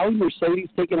the Valley. Mercedes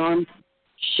taking on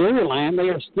Sherryland. They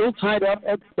are still tied up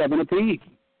at 7 apiece.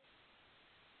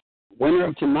 Winner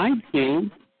of tonight's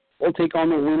game will take on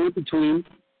the winner between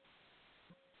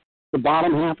the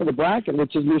bottom half of the bracket,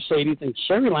 which is Mercedes and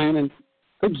Sherryland. And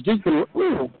Coach Duke,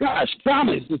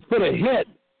 Thomas just put a hit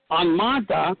on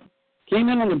Mata. Came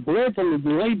in on the blitz, on the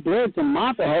delayed blitz, and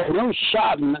Mata had no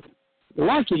shot. And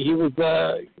lucky he was,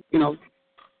 got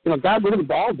rid of the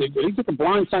ball, Duke, but he took a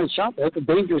blindside shot. That's a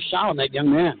dangerous shot on that young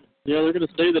man. Yeah, they're going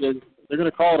to say that they're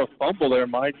going to call it a fumble there,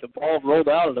 Mike. The ball rolled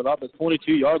out at about the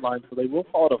 22-yard line, so they will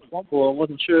call it a fumble. I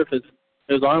wasn't sure if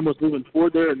his arm was moving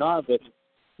forward there or not, but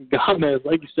Gomez,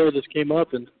 like you said, just came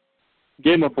up and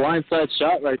gave him a blindside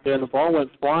shot right there, and the ball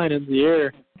went flying in the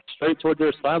air straight toward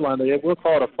their sideline. They will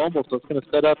call it a fumble, so it's going to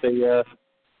set up a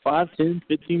 5, 10,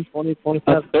 15, 20,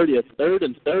 25, 30, a 3rd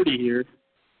and 30 here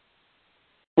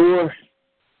for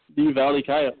the Uvalde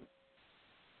Coyotes.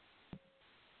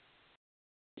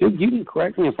 Dude, you can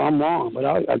correct me if I'm wrong, but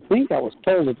I think I was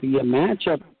told that the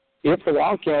matchup, if the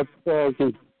Wildcats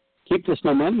can keep this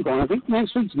momentum going, I think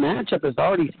next week's matchup is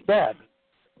already set.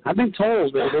 I've been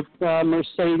told that it's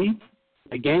Mercedes.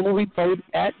 The game will be played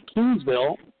at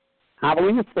Kingsville,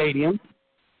 Javelina Stadium.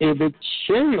 If it's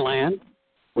Sherryland,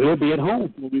 we'll be at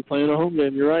home. We'll be playing a home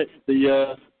game. You're right.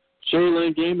 The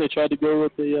Sherryland game, they tried to go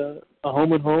with a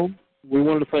home and home. We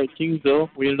wanted to play at Kingsville.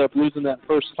 We ended up losing that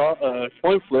first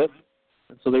coin flip.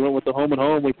 And so they went with the home and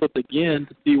home. We flipped again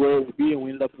to see where it would be, and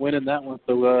we ended up winning that one.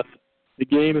 So the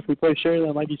game, if we play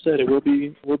Sherryland, like you said, it will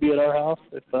be at our house.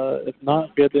 If not,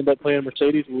 we have to end up playing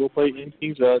Mercedes. We will play in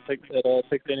Kingsville at Texas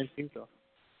A&M Kingsville.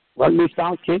 Rugby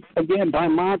style kick again by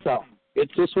Mata.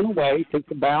 Gets this one away, takes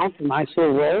the bounce, a nice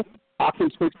little roll.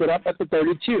 Hawkins picks it up at the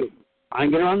 32. I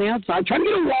get it on the outside, trying to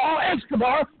get a wall.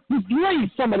 Escobar, who's lays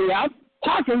somebody out.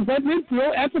 Hawkins at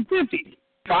midfield at the 50.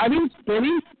 Driving,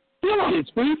 spinning, still on his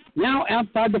feet. Now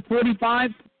outside the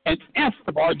 45, and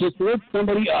Escobar just lifts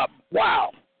somebody up.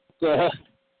 Wow.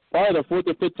 Probably the 4th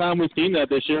or 5th time we've seen that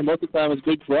this year. Most of the time it's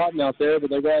Big Broughton out there, but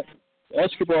they got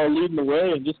Escobar leading the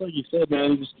way. And just like you said,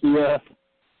 man, the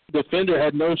defender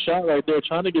had no shot right there,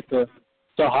 trying to get the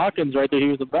to Hawkins right there. He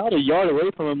was about a yard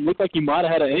away from him. Looked like he might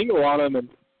have had an angle on him, and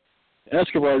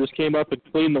Escobar just came up and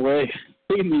cleaned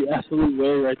the absolute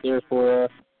way right there for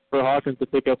Hawkins to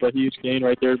pick up a huge gain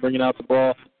right there, bringing out the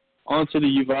ball onto the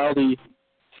Uvalde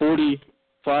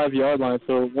 45-yard line.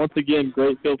 So, once again,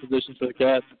 great field position for the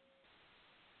Cats.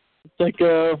 Looks like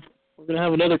we're going to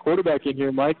have another quarterback in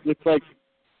here, Mike. Looks like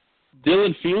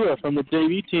Dylan Fila from the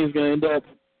JV team is going to end up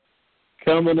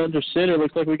coming under center.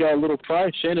 Looks like we got a little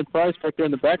Price, Shannon Price back there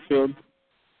in the backfield.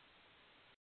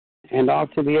 And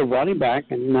off to the running back,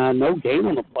 and no gain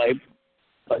on the play.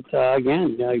 But,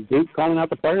 again, Duke calling out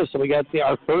the players. So we got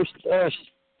our first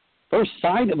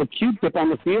side of a Q-tip on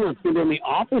the field. It's going to be on the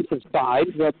offensive side.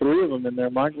 We got 3 of them in there,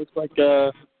 Mike. Looks like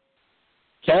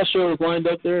Castro is lined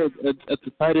up there at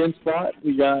the tight end spot.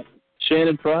 We got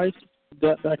Shannon Price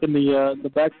back in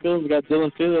the backfield. We got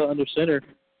Dylan Fila under center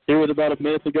here with about a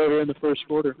minute to go here in the first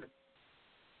quarter.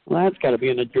 Well, that's got to be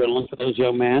an adrenaline for those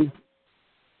young men.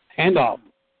 Handoff,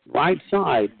 right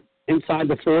side, inside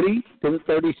the 40 to the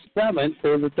 37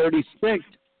 to the 36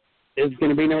 is going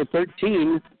to be number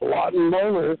 13, Lawton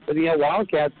Moeller for the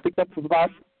Wildcats. Picked up for about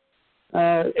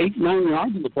 8-9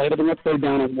 yards in the play to bring up 3rd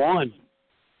down and 1.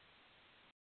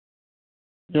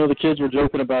 You know, the kids were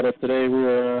joking about it today.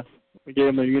 We gave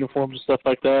them their uniforms and stuff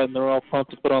like that, and they're all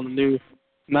pumped to put on the new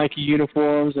Nike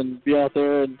uniforms and be out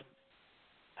there and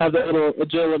have that little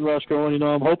adrenaline rush going. You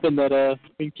know, I'm hoping that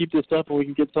we can keep this up and we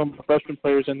can get some freshman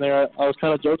players in there. I was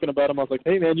kind of joking about them. I was like,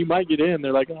 hey, man, you might get in.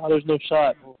 They're like, oh, there's no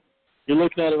shot. Well, you're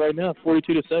looking at it right now,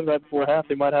 42-7 right before half.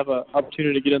 They might have an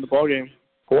opportunity to get in the ballgame.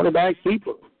 Quarterback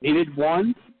keeper. Needed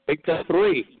 1, picked up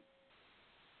 3.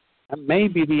 That may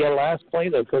be the last play,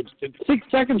 though, Coach. 6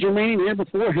 seconds remaining here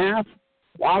before half.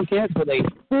 Wildcats with a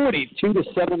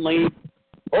 42-7 lead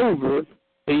over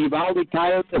the Uvalde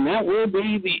Coyotes, and that will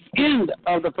be the end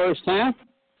of the first half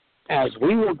as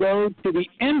we will go to the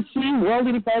MC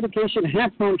Welding and Fabrication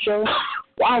halftime show.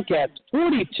 Wildcats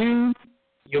 42,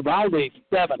 Uvalde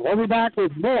 7. We'll be back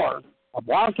with more of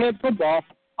Wildcat football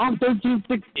on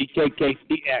 1360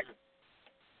 KKTX.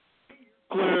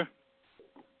 Clear.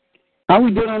 How are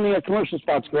we doing on the commercial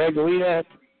spots, Greg? Are we ahead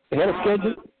of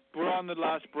schedule? We're on the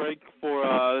last break for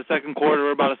the second quarter.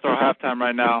 We're about to start halftime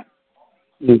right now.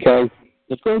 Okay.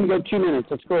 Let's go ahead and go 2 minutes.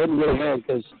 Let's go ahead and go ahead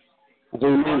because, as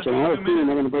we mentioned, I have a feeling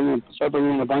they're going to start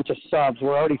bringing in a bunch of subs.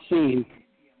 We're already seeing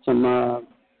some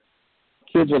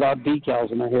kids without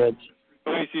decals in their heads.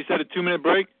 Okay, so you said a 2-minute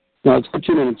break? No, let's go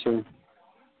 2 minutes here.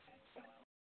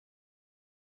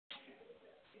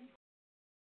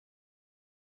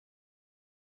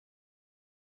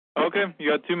 Okay, you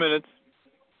got 2 minutes.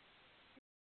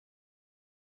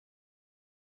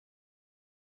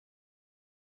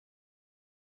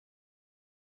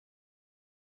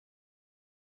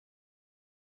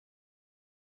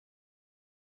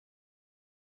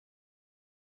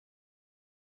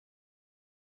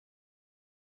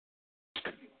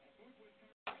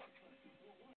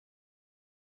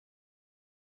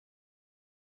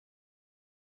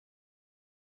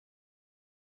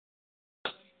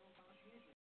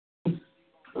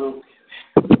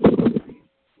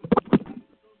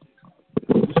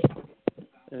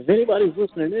 If anybody's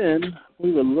listening in,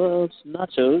 we would love some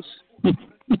nachos.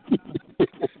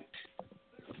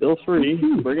 Feel free.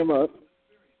 Bring them up.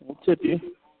 We'll tip you.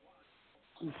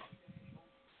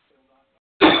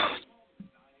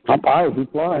 Popeyes, we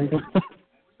fly.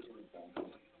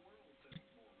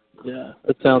 Yeah,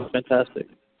 that sounds fantastic.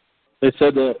 They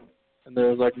said that, and there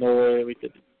was like no way we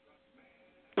could.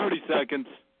 30 seconds.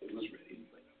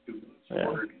 Yeah.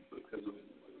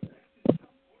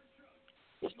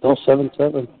 Still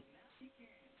 7-7.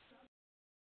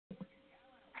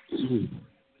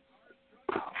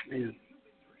 Oh, man.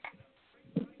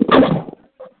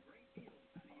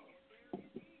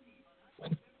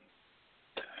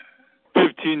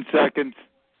 $15 seconds.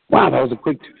 Wow, that was a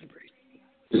quick 2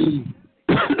 break.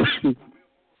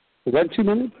 Was that 2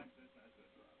 minutes?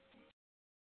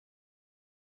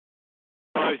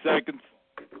 5 seconds.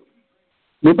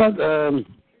 What about,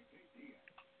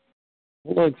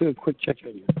 hold on, do a quick check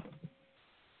on you.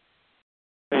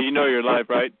 Hey, you know you're live,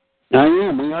 right? I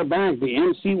am. We are back. The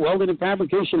MC Welding and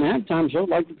Fabrication halftime show. I'd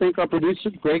like to thank our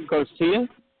producer, Greg Garcia.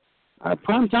 Our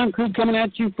primetime crew coming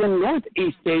at you from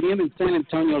Northeast Stadium in San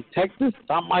Antonio, Texas.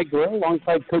 I'm Mike Grill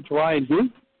alongside Coach Ryan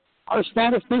Duke. Our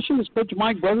statistician is Coach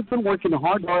Mike Brotherton, working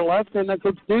hard to our left. And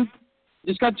Coach Duke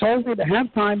just got told at the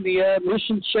halftime the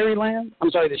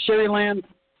Sherryland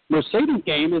Mercedes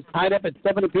game is tied up at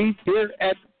 7 apiece here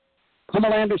at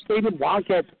Calallen Stadium.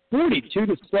 Wildcats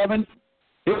 42-7.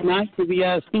 Big night for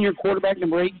the senior quarterback,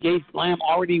 number 8, Gates Lamb.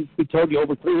 Already, we told you,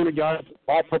 over 300 yards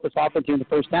all-purpose offense in the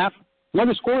first half.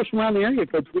 Another scores from around the area,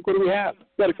 Coach Luke. What do we have?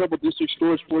 Got a couple district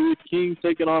scores for you. King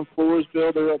taking on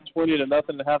Floresville. They're up 20-0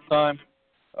 at halftime.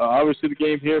 Obviously, the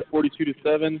game here,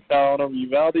 42-7. Calallen over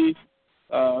Uvalde.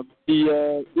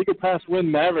 The Eagle Pass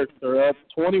Wind Mavericks are up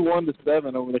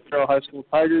 21-7 over the Carroll High School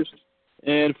Tigers.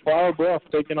 And Flower Bluff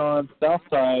taking on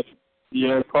Southside.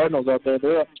 The Cardinals out there,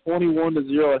 they're up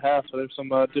 21-0 at half. So there's some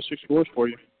district scores for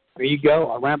you. There you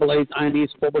go. Ramblers IND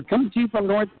scoreboard coming to you from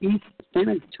northeast San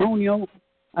Antonio,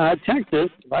 Texas,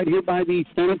 right here by the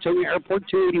San Antonio Airport,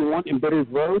 281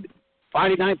 Embittered Road.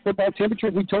 Friday night football temperature,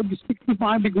 we told you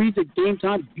 65 degrees at game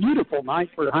time. Beautiful night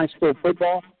for high school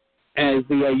football as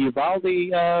the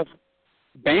Uvalde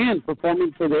band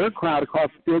performing for their crowd across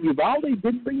the field. Uvalde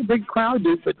didn't bring a big crowd,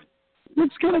 but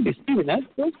it's kind of deceiving.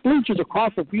 Those bleachers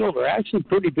across the field are actually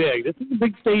pretty big. This is a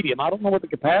big stadium. I don't know what the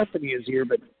capacity is here,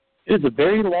 but it is a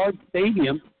very large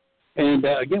stadium. And,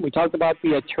 again, we talked about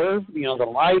the turf, the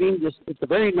lighting. It's a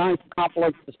very nice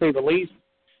complex, to say the least.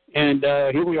 And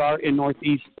here we are in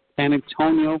northeast San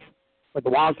Antonio with the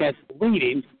Wildcats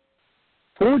leading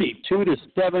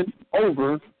 42-7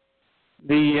 over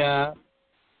the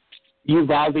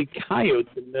Uvalde Coyotes.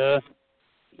 And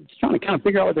just trying to kind of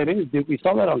figure out what that is, dude. We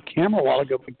saw that on camera a while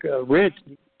ago. But, Rich,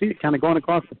 you see it kind of going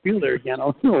across the field there again. I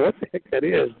don't know what the heck that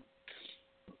is.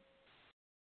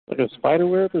 Like a spider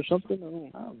web or something? I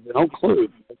don't know. No clue.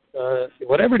 But,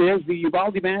 whatever it is, the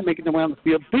Uvalde band making their way on the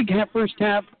field. Big first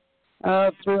half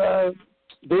for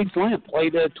Dave Slam.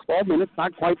 Played 12 minutes,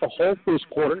 not quite the whole first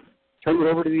quarter. Turned it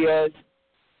over to the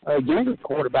younger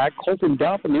quarterback, Colton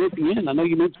Duff, and then at the end, I know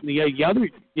you mentioned the other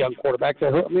young quarterback. Who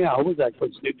was that,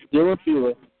 Coach Duke? Dylan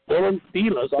Fila.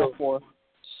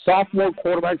 Sophomore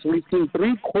quarterback. So we've seen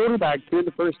three quarterbacks here in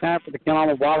the first half for the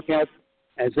Calallen Wildcats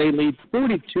as they lead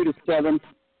 42-7.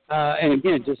 And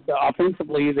again, just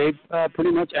offensively, they've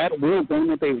pretty much at will done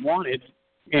what they wanted.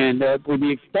 And with the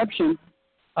exception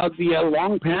of the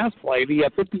long pass play, the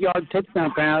 50-yard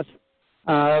touchdown pass,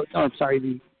 I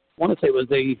want to say it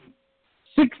was a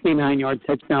 69-yard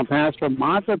touchdown pass from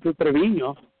Mata to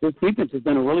Trevino. This defense has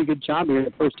done a really good job here in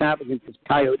the first half against this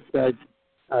Coyotes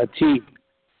team.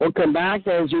 We'll come back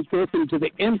as you listen to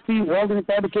the MC Welding and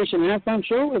Fabrication Halftime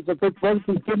Show as the Coach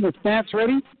Ferguson's getting the stats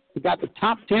ready. We've got the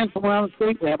top 10 from around the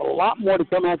state. We have a lot more to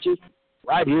come at you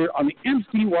right here on the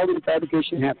MC Welding and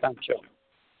Fabrication Halftime Show.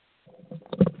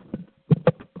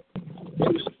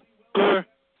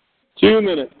 2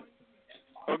 minutes.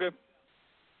 Okay.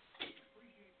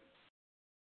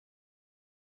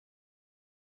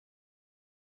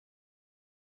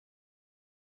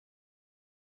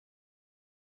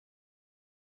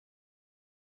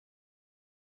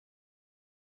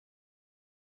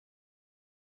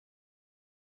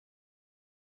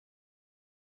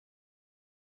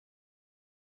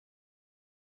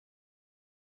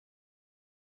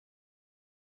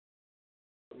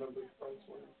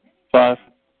 Five.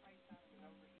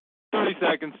 30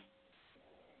 seconds.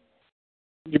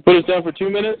 You put us down for 2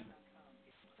 minutes?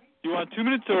 You want 2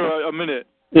 minutes or a minute?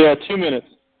 Yeah, 2 minutes.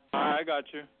 All right, I got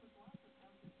you.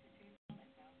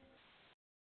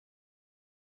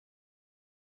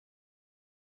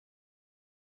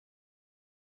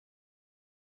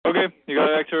 Okay, you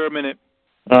got an extra minute.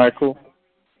 All right, cool.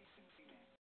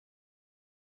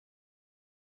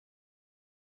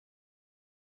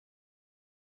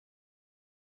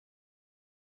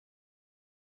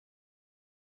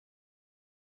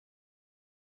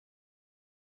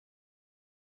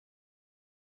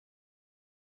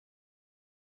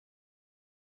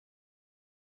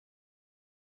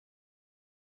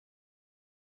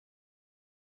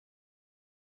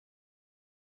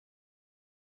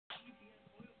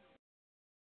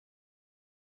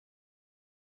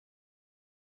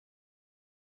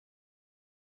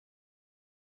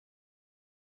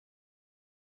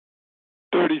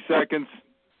 Seconds.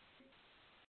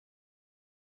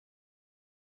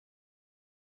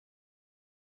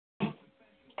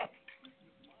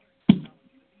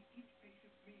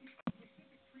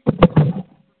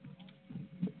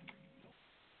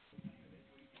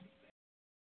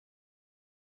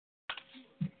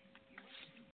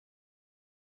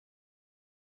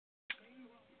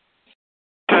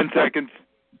 Seconds.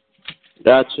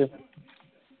 Gotcha.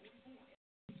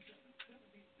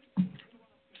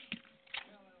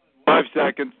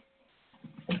 Seconds.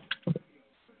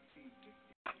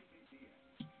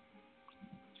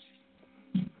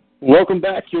 Welcome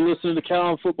back. You're listening to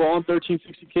Calallen Football on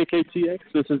 1360 KKTX.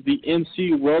 This is the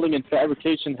MC Welding and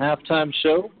Fabrication Halftime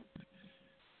Show.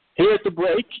 Here at the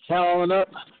break, Calallen up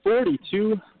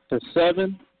 42-7.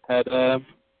 Had a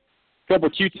couple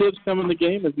Q-tips come in the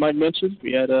game, as Mike mentioned.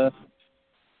 We had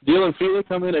Dylan Feely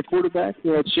coming in at quarterback.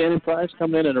 We had Shannon Price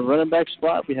coming in at a running back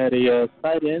spot. We had a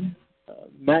tight end,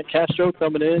 Matt Castro,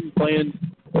 coming in, playing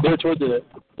there toward the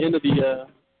end of the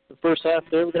first half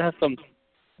there. We're going to have some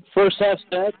first half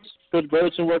stats. Coach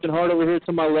Brotherton working hard over here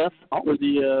to my left. Always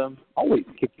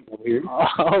kicking over here.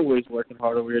 Always working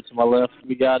hard over here to my left.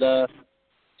 We got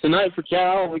tonight for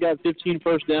Cal, we got 15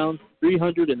 first downs,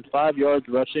 305 yards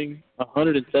rushing,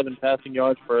 107 passing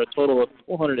yards for a total of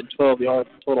 412 yards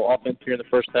total offense here in the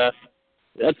first half.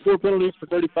 We had 4 penalties for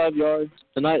 35 yards.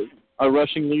 Tonight, our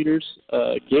rushing leaders,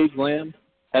 Gage Lamb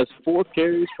has 4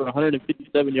 carries for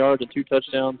 157 yards and 2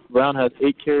 touchdowns. Brown has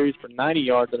 8 carries for 90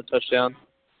 yards and a touchdown.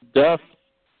 Duff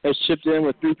has chipped in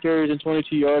with 3 carries and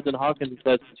 22 yards, and Hawkins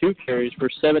has 2 carries for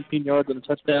 17 yards and a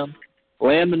touchdown.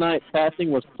 Lamb tonight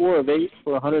passing was 4 of 8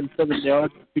 for 107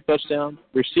 yards, 2 touchdowns.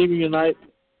 Receiving tonight,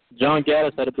 John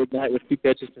Gaddis had a big night with 2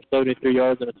 catches for 73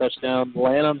 yards and a touchdown.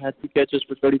 Lanham had 2 catches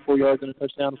for 34 yards and a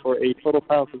touchdown for a total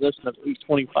time possession of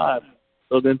 825.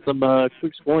 So then some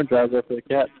quick scoring drives there for the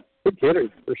Cats. Good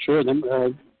hitters for sure. Then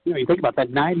you think about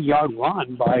that 90-yard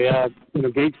run by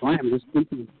Gage Lamb. Just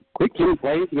quick hitting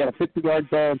plays. You got a 50-yard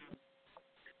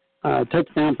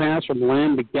touchdown pass from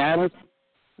Lamb to Gaddis.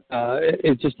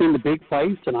 It's just in the big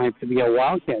plays tonight to be a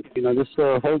Wildcat. This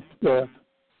whole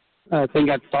thing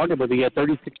got started with the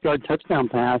 36-yard touchdown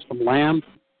pass from Lamb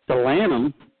to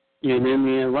Lanham, and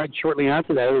then right shortly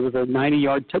after that, it was a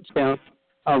 90-yard touchdown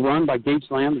run by Gage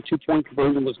Lamb. The 2-point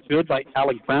conversion was good by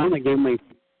Alec Brown. They gave him a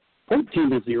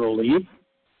 14-0 lead.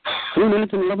 3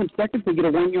 minutes and 11 seconds, they get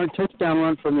a 1-yard touchdown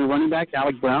run from the running back,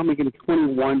 Alec Brown, making it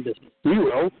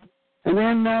 21-0. And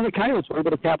then the Coyotes were able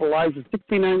to capitalize a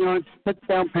 69-yard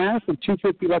touchdown pass with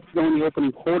 2:50 left to go in the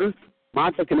opening quarter.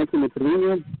 Mata connecting with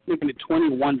Trevino, making it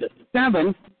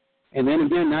 21-7. And then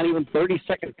again, not even 30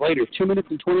 seconds later, 2 minutes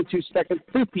and 22 seconds,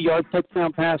 50-yard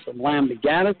touchdown pass from Lamb to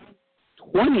Gaddis,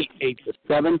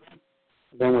 28-7.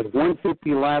 Then with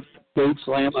 1:50 left, Gage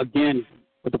Lamb again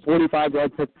with a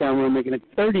 45-yard touchdown run, making it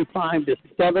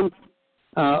 35-7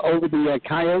 over the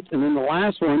Coyotes. And then the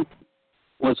last one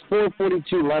was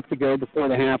 4:42 left to go before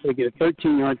the half. They get a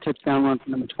 13-yard touchdown run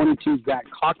from number 22, Zach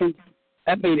Hawkins.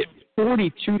 That made it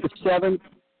 42-7.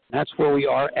 That's where we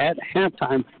are at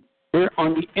halftime. We're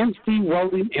on the MC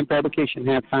Welding and Fabrication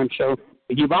halftime show.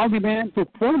 The Uvalde band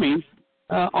performing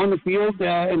on the field,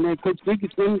 and then Coach Duke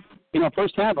has been,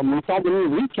 first half. I'm going to call the little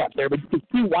recap there, but you can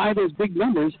see why those big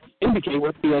numbers indicate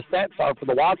what the stats are for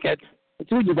the Wildcats. That's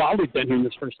what Uvalde's done here in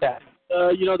this first half.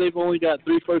 They've only got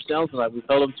 3 first downs tonight. We've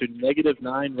held them to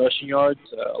 -9 rushing yards.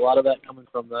 A lot of that coming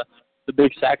from the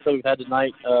big sacks that we've had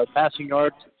tonight. Passing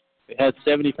yards, they had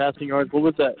 70 passing yards. What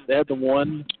was that? They had the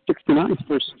 169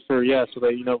 so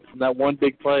they, from that one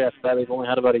big play after that, they've only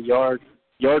had about a yard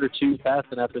or 2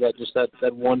 passing after that. Just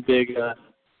that one big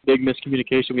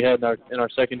miscommunication we had in our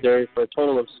secondary for a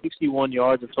total of 61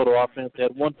 yards of total offense. They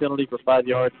had 1 penalty for 5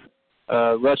 yards.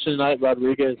 Rushing tonight,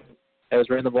 Rodriguez has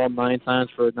ran the ball 9 times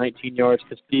for 19 yards.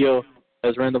 Castillo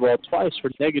has ran the ball twice for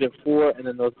 -4, and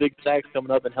then those big sacks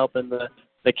coming up and helping the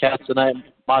Cats tonight.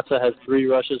 Mata has 3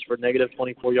 rushes for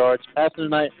 -24 yards. Passing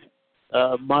tonight,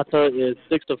 Mata is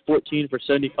 6 of 14 for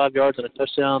 75 yards and a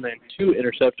touchdown and 2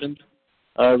 interceptions.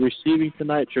 Receiving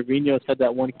tonight, Trevino has had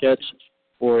that 1 catch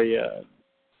for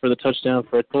the touchdown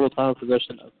for a total time of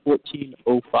possession of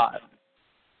 14:05.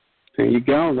 There you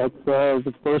go. That's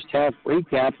the first half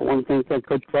recap. I want to thank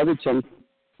Coach Brotherton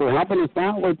for helping us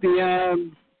out with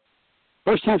the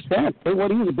first half stats.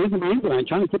 What he was a busy man tonight,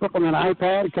 trying to keep up on that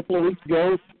iPad a couple of weeks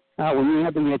ago when you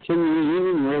had the 10-year year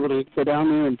and you were able to go down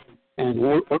there and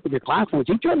work with your classmates.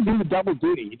 You tried to do the double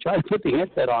duty. You tried to put the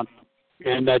headset on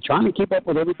and trying to keep up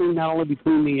with everything, not only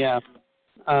between the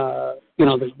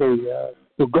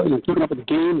keeping up with the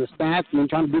game, the stats, and then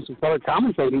trying to do some color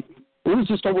commentating. It was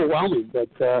just overwhelming. But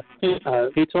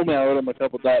he told me I owed him a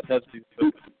couple Diet Pepsi.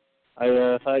 I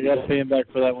got to pay him back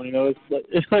for that one.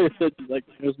 It's like I said, it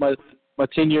was my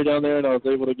 10 year down there, and I was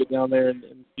able to get down there and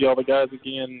see all the guys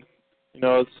again.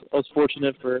 I was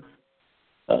fortunate for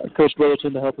Coach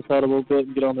Brotherton to help us out a little bit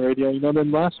and get on the radio.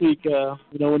 Then last week,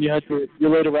 when you had your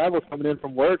late arrival coming in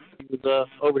from work, he was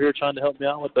over here trying to help me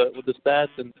out with the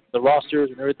stats and the rosters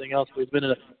and everything else. But he's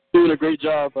been doing a great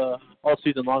job all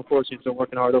season long for us. He's been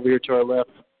working hard over here to our left.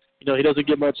 He doesn't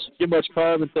get much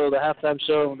time until the halftime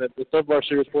show and the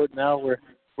sub-varsity report. Now we're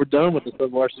done with the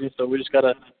sub-varsity, so we just got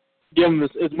to give him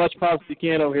as much props as we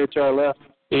can over here to our left.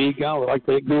 There you go. I'd like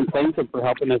to again thank them for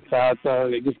helping us out.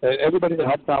 Everybody that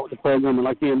helps out with the program,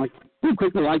 we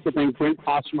quickly like to thank Brent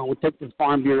Osterman with Texas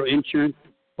Farm Bureau Insurance.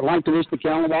 I'd like to wish the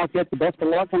Calallen Wildcats the best of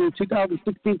luck on the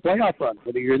 2016 playoff run.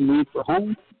 Whether you're in need for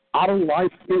home, auto,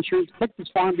 life insurance, Texas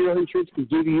Farm Bureau Insurance can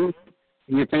give you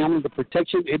and your family the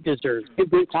protection it deserves.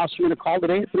 Give Brent Klosterman a call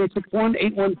today at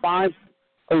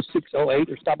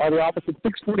 361-815-0608 or stop by the office at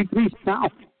 643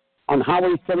 South on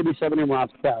Highway 77 in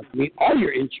Ross Pass. Meet all your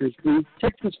insurance needs.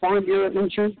 Texas Farm Bureau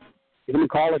Insurance. Give them a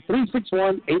call at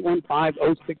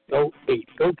 361-815-0608.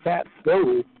 Go Cats,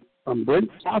 go from Brent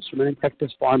Klosterman and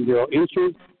Texas Farm Bureau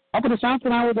Insurance. Helping us out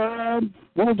tonight with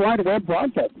worldwide web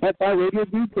broadcast. Pet by Radio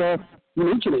Group, you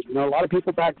mentioned it. You know, a lot of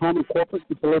people back home in Corpus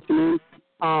get to listen in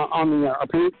on our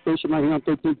parent station right here on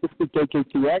 1360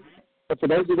 KKTX. But for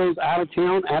those of those out of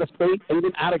town, out of state,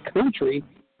 even out of country,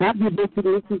 have the ability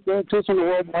to listen to us on the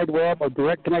World Wide Web or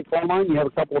Direct Connect Online. You have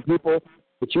a couple of people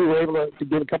that you were able to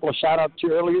give a couple of shout-outs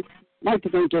to earlier. I'd like to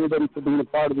thank everybody for being a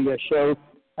part of the show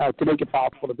to make it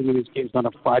possible to bring in these games on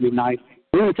a Friday night.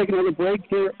 We're going to take another break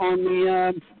here on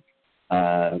the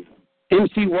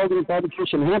MC Welding and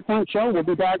Fabrication Halftime Show. We'll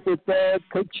be back with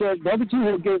Coach Govington, who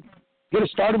will get us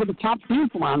started with the top team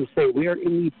from around the state. We are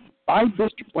in the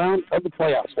 5-district round of the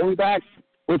playoffs. We'll be back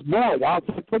with more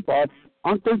Wildcat football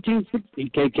on 1360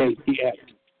 KKTX.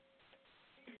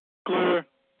 Clear.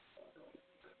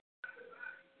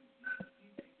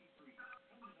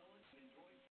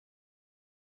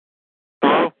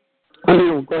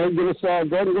 Go ahead and give us,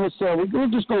 we'll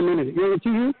just go a minute. You're over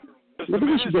 2 here? I think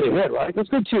we should get ahead, right? Let's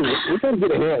go 2. We've got to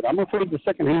get ahead. I'm afraid the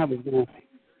second half is going to.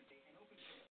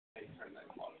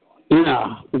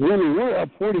 Yeah, we're up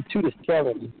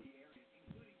 42-7.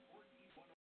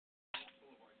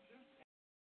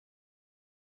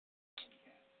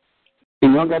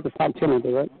 And y'all got the top 10 of it,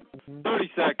 right?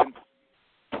 30 seconds.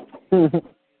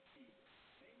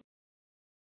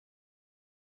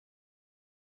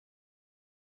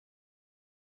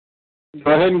 Go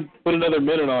ahead and put another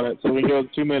minute on it so we go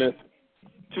 2 minutes.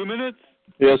 2 minutes?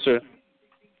 Yes, sir.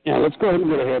 Yeah, let's go ahead and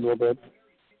get ahead a little bit.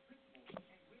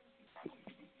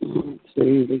 Let's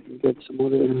see if we can get some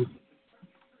other.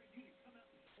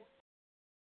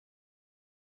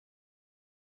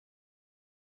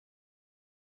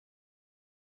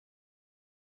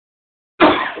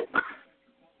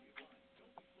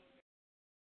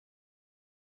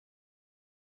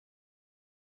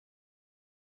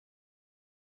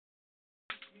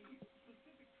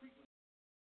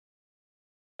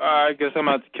 I guess I'm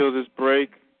about to kill this break.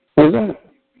 What is that?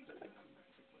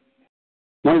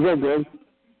 What is that, Greg?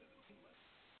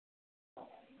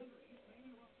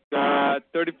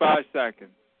 35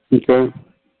 seconds. Okay.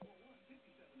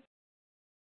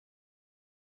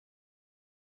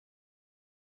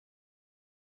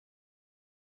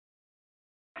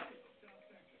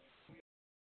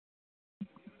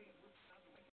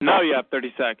 Now you have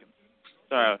 30 seconds.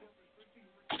 Sorry.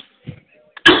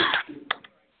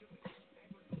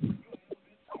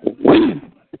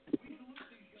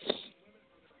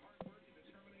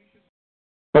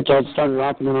 That's all started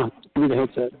off, and then I'll give you the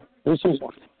headset. There's some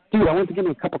more. Dude, I went to get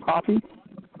me a cup of coffee.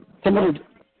 Somebody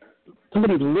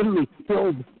literally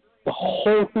filled the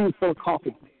whole thing full of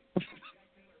coffee.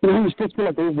 You know, you're supposed to be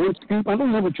like a one scoop. I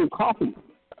don't ever drink coffee,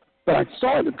 but I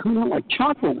saw it coming out like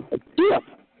chocolate, like dip.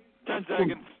 10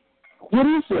 seconds. What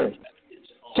is this?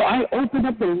 So I opened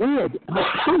up the lid, and I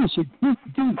promise you,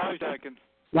 dude. 5 seconds.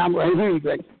 Now I'm right here,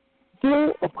 Greg.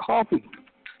 Full of coffee.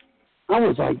 I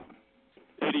was like,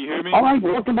 do you hear me? all right,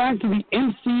 welcome back to the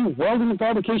MC Welding and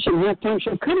Fabrication Halftime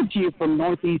Show, coming to you from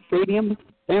Northeast Stadium,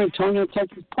 San Antonio,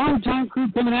 Texas. Primetime crew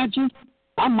coming at you.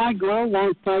 I'm Mike Grohl,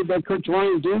 alongside Coach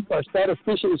Ryan Duke. Our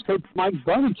statistician is Coach Mike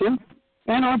Buzzington.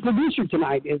 And our producer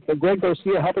tonight is Greg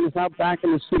Garcia, helping us out back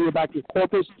in the studio back in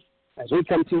Corpus as we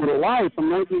come to you live from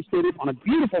Northeast Stadium on a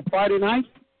beautiful Friday night.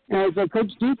 As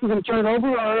Coach Duke is going to turn it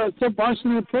over our sub-varsity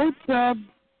report, and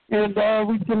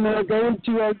we can go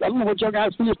into, I don't know what y'all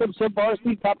guys finished up,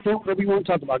 sub-varsity, top 10, whatever you want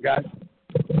to talk about, guys.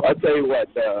 Well, I'll tell you what,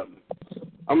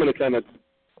 I'm going to kind of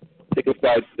take a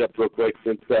side step real quick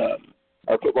since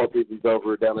our football season's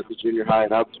over down at the junior high,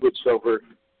 and I've switched over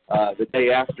the day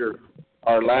after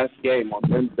our last game on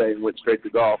Wednesday and went straight to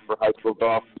golf for high school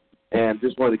golf. And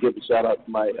just wanted to give a shout-out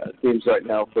to my teams right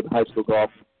now for the high school golf.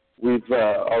 We've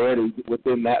already,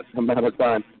 within that amount of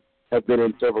time, have been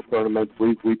in several tournaments.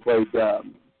 We played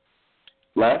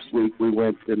last week. We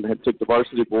went and took the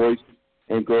varsity boys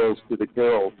and girls to the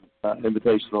Carroll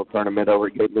Invitational Tournament over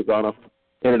at Gate Lozano.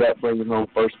 Ended up bringing home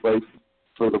first place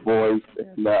for the boys.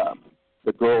 And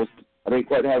the girls, I didn't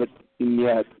quite have a team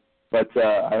yet, but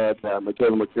I had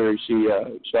Michaela McCurry. She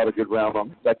shot a good round on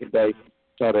the second day.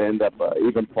 Tried to end up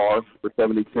even par for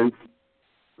 72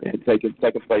 and taking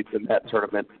second place in that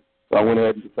tournament. So I went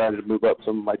ahead and decided to move up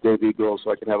some of my JV girls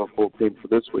so I can have a full team for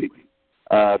this week.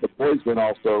 The boys then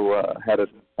also had a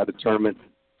tournament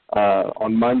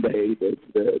on Monday, the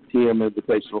TM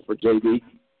Invitational for JV,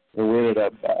 and we ended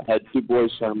up had two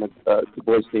boys tournaments, two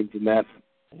boys teams in that,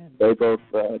 and they both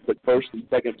took first and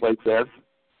second place there.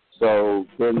 So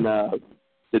then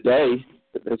today,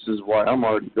 this is why I'm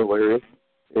already delirious,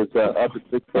 is up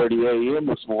at 6:30 a.m.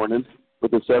 this morning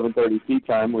with the 7:30 tea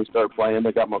time. We start playing.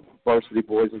 I got my varsity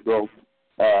boys and girls.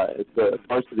 It's the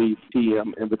varsity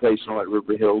PM Invitational at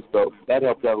River Hills, so that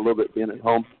helped out a little bit being at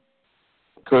home.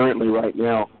 Currently, right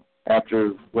now,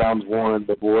 after round one,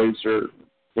 the boys are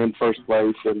in first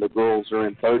place and the girls are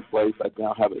in third place. I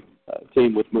now have a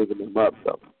team with moving them up,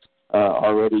 so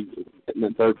already getting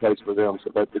in third place for them.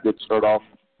 So that's a good start off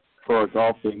for our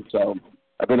golf team. So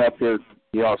I've been up here,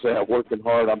 I'll say I'm working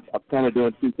hard. I'm kind of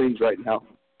doing two things right now,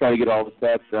 trying to get all the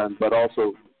stats done, but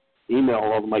also email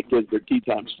all of my kids their tee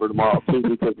times for tomorrow too,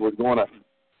 because we're going to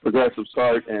progressive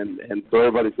start, and so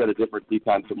everybody's got a different tee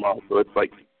time tomorrow. So it's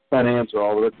like trying to answer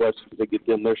all of their questions to get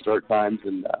them their start times.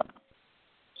 And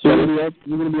so you're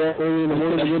going to be out early in the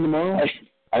morning again tomorrow?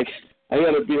 I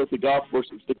got to be at the golf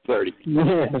course at 6:30.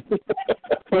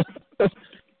 Yeah.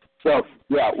 So,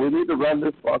 yeah, we need to run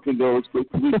this fucking go as quick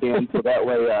as we can, so that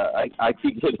way I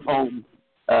can get home.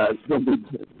 It's going to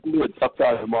be a tough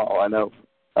time tomorrow, I know,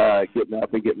 getting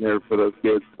up and getting there for those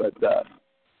kids. But,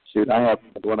 shoot, I have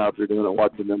one out there doing it,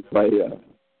 watching them play.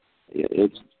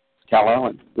 It's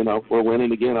Calallen. We're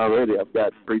winning again already. I've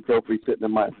got 3 trophies sitting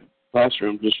in my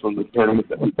classroom just from the tournament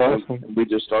that we played, and we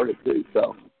just started too.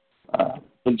 So,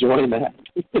 enjoying that.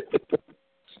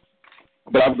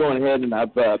 But I'm going ahead and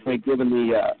I've been given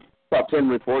the top 10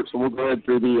 report, so we'll go ahead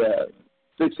through the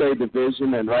 6A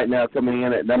division. And right now coming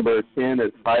in at number 10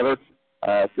 is Tyler,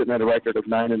 sitting at a record of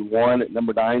 9-1. At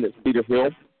number 9 is Cedar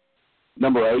Hill.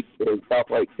 Number 8 is South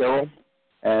Lake Carroll.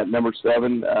 At number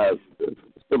 7,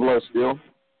 Cibolo Steel.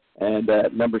 And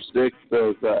at number 6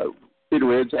 is Cedar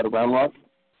Ridge out of Round Rock.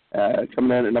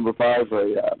 Coming in at number 5,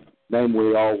 a name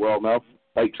we all well know,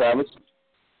 Lake Travis.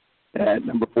 At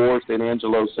number 4, San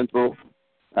Angelo Central,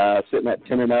 sitting at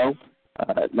 10-0.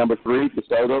 At number 3,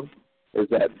 DeSoto is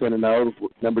at 10-0.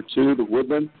 Number 2, the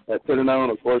Woodland at 10-0.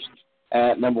 And, of course,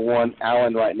 at number 1,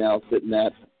 Allen right now sitting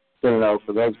at 10-0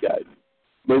 for those guys.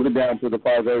 Moving down to the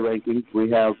 5A rankings, we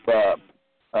have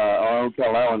our own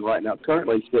Calallen right now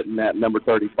currently sitting at number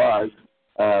 35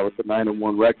 with a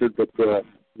 9-1 record. But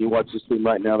you watch this team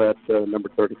right now, that number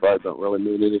 35 don't really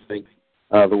mean anything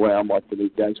the way I'm watching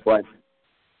these guys play.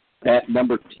 At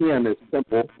number 10 is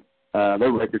Simple.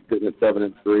 Their record's sitting at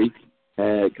 7-3.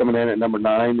 Coming in at number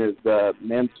 9 is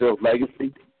Mansfield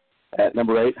Legacy. At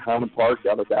number 8, Highland Park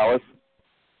out of Dallas.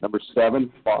 Number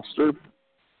 7, Foster.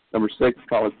 Number 6,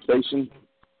 College Station.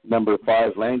 Number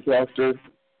 5, Lancaster.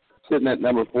 Sitting at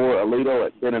number 4, Alito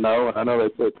at 10-0. And I know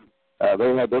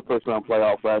they had their first round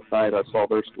playoff last night. I saw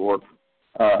their score.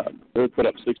 They put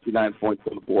up 69 points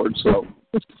on the board. So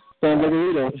they're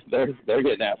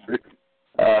getting after it.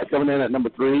 Coming in at number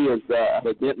 3 is out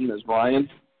of Denton is Ryan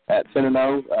at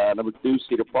 10-0. Number 2,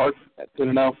 Cedar Park at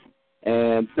 10-0.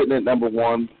 And sitting at number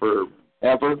 1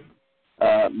 forever,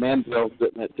 Manville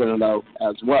sitting at 10-0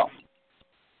 as well.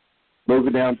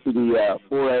 Moving down to the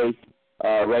 4A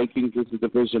rankings, this is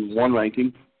Division 1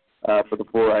 ranking for the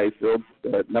 4A field.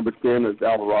 Number 10 is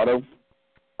Alvarado.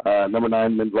 Number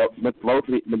 9,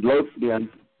 Midlothian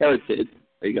Heritage.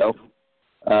 There you go.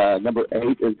 Number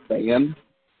 8 is Van.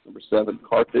 Number 7,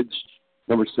 Carthage.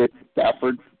 Number 6,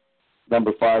 Stafford.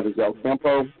 Number 5 is El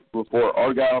Campo. Number 4,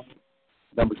 Argyle.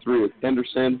 Number 3 is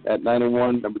Henderson at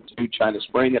 9-1. Number 2, China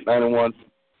Spring at 9-1.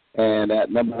 And at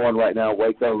number 1 right now,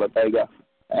 Waco La Vega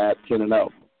at 10-0.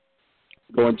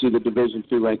 Going to the Division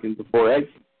 2 rankings of 4A,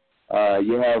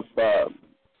 you have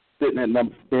sitting at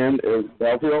number 10 is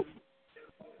Belleville.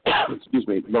 Excuse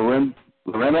me,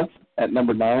 Lorena at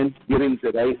number 9. Giddings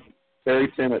at 8.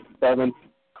 Perryton at 7.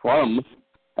 Crum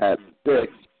at 6.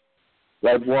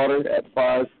 Redwater at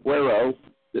 5. Puero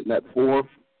sitting at 4.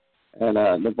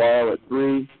 And Navarro at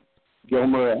 3.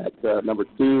 Gilmer at number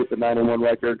 2 with the 9-1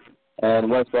 record. And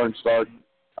West Orange Stark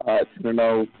at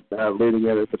 10-0, leading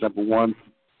it at the number 1.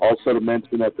 Also to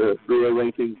mention at the 3A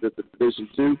rankings at the Division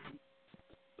 2.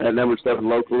 At number 7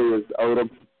 locally is Odom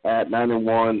at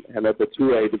 9-1. And at the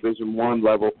 2A Division 1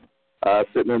 level,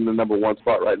 sitting in the number 1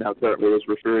 spot right now currently is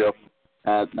Rosario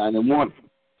at 9-1.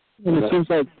 And it seems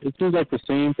like the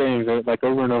same things, like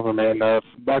over and over, man.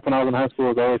 Back when I was in high school,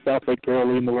 it was always South Lake Carroll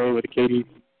leading the way with the Katy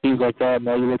teams like that.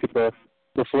 Now you look at the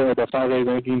 5A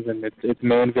rankings, and it's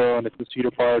Manville and it's the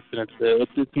Cedar Parks, and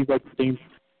it seems like the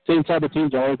same type of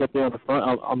teams are always up there on the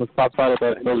front, on the top side of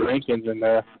those rankings, and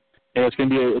it's gonna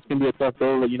be a tough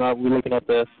goal. We're looking at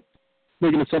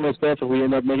some of the stuff. If we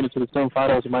end up making it to the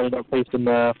semifinals, we might end up facing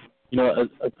a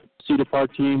Cedar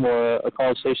Park team or a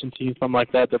College Station team, something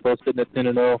like that. They're both sitting at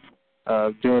 10-0.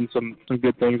 doing some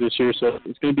good things this year. So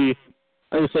it's going to be,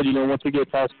 like I said, once we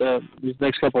get past these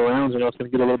next couple of rounds, it's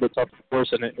going to get a little bit tougher for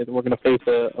us, and we're going to face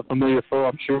a familiar foe,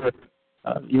 I'm sure.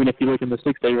 Even if you look in the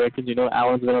 6A rankings,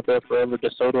 Allen's been up there forever.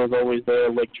 DeSoto is always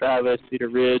there. Lake Travis, Cedar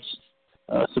Ridge,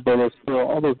 Cibolo,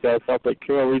 all those guys, South Lake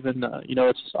Carroll even.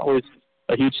 It's just always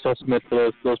a huge testament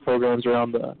to those programs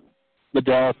around the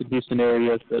Dallas and Houston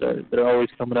areas that are always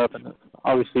coming up, and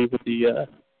obviously with the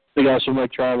guys from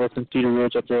Lake Travis and Cedar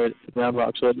Ridge up there at Round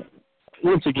Rock. So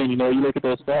once again, you look at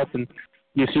those stats and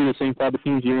you see the same type of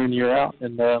teams year in, year out.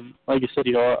 And like you said,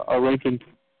 our ranking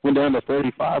went down to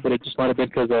 35, but it just might have been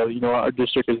because our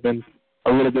district has been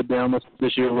a little bit down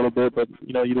this year a little bit. But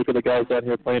you look at the guys out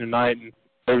here playing tonight, and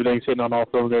everything's hitting on all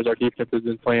cylinders. Our defense has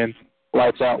been playing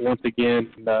lights out once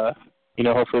again, and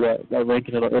hopefully that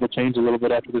ranking it'll change a little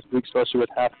bit after this week, especially with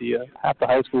half the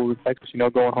high school in Texas,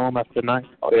 going home after the night.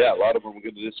 Oh yeah, a lot of them are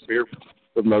going to disappear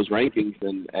from those rankings,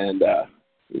 and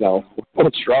we're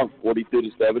going strong,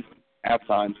 42-7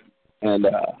 halftime, and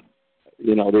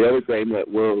the other game that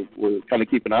we're kind of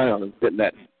keeping an eye on is getting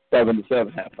that 7-7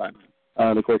 halftime.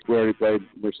 And of course, we already played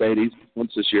Mercedes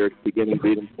once this year, beginning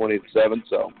beat them 20-7.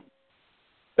 So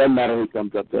doesn't matter who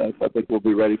comes up to us. I think we'll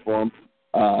be ready for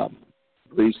them.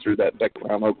 Breeze through that second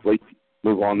round, hopefully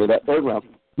move on to that third round.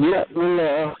 Yeah,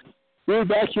 we're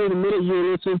back here in a minute.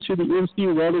 You're listening to the MC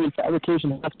Welding and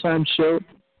Fabrication halftime show.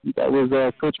 That was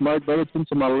Coach Mike Bennington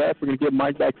to my left. We're going to get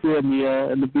Mike back here in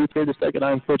the booth here in a second.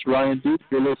 I'm Coach Ryan Duke.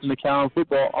 You're listening to Calallen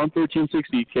Football on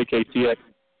 1360 KKTX.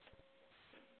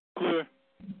 Clear.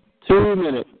 2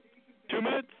 minutes. 2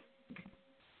 minutes?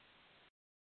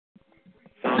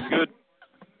 Sounds good.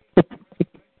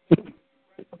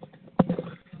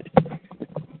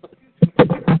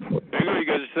 There you go, you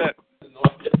guys are set.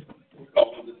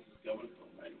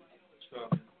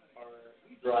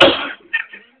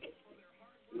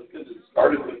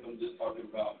 Started with them just talking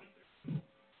about the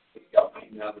scout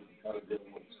team now that we're kind of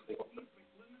dealing with still.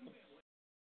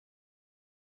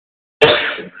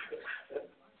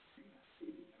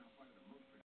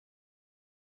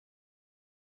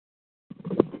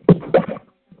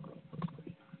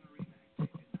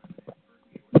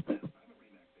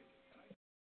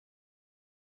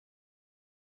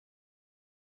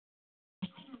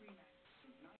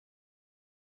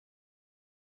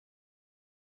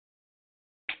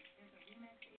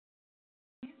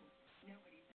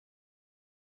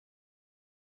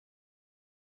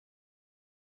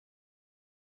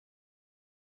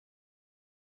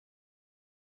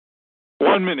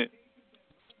 One minute.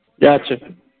 Gotcha.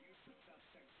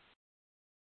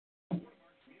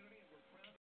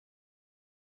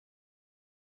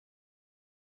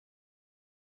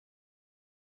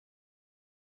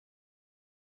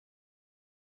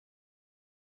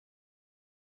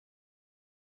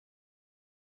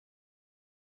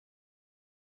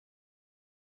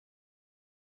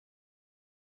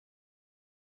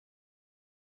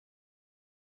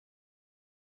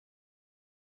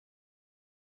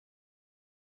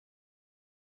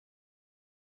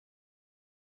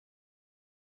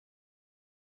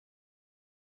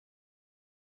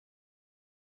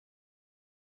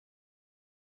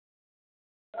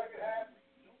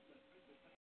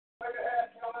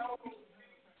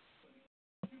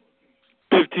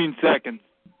 10 seconds.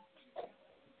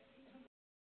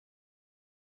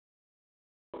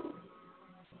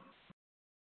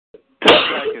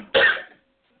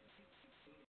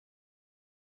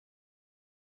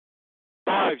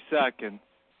 5 seconds.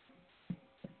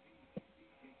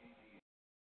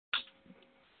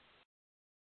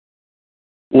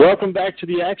 Welcome back to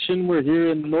the action. We're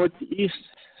here in Northeast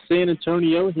San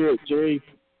Antonio, here at Jerry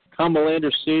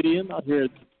Comalander Stadium, out here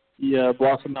at the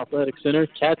Blossom Athletic Center.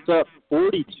 Cats up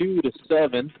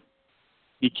 42-7.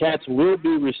 The Cats will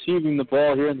be receiving the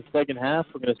ball here in the second half.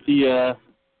 We're going to see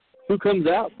who comes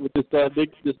out with this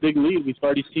big lead. We've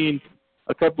already seen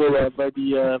a couple of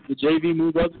the JV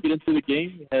move up to get into the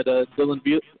game. We had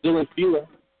Dylan Fila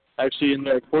actually in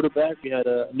their quarterback. We had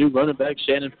a new running back,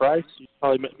 Shannon Price. You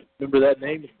probably remember that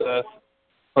name. It's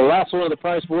the last one of the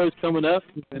Price boys coming up.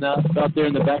 He's been out there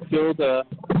in the backfield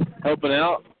helping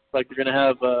out. Like you're going to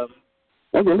have the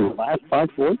last 5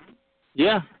 boys?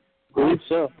 Yeah, I believe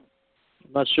so.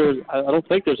 I'm not sure. I don't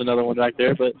think there's another one right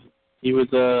there, but he was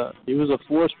a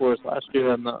force for us last year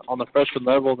on the freshman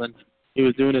level. Then he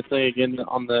was doing his thing again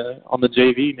on the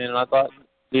JV, man. And I thought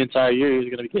the entire year he was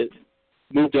going to get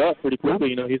moved up pretty quickly.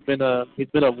 You know, he's been a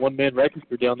one-man wrecking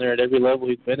crew down there at every level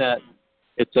he's been at.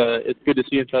 It's good to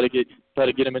see him try to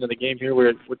get him into the game here.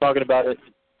 We're talking about it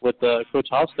with Coach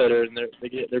Hofstetter, and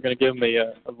they're going to give him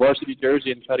a varsity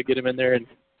jersey and try to get him in there and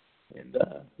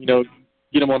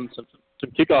get him on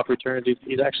kickoff returns.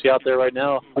 He's actually out there right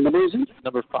now. What number is he?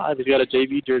 Number 5. He's got a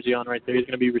JV jersey on right there. He's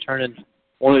going to be returning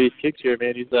one of these kicks here,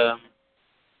 man. He's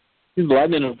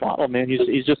lightning in a bottle, man.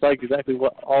 He's just like exactly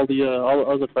what all the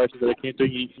other prices that I came through.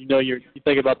 You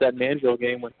think about that Manville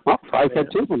game when Price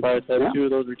had 2 of them. Price had 2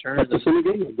 of those returns. That's the same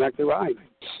game. Exactly right.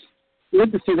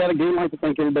 Good to see that again. I'd like to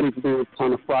thank everybody for being with us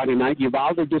on a Friday night.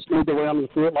 Uvalde just made their way on the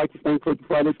field. I'd like to thank Coach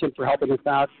Brotherton for helping us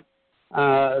out.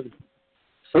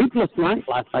 Sleepless night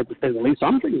last night, to say the least.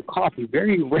 I'm drinking coffee.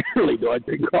 Very rarely do I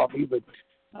drink coffee, but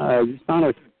just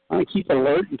trying to keep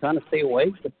alert and trying to stay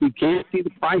awake. But you can't see the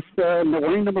Price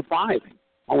winning number 5.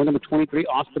 On number 23,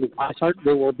 Austin and Weishart.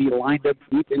 They will be lined up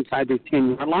deep inside their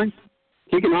 10-yard line.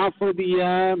 Kicking off for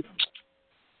the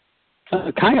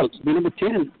Coyotes, the number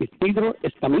 10, Isidro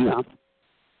Escamilla.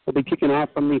 They'll be kicking off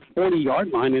from the 40-yard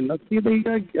line, and let's see if they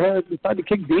decide to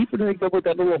kick deep, or do they go with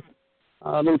that little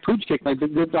pooch kick like they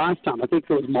did last time. I think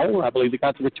it was Moeller, I believe, that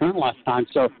got the return last time.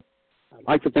 So I'd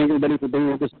like to thank everybody for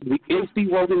being with us to the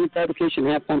NC Welding and Fabrication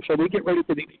halftime show. We get ready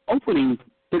for the opening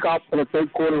kickoff for the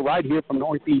third quarter right here from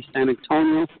Northeast San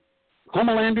Antonio,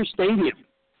 Homelander Stadium.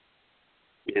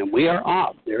 And we are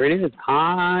off. There it is,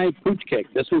 high pooch kick.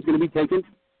 This one's going to be taken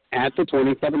at the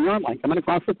 27-yard line. Coming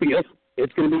across the field,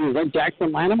 it's going to be, is that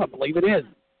Jackson Lanham? I believe it is.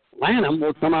 Lanham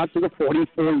will come out to the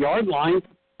 44-yard line,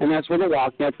 and that's where the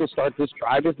Wildcats will start this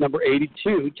drive with number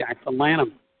 82, Jackson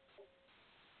Lanham.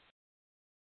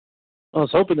 I was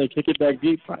hoping they'd kick it back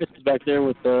deep. Price is back there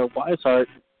with Weishart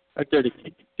back there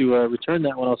to return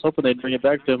that one. I was hoping they'd bring it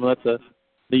back to him and let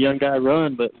the young guy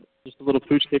run, but just a little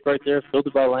pooch kick right there,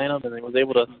 filtered by Lanham, and he was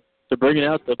able to bring it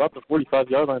out to about the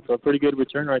 45-yard line. So a pretty good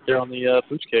return right there on the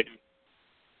pooch kick.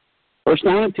 First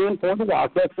down and 10 for the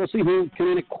Wildcats. We'll see who can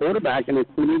in at quarterback, and it's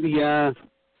going to be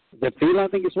the field, I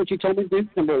think is what you told me, Duke.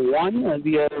 Number 1,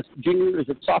 the junior, is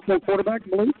it sophomore quarterback, I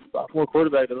believe? Sophomore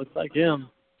quarterback. It looks like him.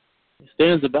 He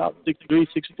stands about 6'3",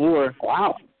 6'4".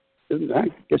 Wow. I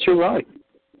guess you're right.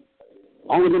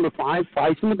 Along with number 5,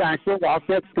 Price in the backfield.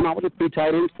 Wildcats come out with a 2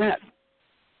 tight end set.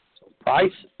 So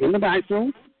Price in the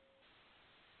backfield.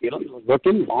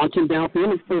 Looking, launching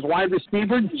downfield for his wide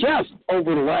receiver, just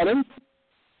over the ladder.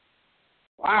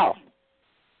 Wow.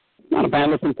 Not a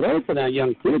bad-looking throw for that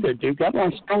young kid there, Duke. Got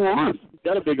a strong arm. He's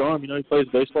got a big arm. He plays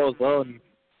baseball as well. And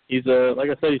he's, like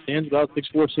I said, he stands about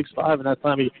 6'4", 6'5", and that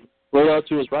time he rolled out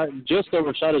to his right and just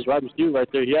overshot his wide receiver right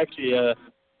there. He actually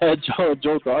had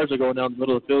Joe Garza going down the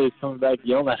middle of the field. He's coming back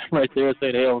yelling at him right there,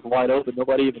 saying, hey, I was wide open.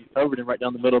 Nobody even covered him right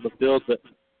down the middle of the field. But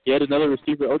he had another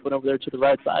receiver open over there to the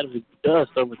right side, and he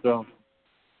just overthrown.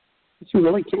 You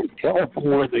really can't tell from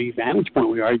where the vantage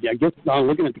point we are. I guess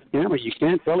looking at the camera, you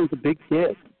can't tell he's a big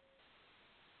kid.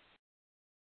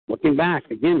 Looking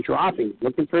back, again, dropping,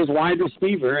 looking for his wide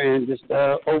receiver, and just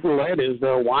overled his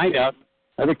wide out.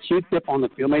 Another cute tip on the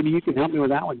field. Maybe you can help me with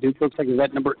that one, Duke. Looks like, is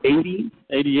that number 80?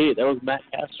 88. That was Matt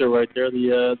Castro right there,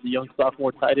 the young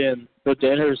sophomore tight end. Coach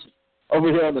Anders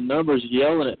over here on the numbers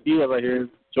yelling at field right here.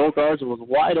 Joel Garza was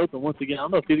wide open once again. I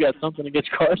don't know if he's got something against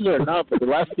Garza or not, but the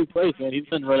last 2 plays, man, he's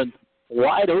been running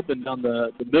wide open down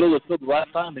the middle of the field the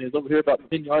last time, and he was over here about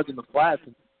 10 yards in the flats.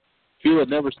 And Field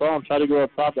never saw him try to go up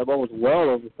top. That ball was well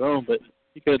overthrown, but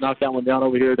he could have knocked that one down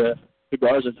over here to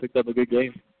Garza and picked up a good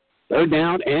game. 3rd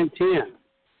down and 10.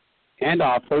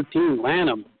 Handoff, 13,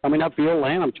 Lanham. Coming upfield,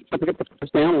 Lanham. Pick up the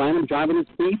first down. Lanham driving his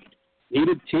feet.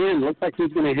 Needed 10. Looks like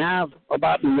he's going to have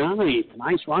about 9.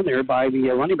 Nice run there by the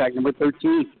running back, number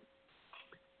 13.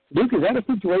 Duke, is that a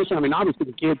situation? I mean, obviously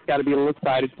the kid's got to be a little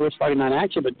excited first Friday night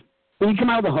action, but when you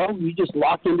come out of the hole, you just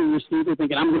lock into your receiver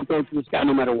thinking, I'm going to throw to this guy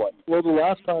no matter what. Well, the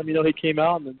last time, he came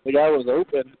out and the guy was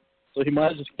open, so he might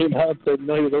have just came out and said, he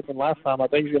was open last time. I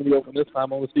think he's going to be open this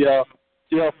time. I want to see how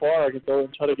far I can throw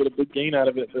and try to get a big gain out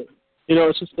of it. But,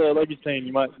 it's just like you're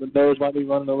saying, the nose might be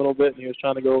running a little bit, and he was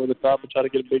trying to go over the top and try to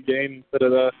get a big gain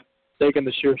instead of taking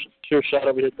the sheer shot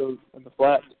over here in the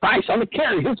flat. Price on the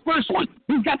carry, his first one.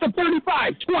 He's got the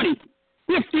 35, 20.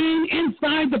 15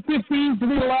 inside the 15 to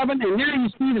the 11, and there you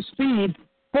see the speed.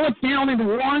 4th down and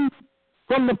 1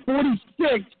 from the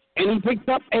 46, and he picks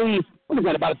up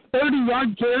about a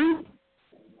 30-yard carry?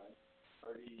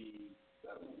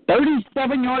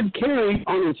 37-yard carry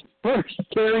on his first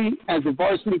carry as a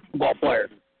varsity football player.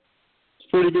 It's a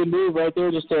pretty good move right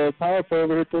there, just a power play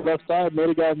over here to the left side. Made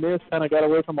a guy miss, kind of got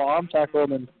away from an arm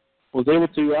tackle and was able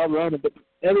to outrun it. But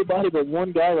everybody but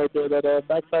one guy right there, that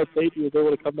backside safety, was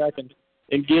able to come back and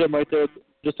get him right there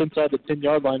just inside the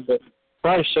 10-yard line. But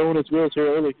Price showing his wheels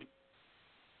here early.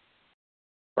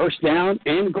 First down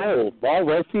and goal. Ball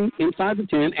resting inside the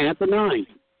 10 at the 9.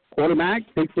 Quarterback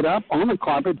picks it up on the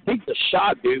carpet, takes a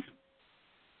shot, Duke.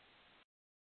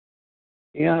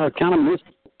 Yeah, kind of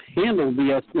mishandled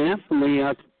the snap from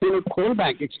the center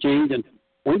quarterback exchange, and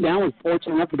went down, was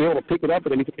fortunate enough to be able to pick it up,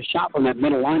 and then he took a shot from that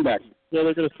middle linebacker. Yeah,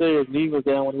 they're going to say his knee was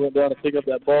down when he went down to pick up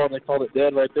that ball, and they called it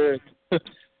dead right there.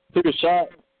 Took a shot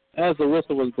as the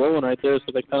whistle was blowing right there,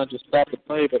 so they kind of just stopped the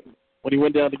play. But when he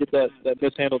went down to get that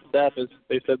mishandled snap,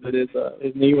 they said that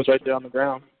his knee was right there on the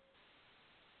ground.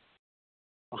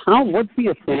 What's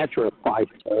the stature of Price?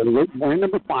 Wearing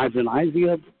number 5 tonight. Is he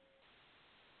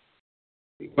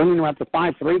running around the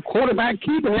 5'3", quarterback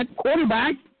keeping it,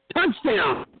 quarterback,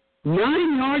 touchdown.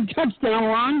 9-yard touchdown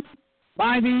run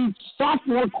by the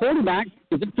sophomore quarterback.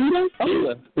 Is it Fila?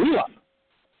 Fila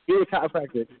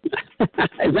chiropractic.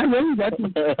 Is that really?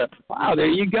 Wow, there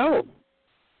you go.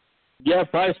 Yeah,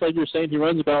 Price, like you were saying, he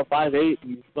runs about 5'8",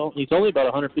 and he's only about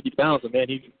 150 pounds, and man,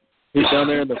 he's down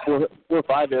there in the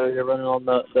 4-5 area running on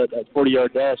that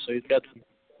 40-yard dash, so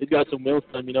he's got some wheels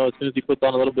to him. You know, as soon as he puts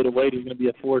on a little bit of weight, he's going to be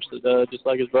a force, just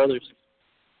like his brothers.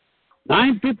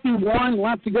 9:51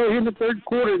 left to go here in the third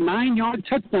quarter. 9-yard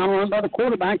touchdown run by the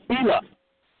quarterback, Fila.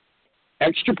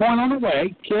 Extra point on the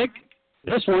way. Kick.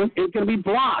 This one is going to be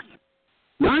blocked.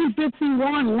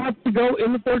 9:51 left to go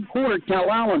in the third quarter.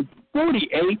 Calallen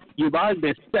 48, Uvalde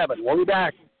 7. We'll be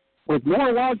back with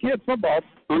more Wildcat football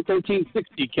on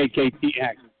 1360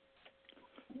 KKTX.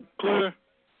 Clear.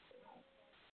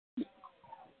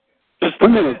 Just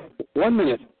 1 minute. 1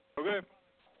 minute. Okay.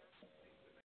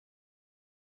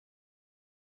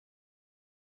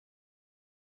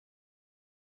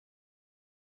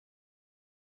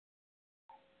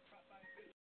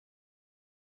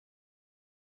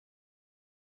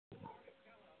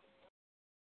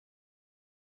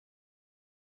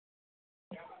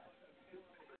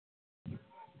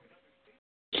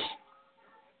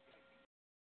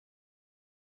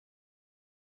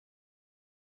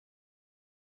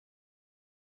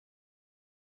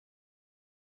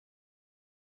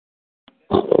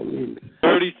 Oh, man.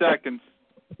 30 seconds.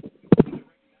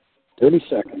 30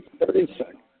 seconds. 30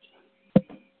 seconds.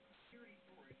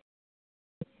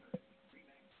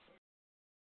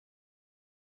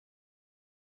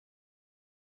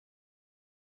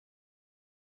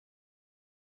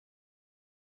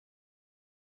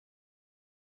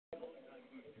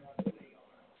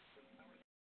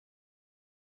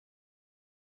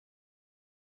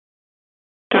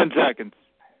 Seconds.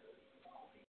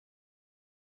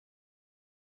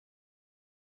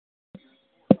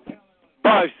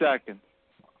 5 seconds.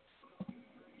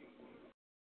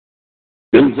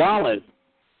 Gonzalez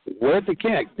with the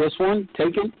kick. This one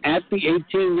taken at the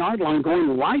 18-yard line,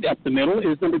 going right up the middle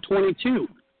is number 22.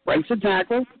 Breaks a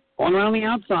tackle, going around the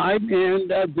outside, and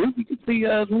Duke, you can see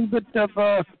a little bit of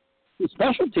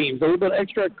special teams, a little bit of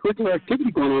extracurricular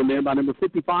activity going on there by number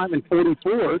 55 and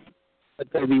 44. But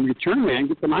the return man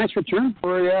gets a nice return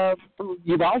for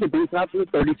Uvalde, brings it out to the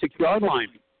 36-yard line.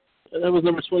 And that was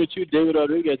number 22, David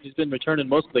Rodriguez. He's been returning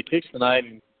most of the kicks tonight.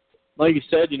 And like you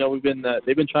said, you know,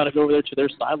 they've been trying to go over there to their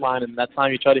sideline, and that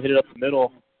time he tried to hit it up the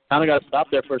middle. Kind of got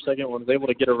stopped there for a second when he was able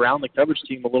to get around the coverage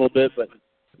team a little bit. But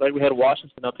like we had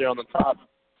Washington up there on the top,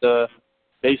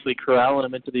 basically corralling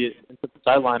him into the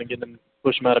sideline and getting him,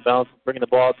 push him out of bounds, bringing the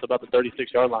ball to about the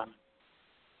 36-yard line.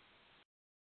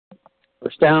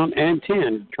 First down and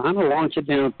 10. Trying to launch it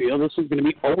downfield. This is going to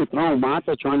be overthrown.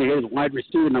 Mata trying to hit his wide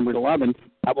receiver, number 11.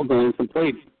 That will go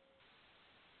incomplete.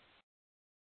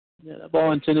 Yeah, that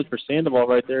ball intended for Sandoval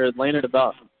right there. It landed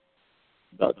about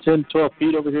 10, 12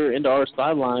 feet over here into our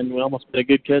sideline. We almost made a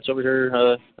good catch over here.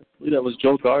 I believe that was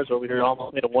Joe Garza over here.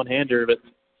 Almost made a one-hander, but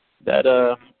that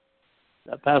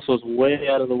pass was way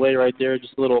out of the way right there.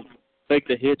 Just a little fake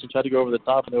the hitch and tried to go over the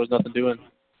top, and there was nothing doing.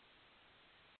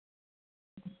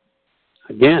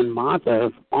 Again,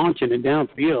 Mata launching it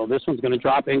downfield. This one's going to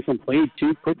drop incomplete.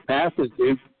 2 quick passes,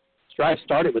 dude. Strife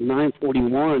started with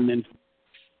 9:41, and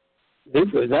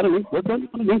is that an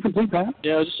incomplete pass?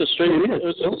 Yeah, it was just a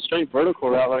straight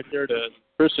vertical route right there to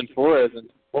Christian Flores, and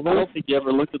I don't think he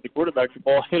ever looked at the quarterback. The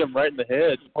ball hit him right in the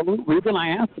head. Well, the reason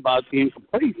I asked about the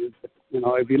incomplete is,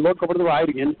 if you look over to the right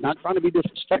again, not trying to be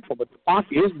disrespectful, but the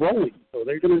clock is rolling, so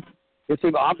they're going to.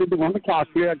 They've opted to run the clock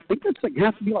here. I think it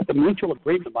has to be like a mutual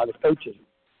agreement by the coaches.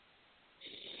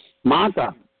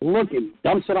 Mata looking,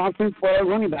 dumps it off to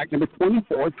running back, number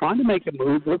 24, trying to make a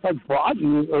move. Looks like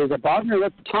Brodner, or is it Brodner?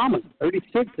 That's Thomas.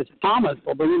 36 is Thomas.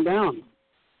 Will bring him down.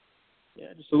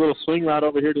 Yeah, just a little swing route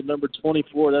over here to number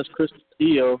 24. That's Chris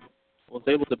Castillo. Was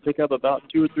able to pick up about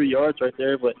 2 or 3 yards right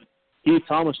there, but Keith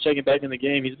Thomas checking back in the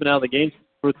game. He's been out of the game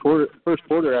for the first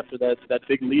quarter after that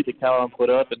big lead that Calallen put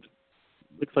up, and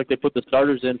looks like they put the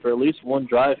starters in for at least one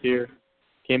drive here.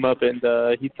 Came up and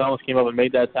Heath Thomas came up and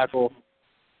made that tackle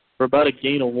for about a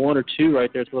gain of 1 or 2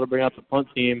 right there. So it'll bring out the punt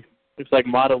team. Looks like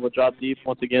Mata will drop deep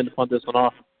once again to punt this one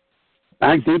off.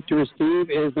 Back deep to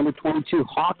receive is number 22,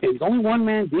 Hawkins. Only one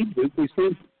man deep, Duke. We've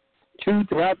seen two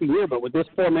throughout the year, but with this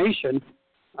formation,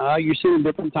 you're seeing a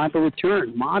different type of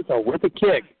return. Monto with a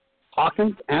kick.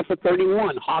 Hawkins at the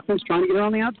 31. Hawkins trying to get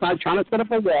on the outside, trying to set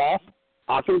up a wall.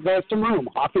 Hawkins has some room.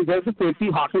 Hawkins has the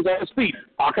 50. Hawkins has his feet.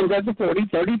 Hawkins has the 40,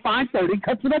 35, 30.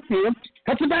 Cuts it upfield.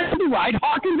 Cuts it back to the right.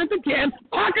 Hawkins at the 10.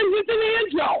 Hawkins into the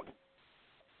end zone.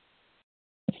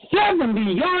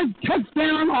 70-yard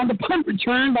touchdown on the punt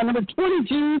return by number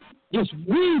 22. Just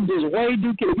weaved his way,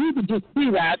 Duke. If you could just see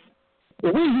that,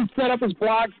 the way he set up his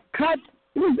block, cut,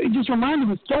 it just reminded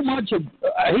me so much of,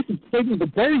 I hate to say this,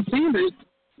 but Barry Sanders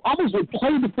almost would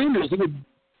play defenders. He would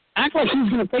act like he was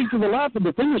going to fake to the left, and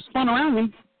the defender spun around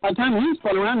him. By the time he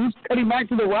spun around, he's cutting back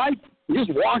to the right and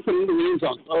just walking into the end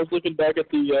zone. I was looking back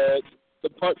at the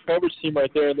punt coverage team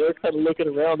right there, and they're kind of looking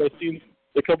around. They've seen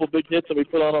a couple big hits that we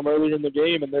put on them earlier in the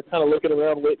game, and they're kind of looking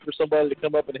around waiting for somebody to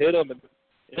come up and hit them. And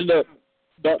ended up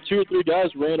about two or three guys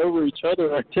ran over each other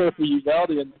right there for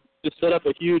Uvalde and just set up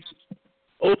a huge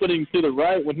opening to the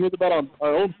right. When he was about on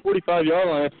our own 45-yard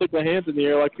line, I stuck my hands in the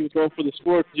air like he was going for the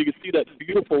score because you could see that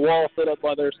beautiful wall set up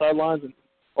by their sidelines. And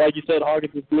like you said,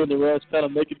 Hawkins was doing the rest, kind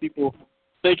of making people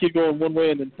think he's going one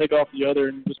way and then take off the other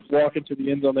and just walk into the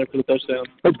end zone there for the touchdown.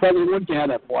 That's probably what you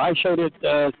had that for. I showed it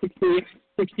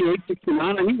 68, 69.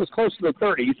 I think it was close to the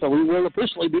 30, so we will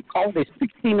officially be called a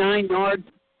 69-yard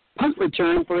punt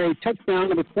return for a touchdown.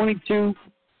 Number 22,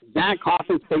 Zach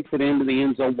Hawkins takes it into the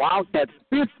end zone. Wildcats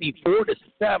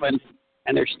 54-7,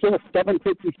 and there's still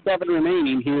 7:57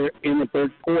 remaining here in the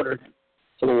third quarter.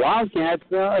 So the Wildcats,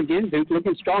 again, Duke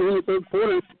looking strong in the third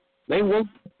quarter. They will.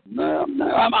 I'm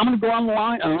going to go on the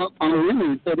line on a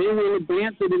limb, so they will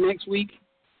advance into next week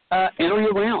area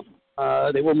round.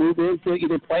 They will move into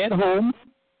either play at home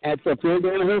at Field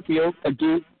Danaher Field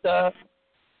against that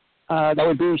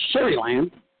would be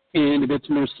Sherryland. And if it's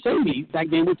Mercedes,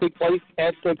 that game will take place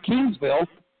at Kingsville.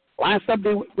 Last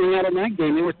update we had on that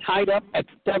game, they were tied up at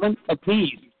 7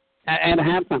 apiece at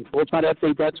halftime. So we'll try to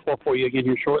update that score for you again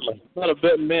here shortly. Not a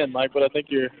betting man, Mike, but I think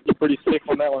you're pretty sick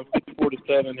on that one,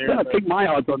 54-7 here. Yeah, take my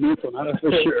odds on this one, that's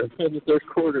for sure. In the third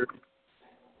quarter.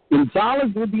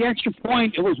 Gonzalez with the extra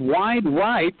point. It was wide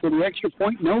right for the extra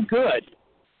point, no good.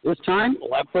 This time,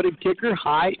 left-footed kicker,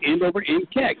 high end over end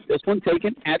kick. This one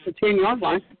taken at the 10-yard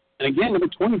line. And again, number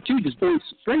 22 just going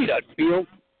straight upfield.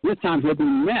 This time he'll be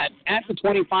met at the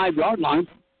 25-yard line.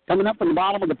 Coming up from the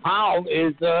bottom of the pile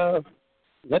is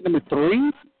that number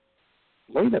 3?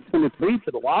 I believe that's number 3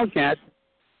 for the Wildcats.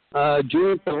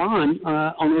 Julian Calallen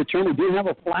on the return. We do have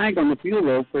a flag on the field,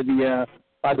 though, for the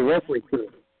by the referee crew.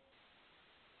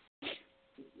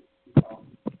 I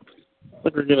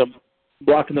think we're going to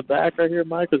block in the back right here,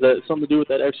 Mike. Is that something to do with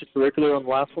that extracurricular on the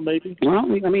last one, maybe? Well,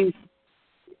 I mean,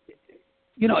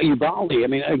 you know, Uvalde, I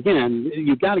mean, again,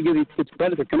 you've got to give these kids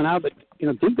credit. They're coming out, but, you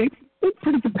know, they've been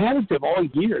pretty competitive all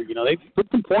year. You know, they've put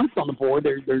some points on the board.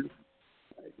 They're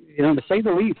you know, to say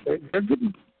the least, they're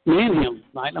getting manhandled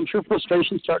tonight. And I'm sure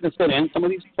frustration's starting to set in. Some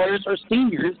of these players are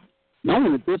seniors,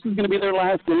 knowing that this is going to be their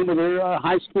last game of their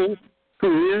high school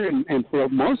career, and for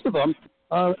most of them,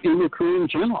 in their career in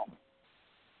general.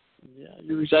 Yeah,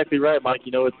 you're exactly right, Mike.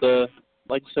 You know, it's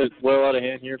like you said, it's well out of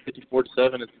hand here, 54-7.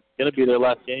 It's going to be their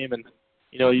last game, and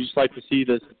you know, you just like to see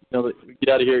this. You know, that we get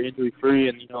out of here injury free,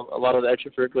 and you know, a lot of the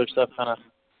extracurricular stuff kind of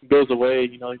goes away.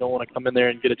 You know, you don't want to come in there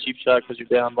and get a cheap shot because you're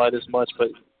down by this much, but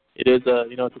it is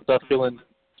you know, it's a tough feeling,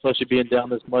 especially being down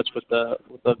this much with the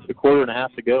quarter and a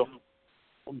half to go.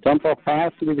 Dump off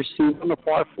pass to the receiver on the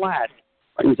far flat.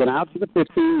 Brings it out to the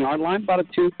 15-yard line, about a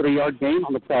 2-3 gain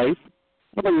on the play.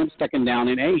 Probably second down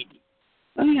and 8.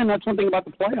 And that's one thing about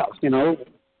the playoffs. You know,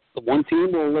 the one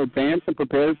team will advance and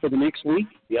prepare for the next week.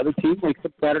 The other team wakes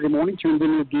up Saturday morning, turns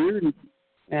in their gear,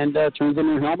 and turns in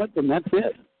their helmet, and that's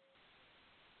it.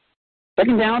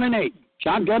 Second down and 8.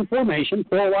 Shotgun formation,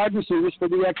 4 wide receivers for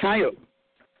the Coyotes.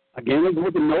 Again, they go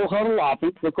with the no-huddle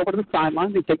offense. Look over to the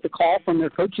sideline. They take the call from their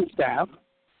coaching staff.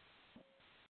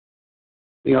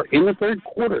 We are in the third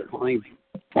quarter on a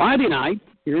Friday night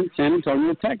here in San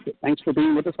Antonio, Texas. Thanks for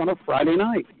being with us on a Friday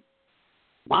night.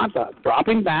 Mata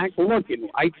dropping back, looking.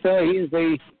 Right, he is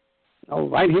a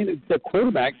right-handed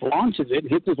quarterback, launches it,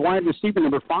 hits his wide receiver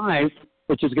number 5,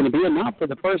 which is going to be enough for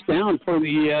the first down for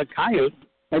the Coyotes.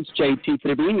 That's J.T.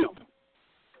 Trevino.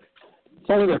 It's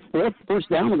only their 4th first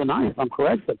down of the night, if I'm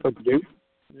correct, that's what to do.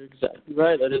 You're exactly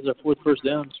right. That is their 4th first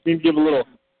down. Just going to give a little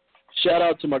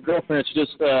shout-out to my girlfriend. She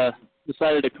just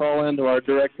decided to call into our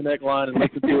Direct Connect line and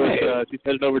listen to us. She's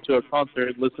headed over to a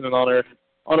concert, listening on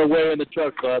her way in the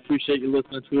truck. So I appreciate you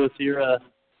listening to us here.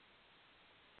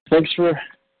 Thanks for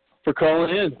for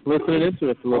calling in, listening into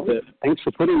it a little bit. Thanks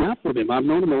for putting up with him. I've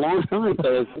known him a long time,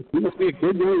 so he must be a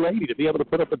good young lady to be able to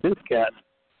put up with this cat.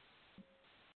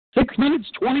 6 minutes,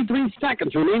 23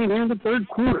 seconds remaining here in the third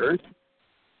quarter.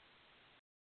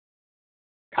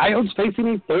 Coyotes facing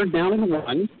a third down and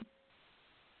 1.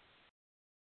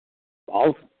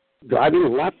 Ball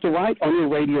driving left to right on your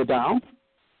radio dial.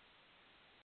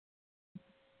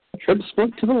 Trip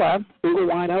split to the left, finger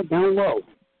wide out down low.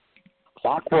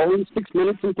 Clock rolling, 6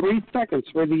 minutes and 3 seconds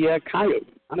for the Coyotes.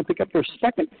 Trying to pick up their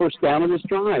second first down in this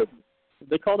drive. Did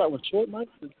they call that one short, Mike?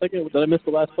 Did I miss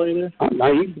the last play there?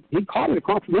 No, he caught it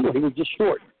across the middle. He was just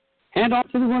short. Hand off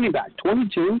to the running back,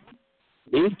 22.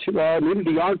 Needed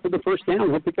a yard for the first down.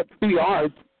 He'll pick up 2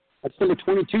 yards. That's number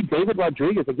 22, David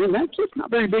Rodriguez. Again, that's just not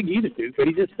very big either, dude, but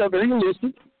he's just very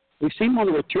elusive. We've seen him on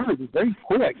the returns. He's very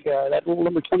quick, that little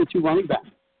number 22 running back.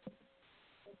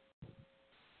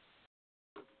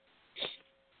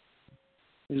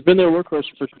 He's been their workhorse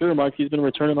for sure, Mike. He's been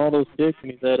returning all those kicks,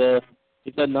 and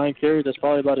he's had 9 carries. That's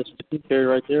probably about his 15th carry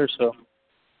right there. So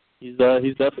he's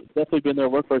definitely been their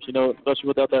workhorse, especially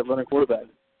without that running quarterback.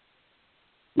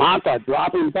 Mata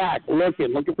dropping back,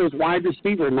 looking for his wide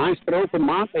receiver. Nice throw from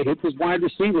Mata. Hits his wide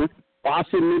receiver.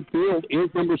 Boston midfield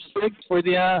is number 6 for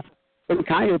the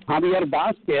Coyotes. Javier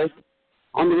Vasquez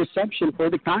on the reception for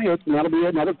the Coyotes, and that'll be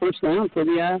another first down for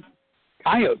the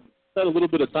Coyotes. Had a little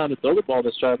bit of time to throw the ball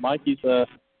this drive, Mike. He's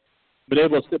been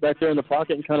able to sit back there in the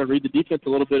pocket and kind of read the defense a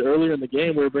little bit earlier in the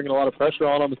game. We were bringing a lot of pressure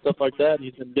on him and stuff like that, and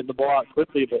he's been getting the ball out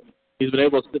quickly, but he's been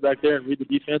able to sit back there and read the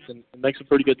defense and make some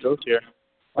pretty good throws here.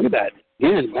 Look at that.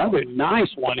 Again, another nice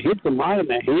one. Hit him right in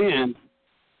the hand,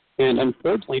 and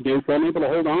unfortunately, Duke unable to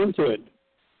hold on to it.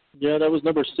 Yeah, that was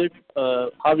number 6,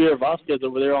 Javier Vasquez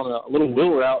over there on a little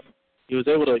wheel route. He was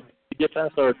able to get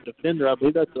past our defender. I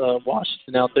believe that's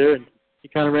Washington out there, and he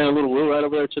kind of ran a little wheel right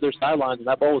over there to their sidelines, and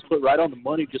that ball was put right on the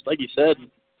money, just like he said, and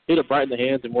hit it right in the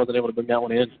hands and wasn't able to bring that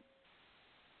one in.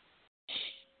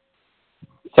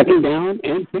 Second down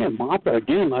and 10. Mata,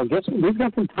 again, I guess we've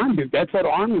got some time, dude. That's that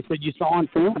arm you said you saw on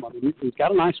film. I mean, he's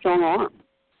got a nice, strong arm.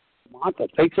 Mata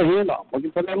takes a handoff,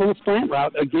 looking for that little slant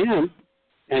route again,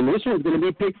 and this one's going to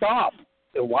be picked off.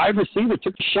 The wide receiver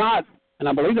took a shot, and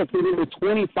I believe that's number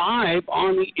 25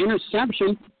 on the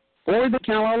interception for the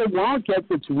Calallen Wildcats.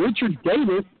 It's Richard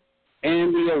Davis,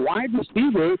 and the wide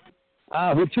receiver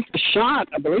who took the shot,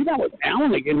 I believe that was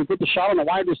Allen again, who put the shot on the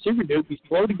wide receiver, dude. He's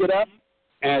slow to get up.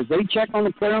 As they check on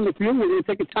the player on the field, we're going to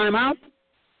take a timeout.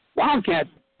 Wildcats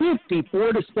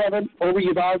 54-7 over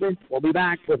Uvalde. We'll be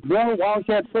back with more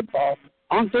Wildcat football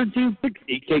on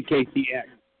 1360 KKTX.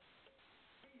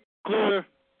 Clear.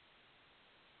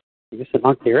 I guess it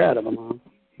knocked the air out of him, huh?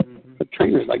 Mm-hmm. The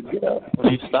trainer's like, get up.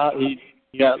 When he stopped,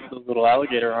 he got those little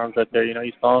alligator arms right there.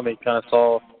 He saw him. He kind of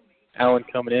saw Allen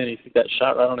coming in. He took that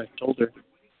shot right on his shoulder.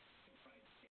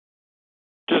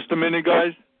 Just a minute,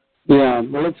 guys. Yeah,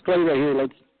 well, let's play right here.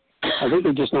 I think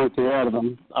they just knocked the air out of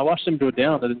him. I watched him go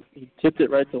down. He tipped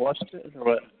it right to Washington, or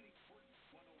what?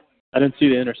 I didn't see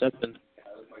the interception.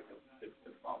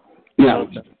 Yeah.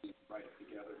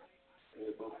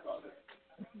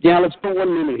 Yeah, let's put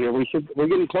 1 minute here. We're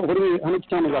getting close. How much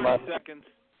time is that left? 5 seconds.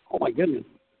 Oh, my goodness.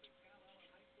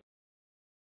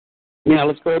 Yeah,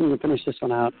 let's go ahead and finish this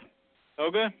one out.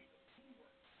 Okay.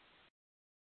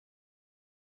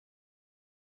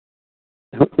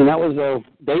 And that was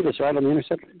Davis, right, on the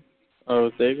interception? Oh, it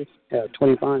was Davis? Yeah,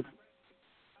 25.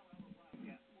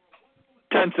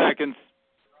 10 seconds.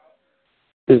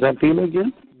 Is that Pima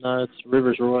again? No, it's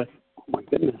Rivers Roy. Oh, my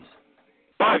goodness.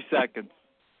 5 seconds.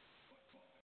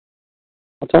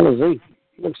 How tall is he?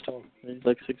 He looks tall. He's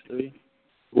like 6'3".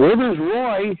 Rivers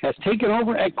Roy has taken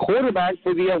over at quarterback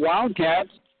for the Wildcats.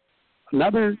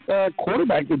 Another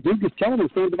quarterback that Duke is telling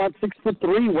us is about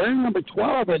 6'3", wearing number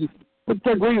 12. And what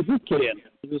grade is this kid in?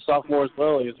 He's a sophomore as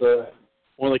well. He's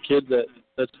one of the kids that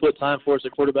split time for us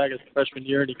at quarterback his freshman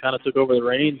year, and he kind of took over the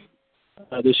reins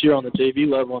this year on the JV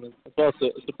level. And it's also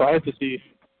a surprise to see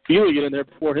Feely get in there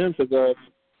before him, because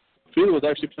Feely was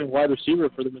actually playing wide receiver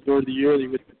for the majority of the year.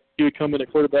 He would come in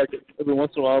at quarterback every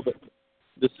once in a while, but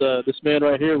this man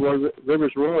right here,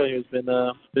 Rivers Roy, has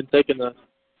been taking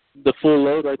the full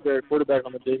load right there at quarterback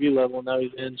on the JV level, and now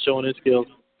he's in showing his skills.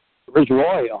 Rivers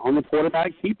Roy on the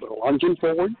quarterback keeper, lunging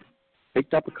forward,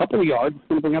 picked up a couple of yards,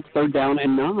 going to bring up third down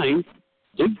and 9.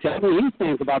 Duke telling he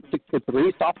stands about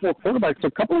 6'3", sophomore quarterback. So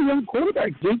a couple of young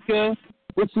quarterbacks, Duke,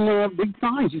 with some big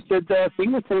signs. You said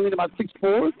Feely standing about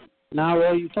 6'4".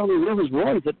 Now you're telling me Rivers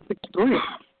Roy is at 6'3".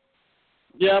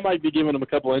 Yeah, I might be giving him a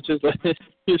couple inches, but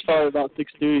he's probably about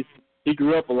 6'2". He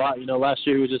grew up a lot. Last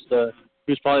year he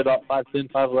was probably about 5'10",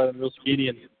 5'11", real skinny,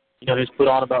 and he was put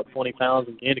on about 20 pounds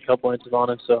and gained a couple inches on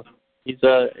him. So he's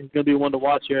going to be one to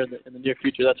watch here in the near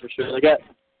future, that's for sure. They got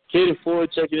Caden Floyd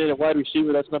checking in at wide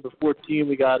receiver. That's number 14.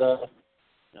 We got,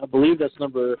 I believe that's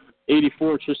number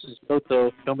 84, Tristan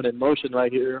Soto, coming in motion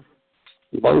right here.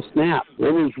 Low snap.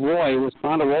 Rivers Roy was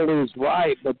trying to roll to his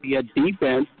right, but the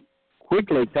defense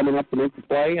quickly coming up to make the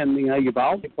play, and the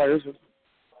Uvalde players was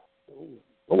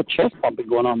a little chest pumping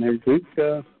going on there, Duke.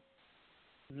 You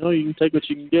can take what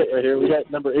you can get right here. We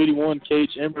got number 81,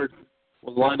 Cage Embert,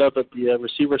 was lined up at the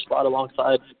receiver spot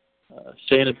alongside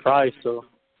Shannon Price. So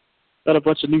got a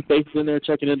bunch of new faces in there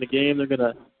checking in the game. They're going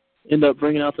to end up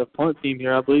bringing out the punt team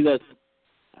here. I believe that's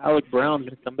Alec Brown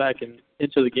going to come back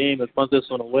into the game and punt this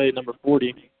one away, number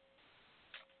 40.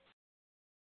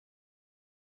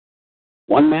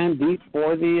 One man deep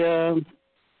for the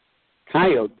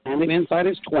Coyotes. Standing inside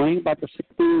his 20, about the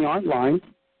 16-yard line.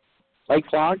 Play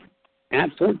clock at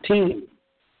 14.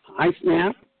 High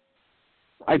snap.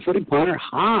 Right-footed punter.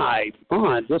 High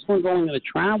punt. This one's only going to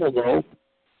travel, though,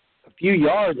 a few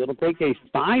yards. It'll take a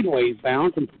sideways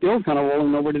bounce and still kind of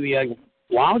rolling over to the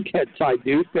Wildcat side,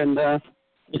 Duke. And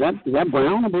is that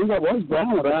Brown? I believe that was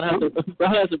Brown. Brown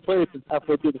hasn't played since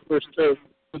halfway through the first term.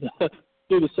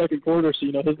 Through the second quarter, so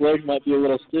his legs might be a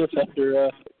little stiff after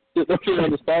looking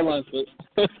on the sidelines, but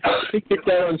he kicked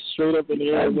that one straight up in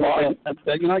the air. You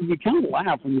kind of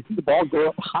laugh when you see the ball go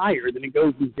up higher than it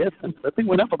goes in distance. That thing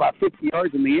went up about 50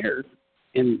 yards in the air,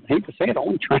 and I hate to say it,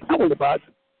 only traveled about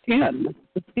 10.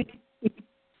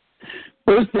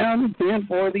 First down and 10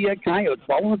 for the Coyotes.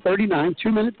 Ball on 39,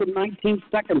 2 minutes and 19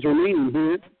 seconds remaining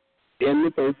here in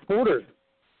the third quarter.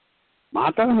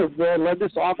 Mata has led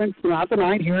this offense throughout the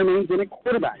night. He remains in at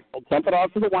quarterback. They'll dump it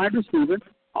off to the wide receiver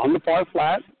on the far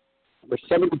flat. Number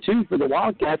 72 for the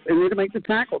Wildcats, and here to make the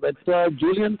tackle. That's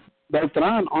Julian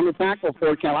Beltran on the tackle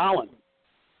for Calallen.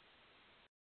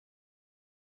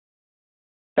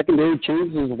 Secondary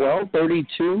changes as well.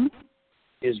 32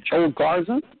 is Joel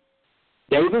Garza.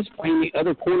 Davis playing the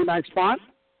other quarterback spot.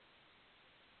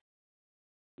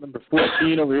 Number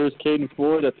 14 over here is Caden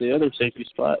Floyd at the other safety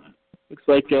spot. Looks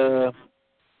like, I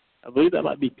believe that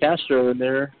might be Castro in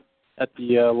there at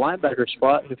the linebacker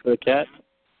spot here for the Cat.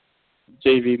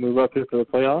 JV move up here for the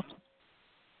playoffs.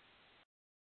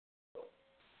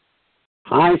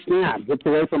 High snap. Gets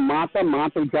away from Mata.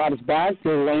 Mata got his back to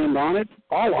land on it.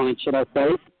 All on it, should I say.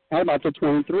 At about the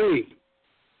 23.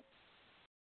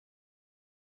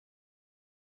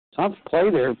 Tough play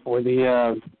there for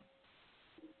the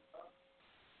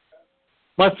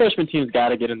my freshman team's got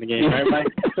to get in the game, right, Mike?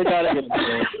 They got to get in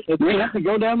the game. We have to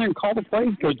go down there and call the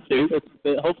plays, Coach Sue.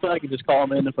 Hopefully I can just call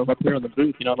them in from up here in the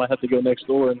booth. I might have to go next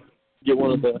door and get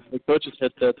one of the coaches'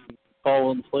 headsets and call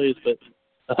on the plays. But,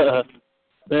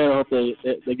 man, I hope they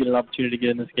get an opportunity to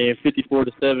get in this game.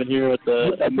 54-7 here with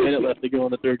a minute left to go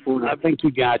in the third quarter. I think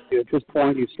you got to. At this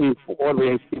point, you've seen four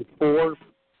different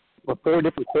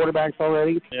quarterbacks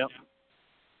already. Yeah.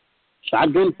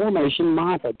 Shotgun formation,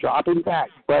 Mata dropping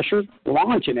back. Pressure,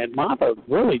 launching it. Mata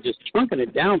really just chunking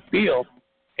it downfield.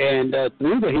 And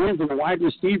through the hands of the wide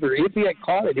receiver, if he had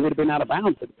caught it, he would have been out of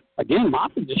bounds. But again,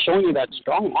 Mata just showing you that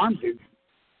strong arm, dude.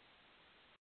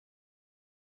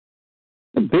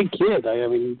 A big kid. I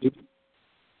mean, it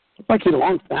looked like he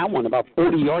launched that one about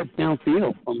 40 yards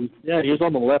downfield. Yeah, he was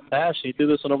on the left hash. He threw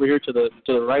this one over here to the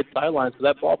right sideline. So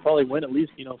that ball probably went at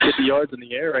least 50 yards in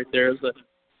the air right there. It was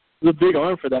a big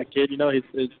arm for that kid.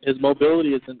 His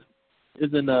mobility isn't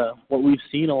what we've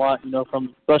seen a lot.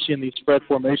 From especially in these spread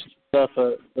formations and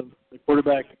stuff. The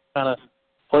quarterback kind of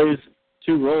plays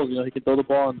two roles. He can throw the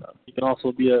ball and he can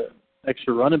also be a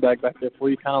extra running back there for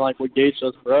you, kind of like what Gage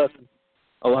does for us. And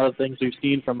a lot of things we've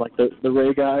seen from like the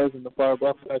Ray guys and the Flower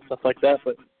Buff guys, stuff like that.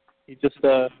 But he just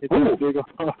a big arm.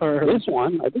 This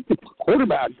one, I think the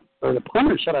quarterback or the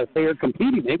punter, should I say, are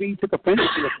competing. Maybe he took offense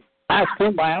to the pass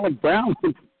punt by Alec Brown.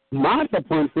 Not the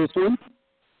punt this one,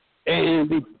 and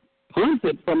he punts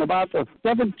it from about the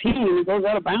 17 and it goes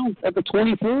out of bounds at the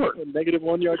 24. A negative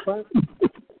 1 yard punt?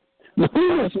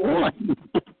 Minus one.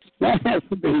 That has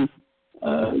to be.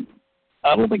 I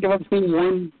don't think I've ever seen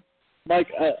one.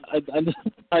 Mike,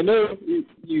 I know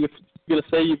you're going to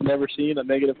say you've never seen a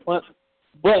negative punt,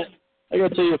 but I got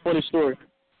to tell you a funny story.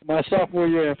 My sophomore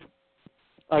year,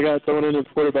 I got thrown in the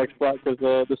quarterback spot because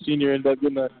the senior ended up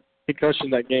getting a concussion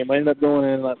that game. I ended up going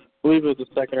in, I believe it was the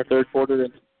second or third quarter,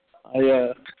 and I,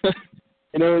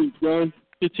 young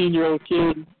 15-year-old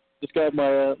kid, just got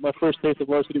my first taste of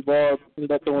varsity ball.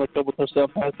 Ended up throwing a couple touchdown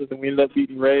passes, and we ended up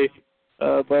beating Ray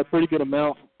by a pretty good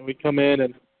amount. And we come in,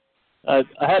 and I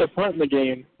had a punt in the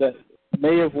game that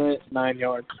may have went 9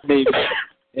 yards, maybe.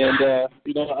 And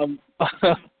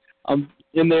I'm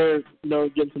in there,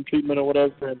 getting some treatment or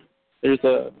whatever, and there's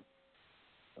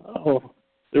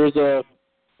there was a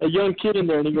young kid in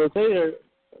there, and he goes, "Hey, are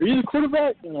you the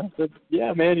quarterback?" And I said,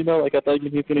 "Yeah, man. You know, like I thought he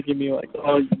was going to give me like,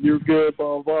 oh, you're good,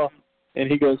 blah blah blah."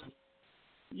 And he goes,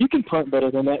 "You can punt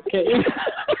better than that, can't you?"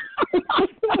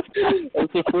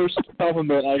 That's the first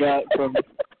compliment I got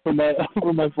from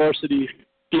my varsity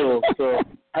skills. So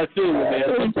I feel you,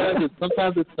 man.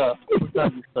 Sometimes it's tough.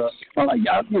 Well,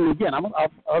 again, I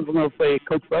was going to say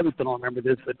Coach Brotherton will remember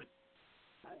this, but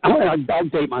I'll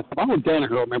date myself. I'm a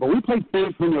Danaher. Remember, we played San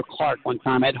Antonio Clark one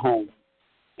time at home,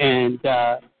 and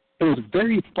it was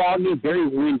very foggy, very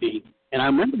windy. And I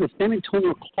remember the San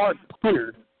Antonio Clark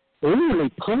punter literally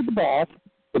punted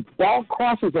the ball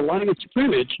crosses the line of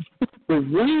scrimmage, the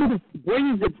wind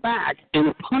brings it back, and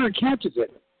the punter catches it.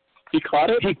 He caught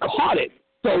it? He caught it.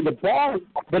 So the ball,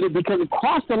 because it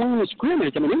crossed the line of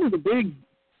scrimmage, I mean, it was a big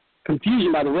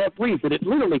confusion by the referees, but it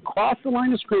literally crossed the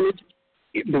line of scrimmage,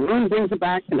 the wind brings it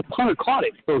back, and the punter caught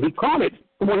it. So he caught it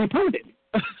when he punted it.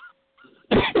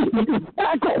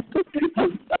 Tackle.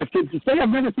 To say I've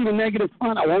never seen a negative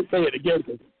punt, I won't say it again.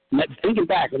 Thinking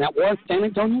back, and that was San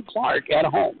Antonio Clark at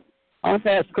home. I'll have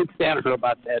to ask Coach Danaher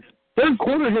about that. Third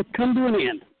quarter has come to an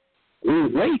end.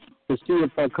 We wait to see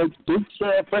if Coach Duke's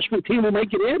freshman team will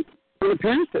make it in for the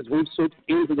appearance as we've switched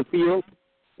into the field.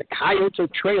 The Coyotes are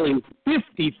trailing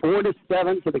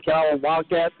 54-7 to the Calallen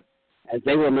Wildcats as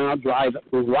they will now drive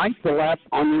right to left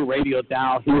on your radio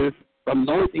dial here from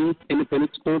Northeast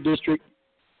Independent School District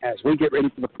as we get ready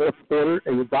for the fourth quarter.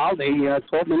 And Uvalde,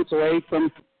 12 minutes away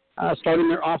from starting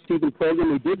their off-season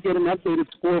program. We did get an updated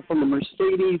score from the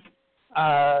Mercedes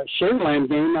Sharyland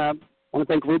game. I want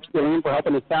to thank Rich Gillian for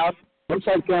helping us out. Looks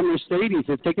like Mercedes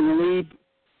has taken the lead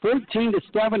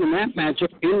 14-7 in that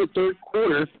matchup in the third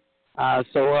quarter.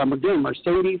 So again,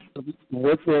 Mercedes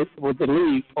with the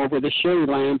lead over the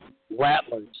Sharyland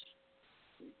Rattlers.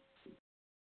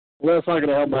 Well, that's not going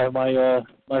to help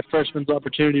my freshman's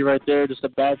opportunity right there. Just a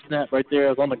bad snap right there. I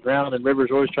was on the ground, and Rivers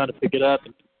always trying to pick it up.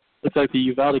 And looks like the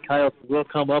Uvalde Coyotes will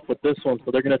come up with this one,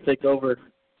 so they're going to take over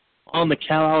on the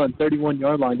Calallen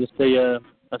 31-yard line. Just a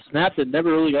snap that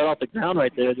never really got off the ground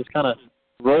right there. Just kind of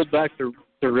rolled back to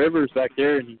Rivers back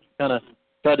there, and he kind of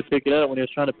tried to pick it up. When he was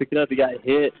trying to pick it up, he got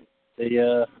hit.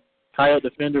 The Coyote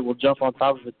defender will jump on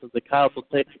top of it, so the Coyotes will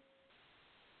take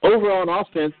over on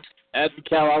offense at the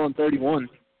Calallen 31.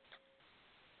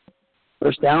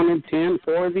 First down and 10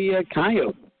 for the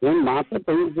Coyotes. Then Mata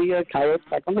brings the Coyotes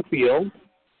back on the field.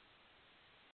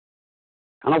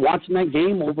 Kind of watching that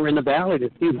game over in the valley to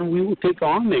see who we will take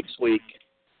on next week.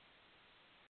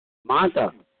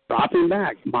 Mata dropping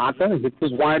back. Mata hits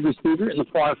his wide receiver in the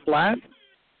far flat.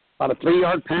 About a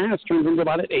 3-yard pass turns into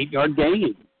about an 8-yard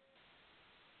gain.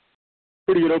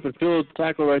 Pretty good open field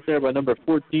tackle right there by number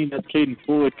 14. That's Caden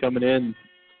Floyd coming in,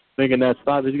 making that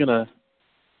stop. He's going to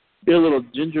get a little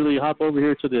gingerly hop over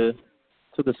here to the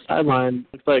sideline.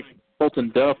 Looks like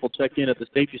Colton Duff will check in at the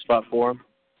safety spot for him.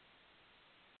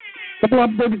 Couple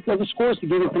of the scores to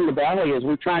give it from the Valley as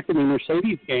we're tracking the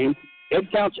Mercedes game.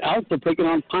 Ed Couch Alpha taking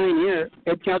on Pioneer.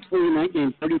 Ed Couch leading that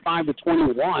game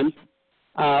 35-21.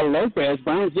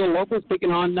 Brownsville Lopez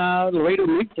taking on Laredo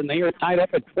Nixon. They are tied up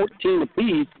at 14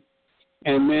 apiece.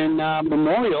 And then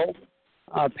Memorial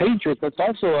Patriots, that's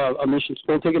also a mission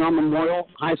school, taking on Memorial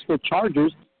High School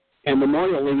Chargers. And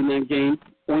Memorial leading that game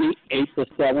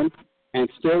 28-7. And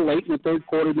still late in the third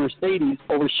quarter, Mercedes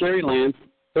over Sharyland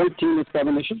 13-7.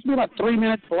 There should be about 3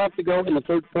 minutes left to go in the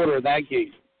third quarter of that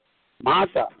game.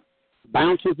 Mata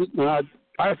bounces,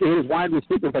 tries to hit his wide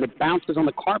receiver, but it bounces on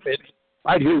the carpet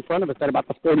right here in front of us at about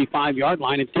the 45-yard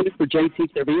line, intended for JT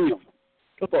Cervino.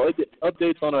 A couple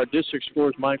updates on our district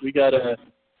scores, Mike. We got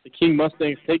the King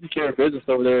Mustangs taking care of business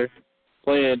over there,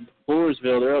 playing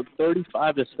Floresville. They're up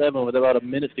 35-7 with about a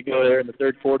minute to go there in the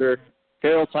third quarter.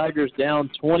 Carroll Tigers down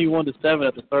 21-7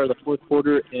 at the start of the fourth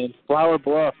quarter, and Flower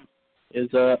Bluff is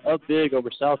up big over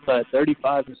Southside,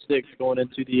 35-6 going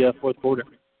into the fourth quarter.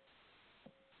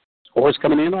 Scores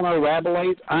coming in on our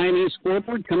Rabelais INA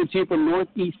scoreboard, coming to you from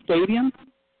Northeast Stadium.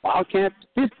 Wildcats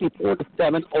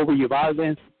 54-7 over Uvalde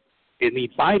in the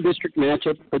five-district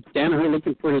matchup. But Danaher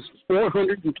looking for his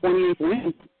 428th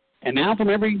win. And now from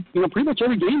pretty much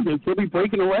every game, he'll be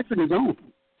breaking a record his own.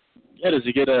 Yeah, does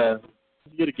he get a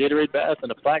Gatorade bath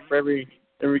and a plaque for every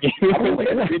game? His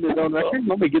own record.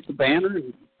 Nobody gets a banner.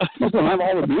 And doesn't have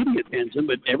all the media attention,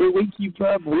 but every week he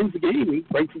wins the game, he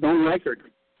breaks his own record.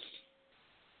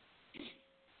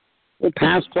 The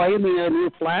pass play in the near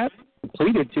flat,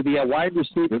 completed to the wide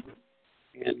receiver.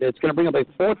 And it's going to bring up a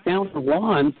 4th down and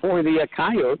 1 for the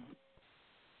Coyotes.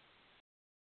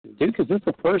 Duke, is this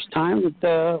the first time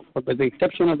that, with the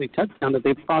exception of the touchdown, that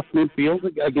they've crossed midfield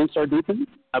against our defense?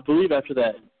 I believe after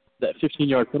that that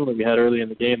 15-yard penalty we had early in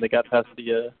the game. They got past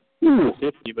the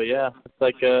 50, but yeah, it's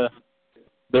like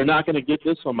they're not going to get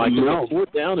this one, Mike. No.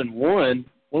 4th down and one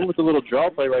with a little draw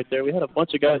play right there. We had a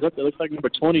bunch of guys up there. Looks like number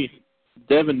 20,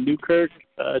 Devin Newkirk,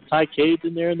 Ty Cade's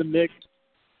in there in the mix.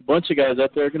 A bunch of guys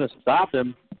up there are going to stop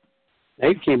him.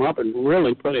 They came up and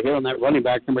really put a hit on that running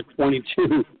back, number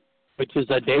 22, which is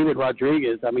David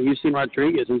Rodriguez. I mean, you've seen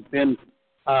Rodriguez, who's been,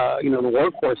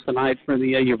 the workhorse tonight for the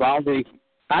Uvalde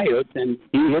Coyotes, and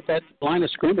he hit that line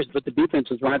of scrimmage, but the defense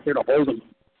was right there to hold him.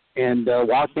 And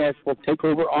Wildcats will take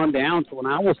over on down. So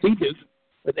now we'll see Duke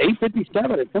with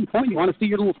 8:57. At some point, you want to see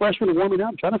your little freshmen warming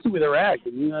up, trying to see where they're at.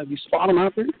 Can you spot them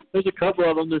out there? There's a couple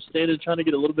of them. They're standing trying to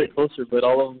get a little bit closer, but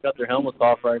all of them got their helmets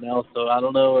off right now. So I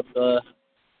don't know if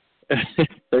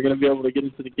they're going to be able to get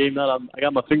into the game. I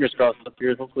got my fingers crossed up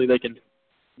here. Hopefully they can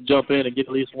jump in and get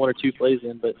at least 1 or 2 plays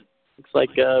in. But looks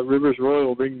like Rivers Roy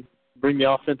will bring the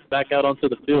offense back out onto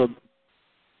the field.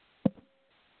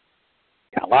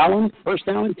 Calallen, 1st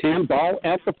down and 10, ball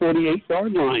at the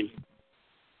 48-yard line.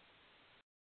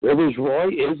 Rivers Roy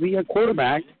is the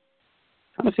quarterback.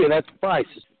 Trying to see if that's Price.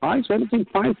 Price, I haven't seen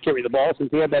Price carry the ball since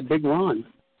he had that big run.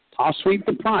 Toss sweep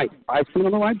to Price. Price coming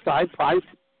on the right side. Price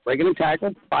breaking a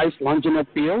tackle. Price lunging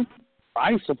upfield.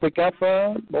 Price will pick up,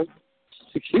 we'll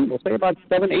say about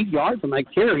 7-8 yards on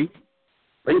that carry.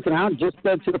 Brings it out just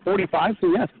to the 45. So,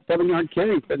 yes, 7-yard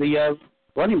carry for the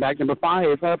running back, number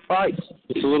 5, Price.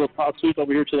 Just a little toss sweep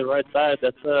over here to the right side.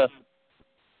 That's,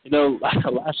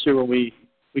 last year when we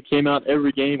came out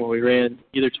every game when we ran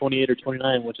either 28 or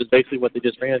 29, which is basically what they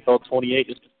just ran, called 28,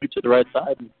 just to the right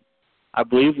side. And I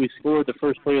believe we scored the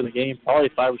first play of the game probably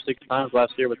 5 or 6 times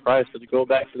last year with Price. So to go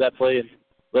back to that play and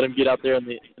let him get out there in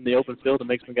the open field and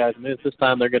make some guys miss, this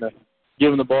time they're going to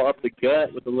give him the ball up the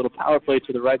gut with a little power play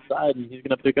to the right side, and he's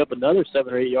going to pick up another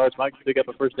 7 or 8 yards. Mike can pick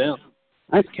up a 1st down.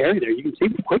 Nice carry there. You can see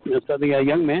the quickness of the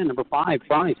young man, number 5,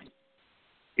 Price.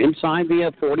 Inside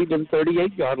the 40 to the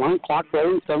 38-yard line, clock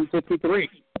rolling, 7:53.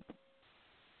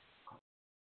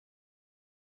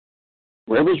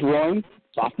 Rivers Roy,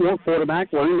 sophomore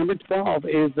quarterback, wearing number 12,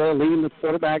 is leading the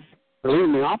quarterback, or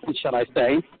leading the offense, shall I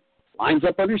say. Lines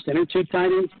up under center, 2 tight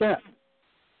end step.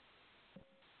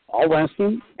 All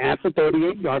resting at the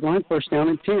 38-yard line, 1st down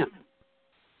and 10.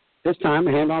 This time,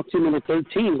 a handoff to number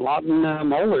 13, Lawton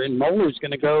Moeller, and Moeller's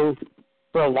going to go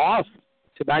for a loss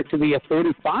back to the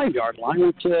 45-yard line,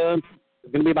 which is going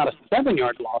to be about a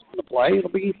 7-yard loss on the play. It'll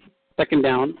be 2nd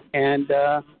down, and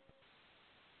we'll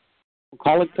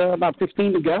call it about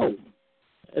 15 to go.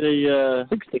 At a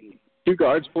 16. 2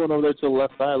 guards pulling over there to the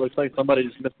left side. Looks like somebody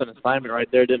just missed an assignment right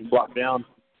there, didn't block down.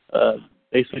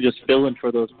 Basically just filling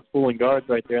for those pulling guards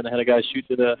right there, and they had a guy shoot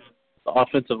to the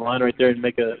offensive line right there and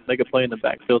make a play in the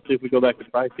backfield. See if we go back to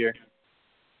Price here.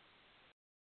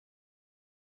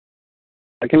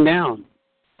 2nd down.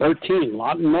 13,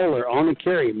 Lawton Moeller on the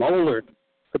carry. Moeller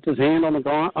puts his hand on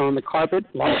the carpet,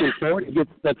 launches forward. He gets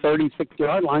that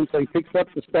 36-yard line, so he picks up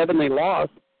the 7 they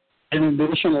lost, and an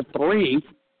additional 3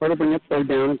 for to bring up 3rd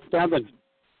down and 7.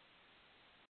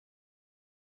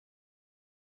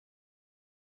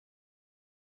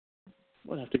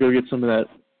 We'll have to go get some of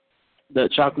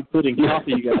that chocolate pudding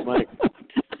coffee you guys might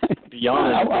be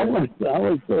honest. I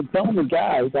was telling the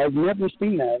guys, I've never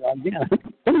seen that. Again,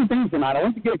 so many things tonight. I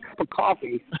went to get a cup of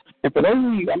coffee, and for those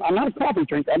of you, I'm not a coffee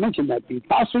drinker. I mentioned that to you.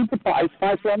 Toss sweep to Price.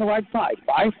 Price on the right side.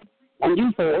 Price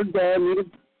lunging forward.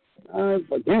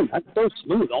 Again, that's so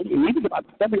smooth. Only needed about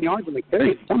 7 yards in the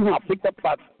carry. Somehow picked up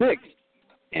about 6,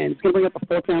 and it's going to bring up a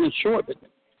 4th down and short. But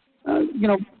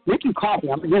making coffee.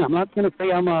 I'm not going to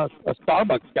say I'm a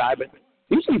Starbucks guy, but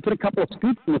usually you put a couple of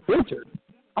scoops in the filter.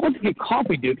 I went to get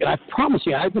coffee, Duke, and I promise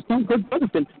you, I just don't good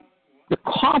medicine. The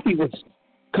coffee was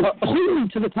completely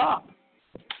to the top.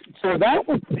 So that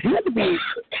had to be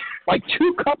like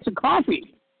 2 cups of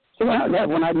coffee. So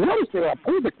when I noticed it, I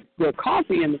poured the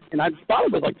coffee, and I thought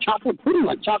it was like chocolate pudding,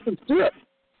 like chocolate syrup.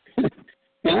 And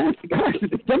I asked the guys,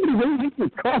 did somebody really make this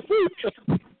coffee?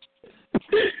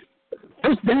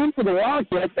 1st down for the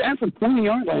Wildcats at the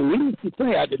 20-yard line. Needless to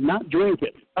say, I did not drink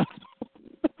it.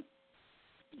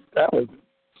 That was...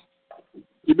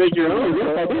 You make your own.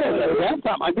 Yes, I did. That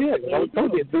time I did. I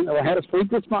told you, I had a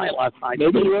sleepless night last night.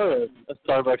 Maybe you are a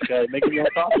Starbucks guy. Making your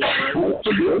own coffee.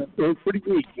 It was pretty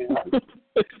weak.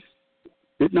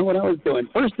 Didn't know what I was doing.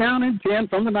 1st down and 10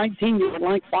 from the 19-yard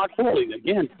line, clock rolling.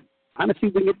 Again, trying to see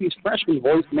if we can get these freshman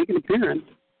boys to make an appearance.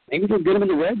 Maybe they'll get them in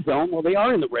the red zone. Well, they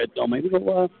are in the red zone. Maybe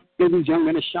they'll give these young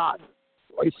men a shot.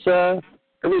 Royce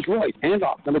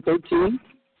handoff, number 13.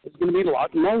 It's going to be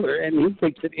Lawton Moeller, and he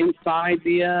takes it inside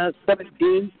the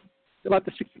 17 to about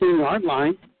the 16-yard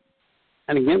line.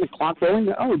 And again, the clock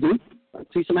rolling. Oh, dude,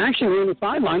 let's see some action here on the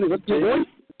sideline. Is that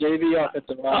JV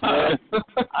offensive line.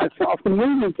 I saw some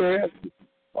movement there.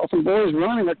 Saw some boys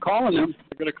running. They're calling them.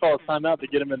 They're going to call a timeout to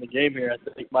get him in the game here, I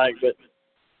think, Mike. But,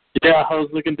 yeah, I was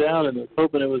looking down and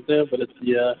hoping it was them, but it's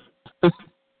the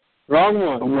wrong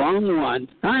one. Wrong one.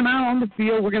 Timeout on the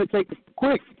field. We're going to take a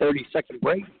quick 30-second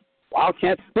break.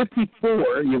 Wildcats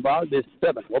 54, Uvalde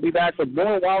 7. We'll be back with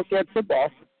more Wildcat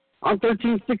football on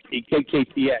 1360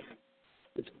 KKTX.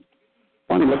 It's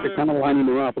funny, look, they're kind of lining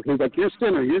her up. He's like, you're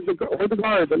center, you're the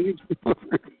guard. But you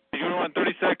want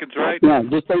 30 seconds, right? Yeah,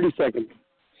 just 30 seconds.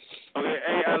 Okay,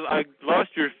 hey, I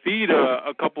lost your feed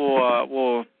a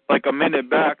couple, like a minute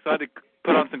back, so I had to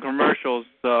put on some commercials.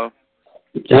 So.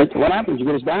 What happened? Did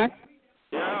you get us back?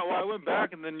 Yeah, well, I went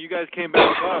back, and then you guys came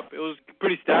back up. It was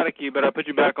pretty staticky, but I put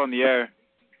you back on the air.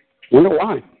 Wonder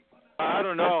why? I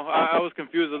don't know. I was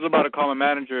confused. I was about to call my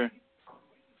manager.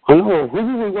 I know. Who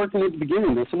were we working with at the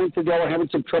beginning? Someone said y'all were having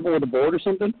some trouble with the board or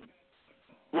something?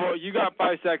 Well, you got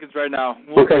 5 seconds right now.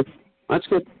 Okay. That's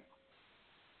good.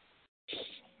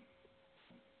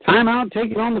 Timeout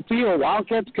taken on the field.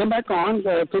 Wildcats come back on.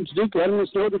 Coach Duke letting us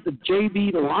know that the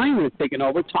JV line is taking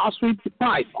over. Toss sweep to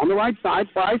Price. On the right side,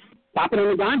 Price popping on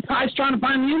the dime. Price trying to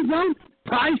find the end zone.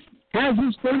 Price has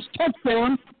his first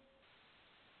touchdown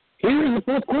here in the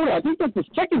fourth quarter. I think that's the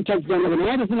second touchdown of the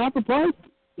night. Is it not for Price?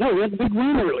 No, we had the big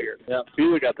win earlier. Yeah,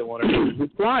 Feeler got the one.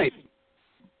 That's right.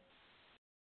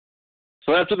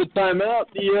 So after the timeout,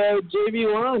 the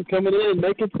JV line coming in and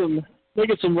making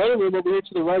some running room over here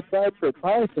to the right side for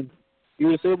Price, and he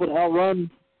was able to outrun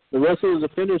the rest of the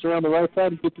defenders around the right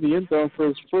side and get to the end zone for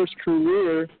his first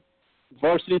career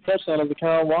varsity touchdown of the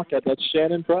Calallen Wildcat. That's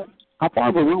Shannon Price. How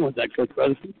far were we with that, Coach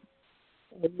President?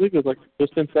 I believe it was like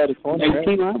just inside the 20.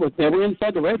 18 yards. They were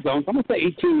inside the red zone. I'm going to say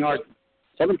 18 yards.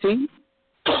 17?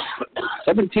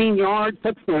 17-yard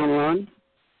touchdown run.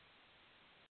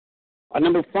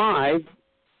 Number 5,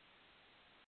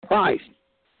 Price.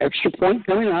 Extra point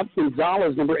coming up.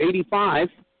 Gonzalez, number 85,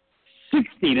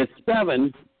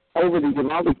 60-7 over the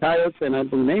Uvalde Coyotes, and I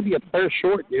believe maybe a pair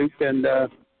short, Duke, and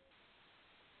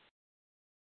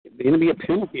it's going to be a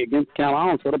penalty against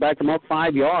Calallen, so it'll back them up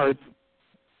 5 yards.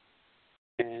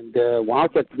 And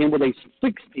Wildcats again with a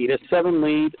 60-7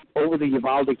 lead over the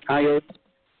Uvalde Coyotes.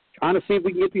 Trying to see if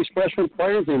we can get these freshman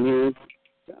players in here.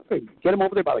 Get them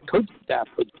over there by the coaching staff,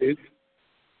 Coach Duke.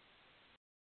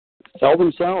 Sell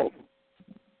themselves.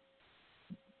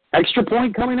 Extra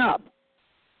point coming up.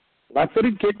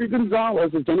 Left-footed kicker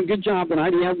Gonzalez has done a good job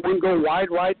tonight. He had one go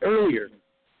wide right earlier.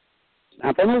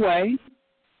 Snap on the way.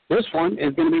 This one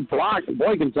is going to be blocked. And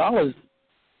boy, Gonzalez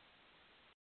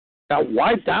got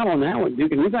wiped out on that one,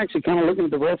 Duke. And he's actually kind of looking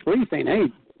at the referee saying,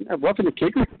 hey, roughing the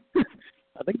kicker?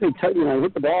 I think they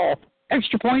hit the ball.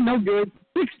 Extra point, no good.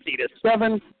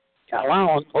 60-7.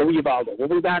 Calallen over Uvalde. We'll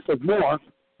be back with more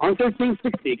on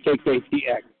 1360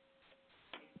 KKTX.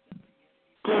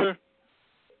 Clear.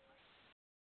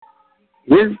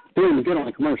 We're doing good on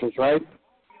the commercials, right?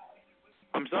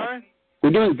 I'm sorry?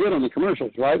 We're doing good on the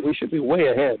commercials, right? We should be way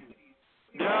ahead.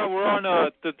 Yeah, we're on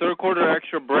the third quarter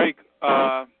extra break.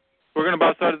 We're going to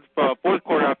about start the fourth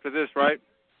quarter after this, right?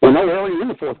 Well, no, we're already in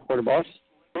the fourth quarter, boss.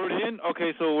 Already in?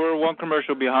 Okay, so we're one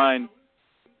commercial behind.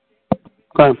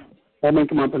 Okay. I'll make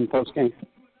them up in post game.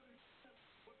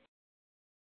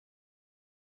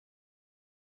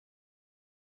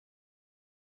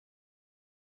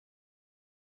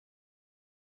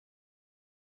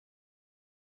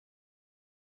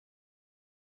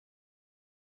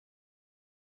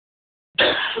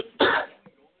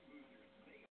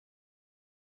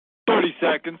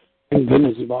 Seconds. Thank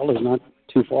goodness Uvalde is not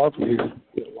too far from here.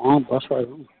 Get a long bus ride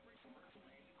home.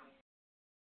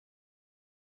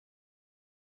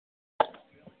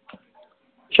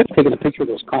 Should have taken a picture of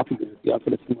those coffee beans. Yeah, I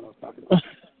could have seen what I was talking about.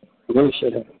 I really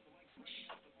should have.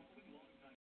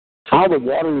 How the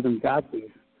water even got there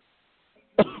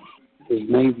is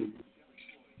amazing.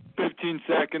 15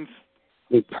 seconds.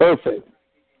 It's perfect.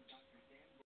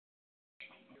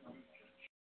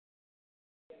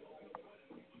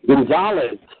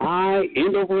 Gonzalez, high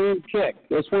end-over-end kick.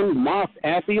 This one, Moss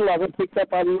at the 11, picked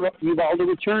up by the Uvalde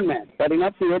return man. Setting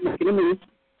up here, making a move.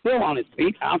 Still on his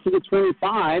feet, out to the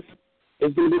 25.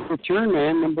 Is going to be the return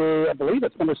man, I believe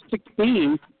it's number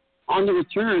 16, on the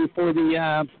return for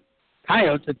the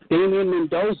Coyotes. It's Damian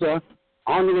Mendoza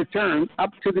on the return up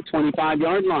to the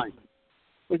 25-yard line.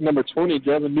 I think number 20,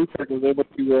 Devin Newkirk, was able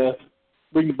to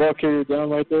bring the ball carrier down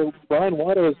right there. Brian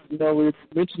Waters, we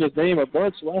mentioned his name a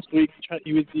bunch last week.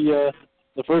 He was the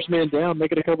first man down,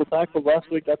 making a couple tackles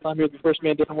last week. That time he was the first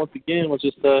man down once again. Was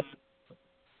just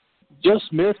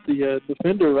missed the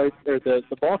defender right there, the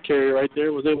ball carrier right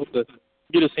there. Was able to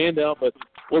get his hand out, but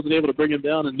wasn't able to bring him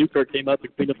down. And Newkirk came out to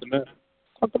clean up the mess.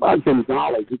 Talk about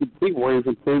Gonzalez. You can see where he's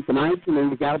improved tonight, and then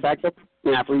you got a backup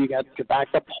snapper, you got your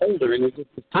backup holder, and his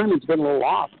timing's been a little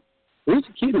off. Here's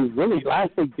a kid who really last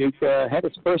week, Duke, had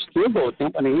his first field goal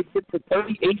attempt, and he hit the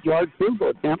 38-yard field goal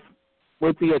attempt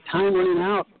with the time running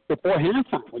out before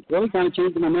halftime, which really kind of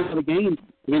changed the momentum of the game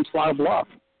against Flower Bluff.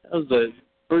 That was the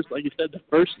first, like you said, the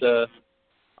first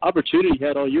opportunity he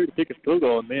had all year to kick a field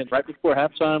goal. And, man, right before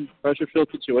halftime, pressure-filled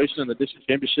situation in the district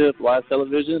championship, live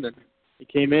television, and he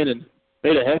came in and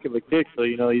made a heck of a kick. So,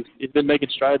 he's been making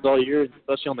strides all year,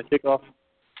 especially on the kickoff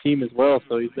team as well.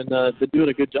 So he's been doing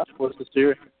a good job for us this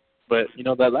year. But,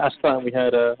 that last time we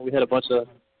had a bunch of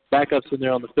backups in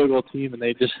there on the field goal team, and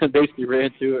they just basically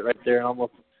ran through it right there, and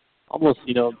almost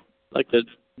like to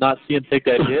not see him take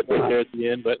that hit right there at the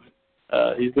end. But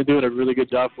he's been doing a really good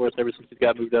job for us ever since he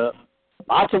got moved up.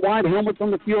 Lots of wide helmets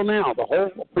on the field now. The whole,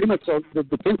 pretty much the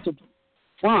defensive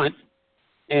front,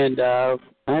 and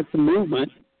had some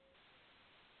movement.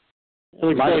 It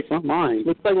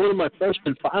looks like one of my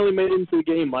freshmen finally made it into the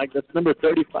game, Mike. That's number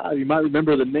 35. You might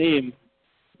remember the name.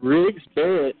 Riggs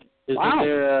Barrett is in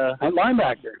there. A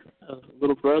linebacker.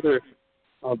 Little brother.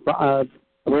 Wearing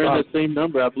the same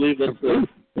number. I believe that's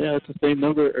it's the same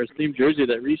number or same jersey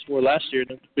that Reese wore last year.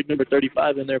 Big number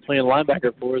 35 in there playing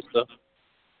linebacker for us. So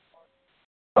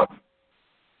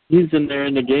he's in there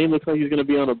in the game. Looks like he's going to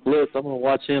be on a blitz. I'm going to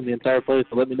watch him the entire play,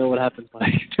 so let me know what happens,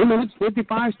 Mike. 2 minutes,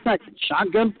 55 seconds.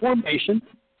 Shotgun formation.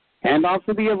 Handoff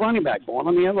to the running back. Going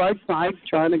on the right side,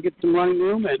 trying to get some running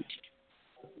room. And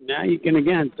now you can,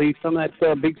 again, see some of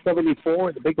that big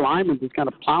 74, the big lineman just kind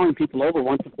of plowing people over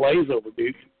once the play is over,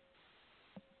 Duke.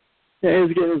 Yeah,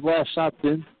 he's getting his last shots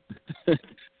in.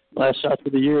 Last shots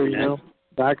of the year,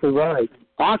 Exactly right.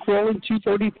 Clock rolling,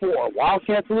 2:34.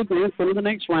 Wildcats will advance into the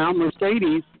next round.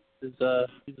 Mercedes he's a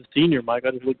senior, Mike.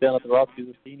 I just looked down at the roster. He's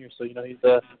a senior, so he's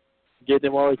getting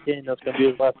him while he can. That's going to be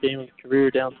his last game of his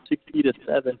career, down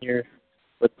 60-7 here,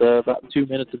 with about 2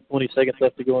 minutes and 20 seconds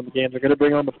left to go in the game. They're going to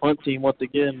bring on the punt team once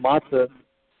again. Mata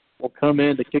will come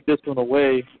in to kick this one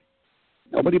away.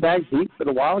 Nobody bags deep for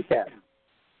the Wildcats.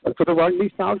 But for the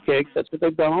rugby-style kick, that's what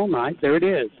they've done all night. There it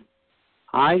is.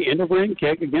 High end-over-end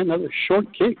kick. Again, another short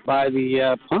kick by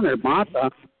the punter, Mata.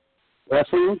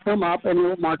 Referee will come up and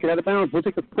we'll mark it out of bounds. We'll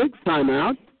take a quick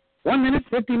timeout. 1 minute,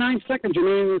 59 seconds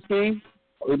remaining in this game.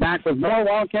 We'll be back with more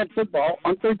Wildcat football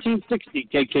on 1360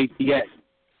 KKTA.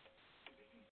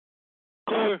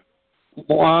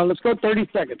 Let's go 30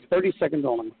 seconds. 30 seconds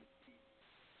only.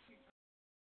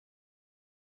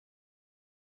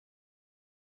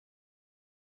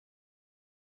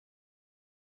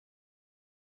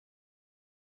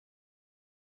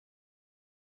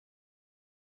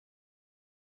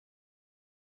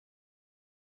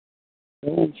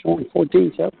 Showing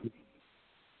 14-7.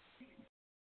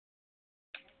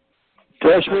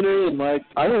 Freshman in, Mike.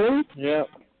 I don't know. Yeah.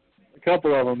 A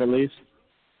couple of them, at least.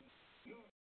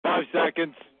 5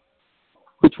 seconds.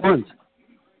 Which ones?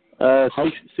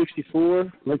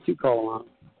 64. Let you call on.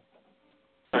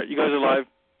 All right, you guys are live.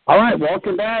 All right,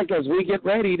 welcome back as we get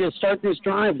ready to start this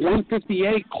drive.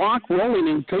 1:58, clock rolling,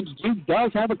 and Coach Duke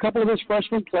does have a couple of his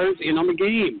freshman players in on the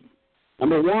game.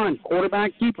 Number 1,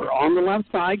 quarterback keeper on the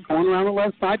left side, going around the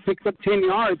left side, picks up 10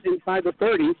 yards inside the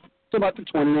 30 to about the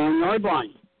 29-yard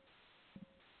line.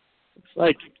 Looks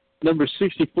like number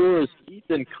 64 is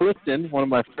Ethan Clifton, one of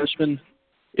my freshmen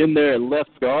in there at left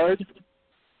guard.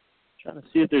 Trying to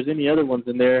see if there's any other ones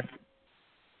in there.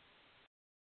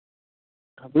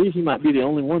 I believe he might be the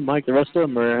only one, Mike. The rest of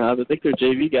them are, I think they're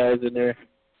JV guys in there.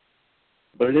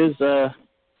 But it is,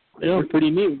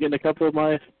 pretty neat. We're getting a couple of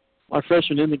my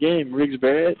freshmen in the game. Riggs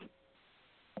Barrett,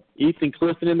 Ethan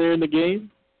Clifton in there in the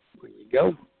game. There you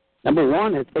go. Number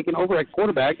 1 has taken over at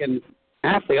quarterback, and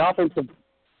half the offensive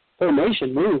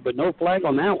formation move, but no flag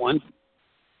on that one.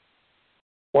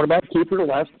 Quarterback keeper to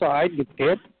left side gets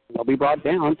hit. They'll be brought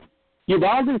down.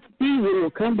 Uvalde's season will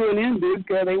come to an end, Duke.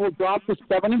 They will drop to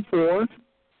 7-4.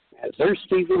 As their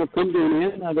season will come to an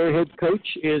end, their head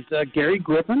coach is Gary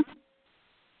Griffin.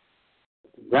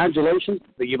 Congratulations to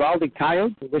the Uvalde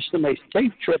Coyotes. We wish them a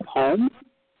safe trip home.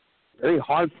 Very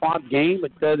hard-fought game,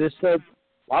 but this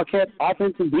Wildcat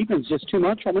offense and defense just too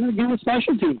much. I'm going to give a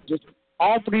special team. Just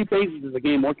all 3 phases of the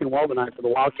game working well tonight for the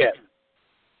Wildcats.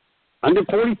 Under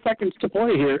 40 seconds to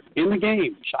play here in the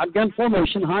game. Shotgun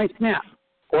formation, high snap.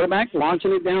 Quarterback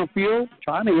launching it downfield,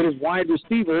 trying to hit his wide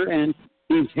receiver, and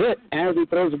he's hit as he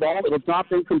throws the ball. It'll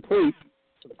drop incomplete.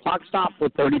 So the clock stops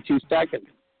with 32 seconds.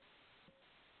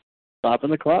 Stopping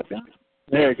the clock now.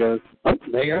 There it goes. Oh,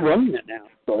 they are running it now.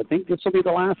 So I think this will be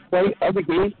the last play of the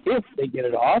game if they get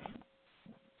it off.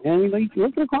 And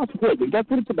look across the field. That's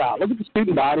what it's about. Look at the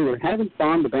student body. They're having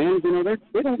fun. The bands,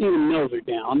 they don't even know they're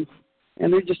down.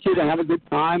 and they're just here to have a good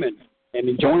time and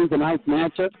enjoying tonight's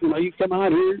matchup. You come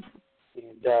out here and,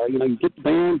 you get the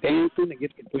band dancing, they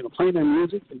get playing their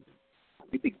music, and I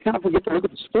think they kind of forget to look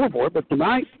at the scoreboard. But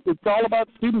tonight, it's all about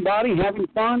the student body having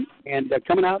fun and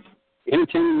coming out,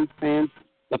 entertaining fans.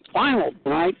 The final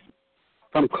tonight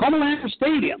from Calallen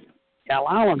Stadium,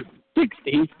 Calallen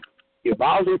 60,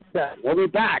 Uvalde 7. We'll be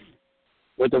back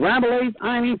with the Rabelais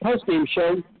IME postgame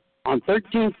show on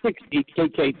 1360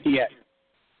 KKTX.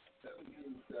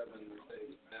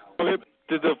 Okay,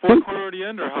 did the fourth quarter already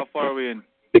end, or how far are we in?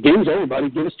 The game's over, buddy.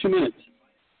 Give us 2 minutes.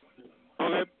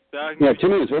 Okay. Yeah, 2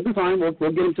 minutes. We'll be fine. We'll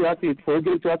get them throughout the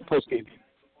postgame.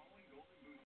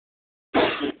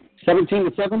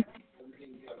 17-7.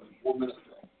 4 minutes.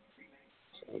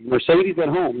 So Mercedes at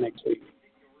home next week.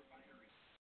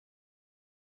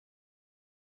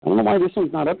 I don't know why this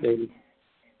one's not updated.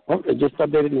 Oh, it just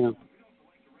updated now.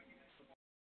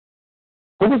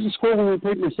 What was the score when we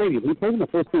played Mercedes? We played in the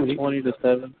first game.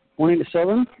 20-7.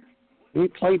 20-7. We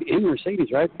played in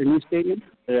Mercedes, right? The new stadium.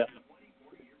 Yeah.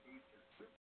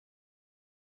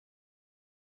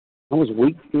 That was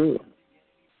week 0.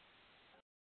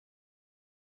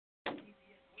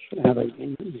 Should have that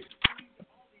game in here.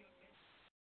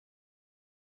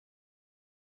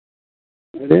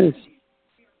 There it is.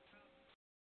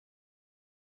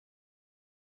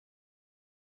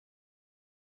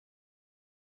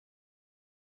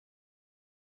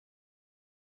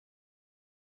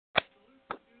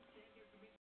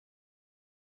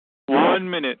 One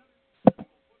minute.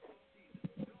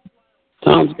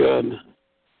 Sounds good.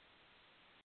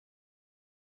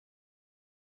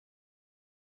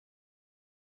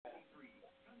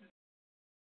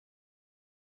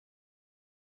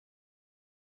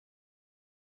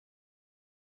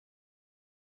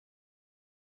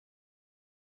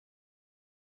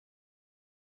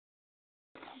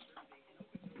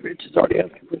 Rich is already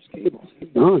asking for his cables. He's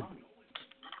gone.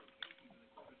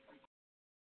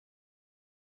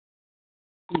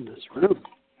 In this room.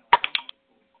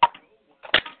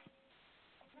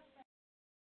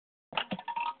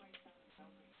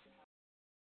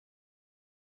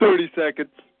 $30 seconds.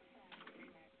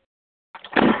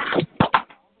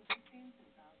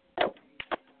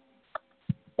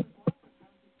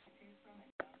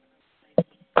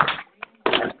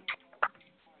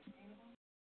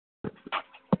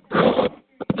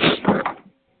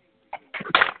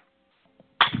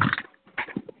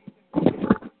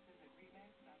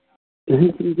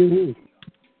 Mm-hmm.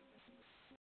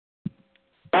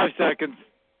 5 seconds.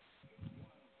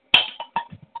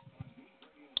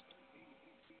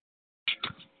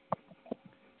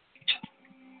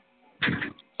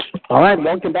 All right,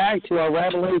 welcome back to our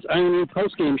Rabelais IME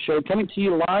postgame show, coming to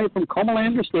you live from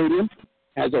Calallen Stadium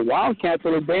as the Wildcats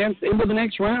will advance into the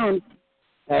next round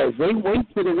as they wait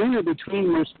for the winner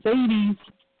between Mercedes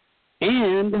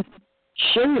and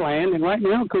Calallen. And right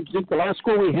now, Coach Duke, the last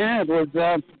score we had was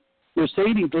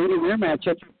Mercedes leading their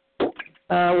matchup.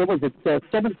 What was it?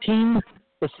 17-7.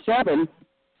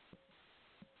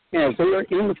 Yeah, so they're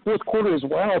in the fourth quarter as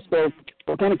well. So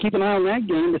we'll kind of keep an eye on that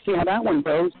game to see how that one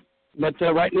goes. But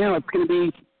right now, it's going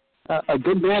to be a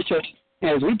good matchup.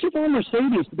 As we took on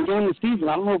Mercedes to begin the season,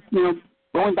 I don't know if,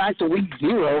 going back to week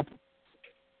 0,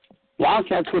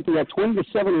 Wildcats with the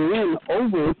 20-7 win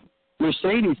over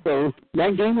Mercedes. So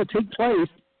that game will take place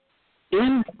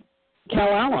in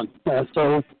Calallen.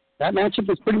 So that matchup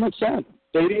is pretty much set.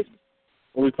 JD?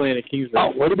 We'll be playing at Kingsville.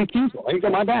 Oh, would it be Kingsville? There you go,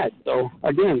 my bad. So,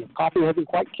 again, the coffee hasn't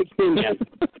quite kicked in yet.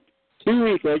 2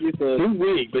 weeks, like you said. 2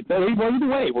 weeks. But either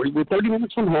way, we're 30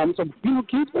 minutes from home. So,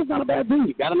 Kingsville's not a bad thing.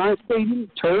 You've got a nice stadium,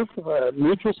 turf,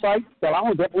 neutral site.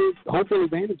 Calallen definitely home field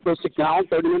advantage. Goes to Calallen,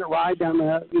 30-minute ride down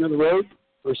the road.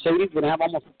 Mercedes would have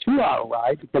almost a 2-hour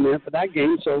ride to come in for that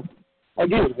game. So,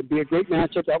 again, it would be a great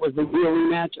matchup. That was the real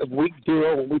rematch of week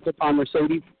 0 when we took on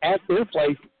Mercedes at their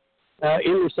place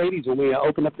in Mercedes when we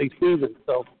opened up the season.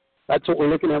 So that's what we're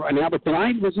looking at right now. But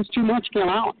tonight was just too much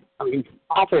Calallen. I mean,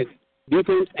 offense,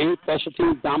 defense, and special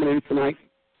teams dominated tonight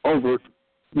over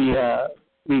the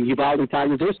Uvalde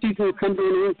Tigers. Their season will come to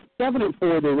an end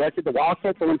 7-4 their record. The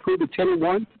Wildcats will improve to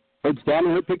 10-1. Coach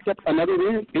Danaher picks up another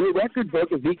win in the record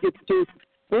book as he gets to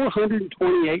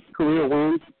 428 career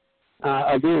wins.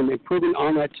 Again, improving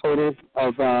on that total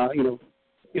of,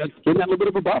 getting that little bit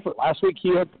of a buffer. Last week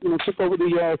he took over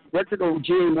the record over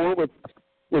G.A. Moore with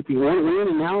the one win,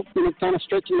 and now kind of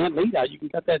stretching that lead out. You can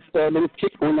got that little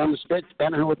kick going down the stretch.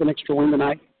 Danaher with an extra win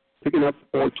tonight, picking up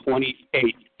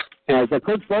 428. As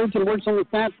Coach Burton works on the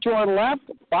stats to our left,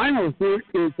 the final here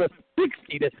is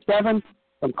 60-7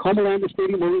 from Calallen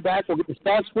Stadium. We'll be back. We'll get the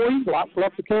stats for you. Lots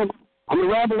left to come on the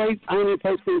Rabelais IME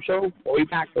postgame show. We'll be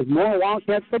back with more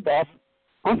Wildcat football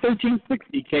on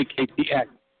 1360 KKTX.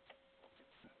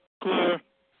 Clear.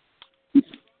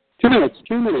 2 minutes.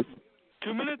 2 minutes.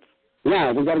 2 minutes?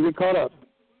 Yeah, we got to get caught up.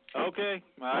 Okay,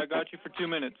 I got you for 2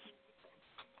 minutes.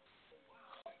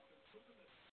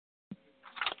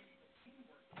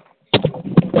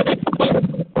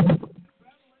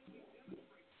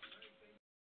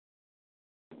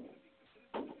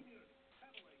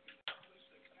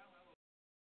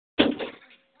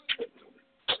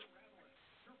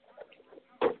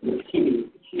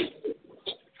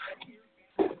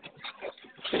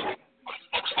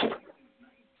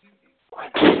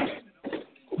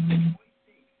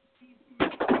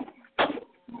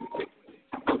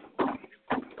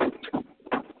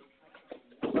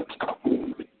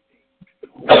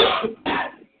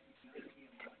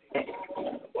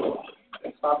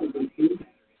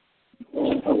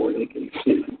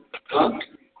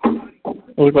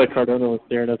 It looked like Cardona was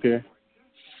staring up here.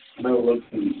 No,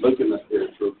 looking up there.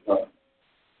 So,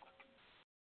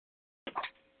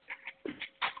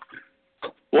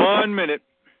 1 minute.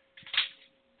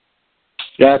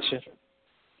 Gotcha.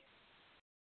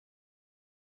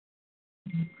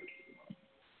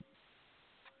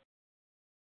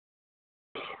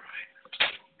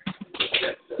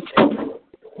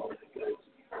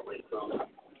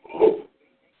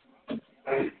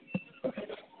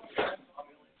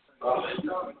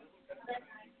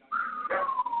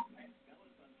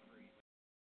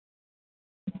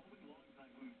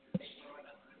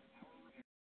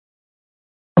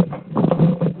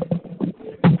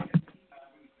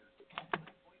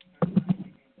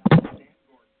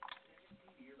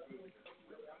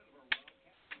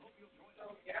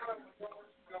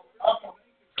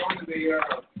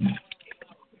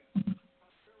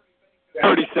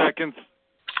 Seconds.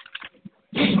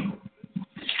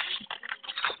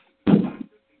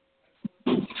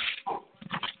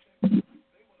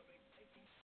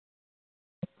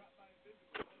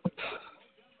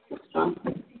 Huh?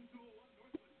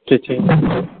 15.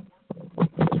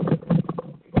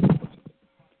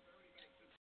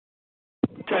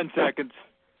 10 seconds.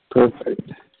 Perfect.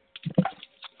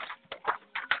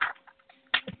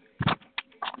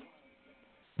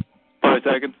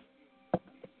 Seconds.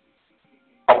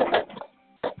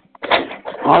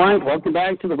 All right, welcome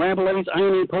back to the Ramble Ladies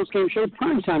IME postgame show.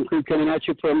 Primetime crew coming at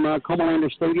you from Calallen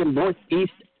Stadium,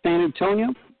 northeast San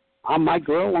Antonio. I'm Mike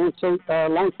Girl,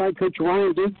 alongside Coach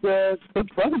Ryan Duke. Coach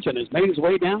Brotherton has made his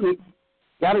way down. He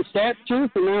got his stats too,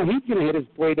 so now he's going to hit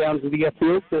his way down to the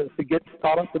field to get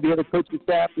caught up with the other coaching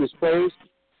staff and his players.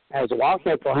 As the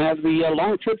Wildcats will have the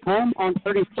long trip home on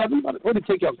 37. What did it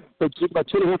take you? About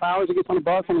 2.5 hours to get on the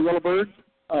bus on the Yellow Bird?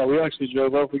 We actually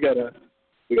drove up. We got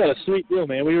a sweet deal,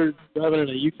 man. We were driving in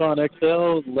a Yukon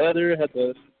XL, leather, had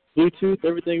the Bluetooth,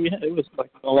 everything we had. It was like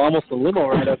almost a limo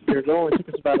right up here. It only took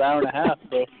us about an hour and a half,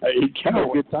 so there you go. Had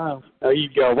a good time. There you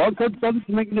go. Well, Coach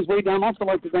Brotherton making his way down. I'd also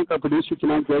like to thank our producer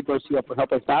tonight, Greg Garcia, for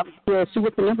helping us out. See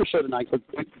what the numbers show tonight, Coach.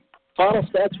 Final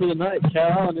stats for the night.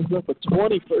 Calallen ends up with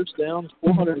 20 first downs,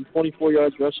 424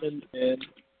 yards rushing, and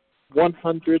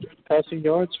 100 passing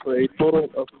yards for a total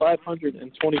of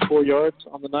 524 yards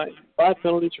on the night. 5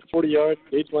 penalties for 40 yards.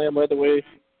 Gage Lamb led the way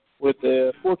with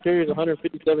 4 carries,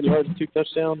 157 yards, and 2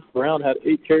 touchdowns. Brown had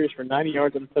 8 carries for 90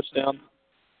 yards and a touchdown.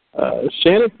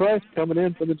 Shannon Price coming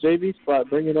in from the JV spot,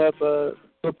 bringing up for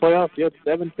playoffs. He had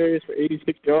 7 carries for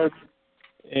 86 yards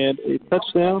and a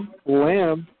touchdown.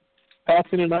 Lamb,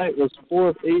 passing tonight, was 4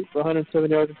 of 8 for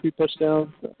 107 yards and 2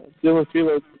 touchdowns. Dylan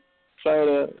Fielder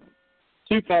tried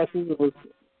 2 passes. Both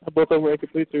of them were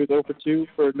incomplete, so he was 0 for 2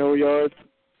 for no yards.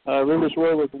 Rivers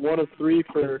Roy was 1 of 3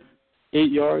 for 8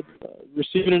 yards.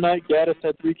 Receiving tonight, Gaddis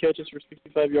had 3 catches for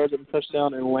 65 yards and a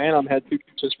touchdown, and Lanham had 2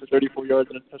 catches for 34 yards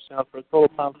and a touchdown for a total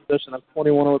time possession of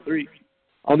 21-03.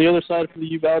 On the other side for the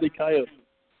Uvalde Coyotes,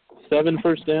 7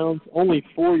 first downs, only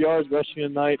 4 yards rushing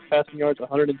tonight, passing yards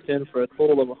 110 for a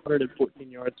total of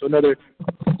 114 yards. So another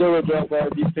stellar job by our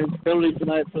defense. Penalties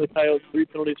tonight for the Coyotes, 3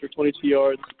 penalties for 22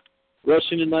 yards.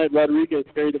 Rushing tonight, Rodriguez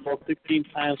carried the ball 16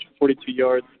 times for 42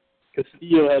 yards.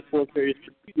 Castillo had 4 carries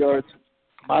for 2 yards.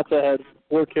 Mata had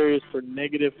 4 carries for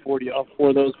 -40. All 4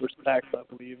 of those were sacks, I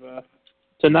believe.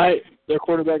 Tonight, their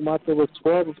quarterback, Mata, was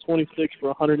 12 of 26 for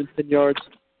 110 yards,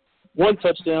 1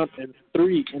 touchdown, and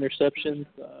 3 interceptions.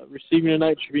 Receiving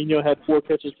tonight, Trevino had 4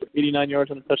 catches for 89 yards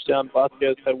and a touchdown.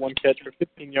 Vasquez had 1 catch for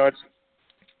 15 yards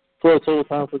for a total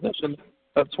time possession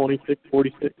of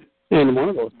 26-46. And one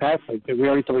of those passes, we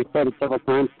already said it several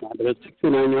times now, but it's a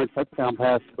 69-yard touchdown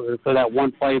pass for that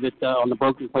one play that on the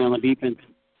broken play on the defense.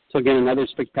 So, again, another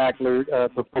spectacular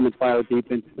performance by our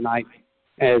defense tonight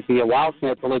as the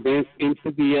Wildcats will advance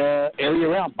into the area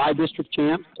round. By district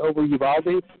champs over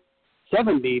Uvalde,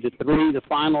 70-3 the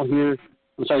final here.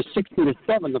 60-7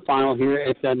 the final here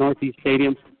at Northeast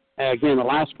Stadium. Again, the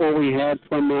last score we had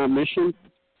from Mission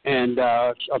and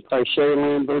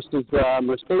Sharyland versus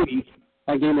Mercedes.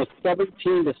 That game was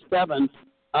 17-7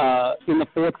 in the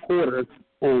fourth quarter.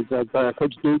 And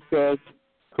Coach Duke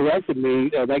corrected me.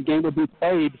 That game would be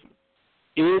played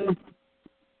in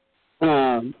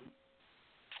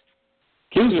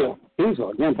Kingsville.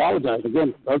 Again, apologize.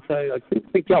 Again, okay, I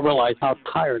think y'all realize how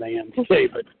tired I am today,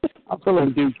 but I'll fill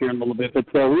in Duke here in a little bit. But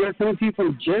we are coming to you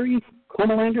from Jerry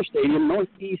Comalander Stadium,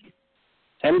 Northeast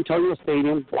San Antonio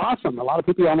Stadium. Blossom. A lot of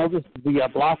people know this is the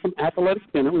Blossom Athletic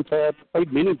Center. We've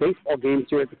played many baseball games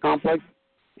here at the complex,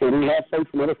 and we have played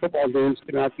some other football games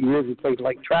throughout the years. We played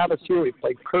Lake Travis here. We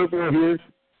played Kerrville here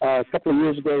a couple of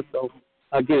years ago. So,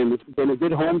 again, this has been a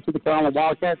good home to the Calallen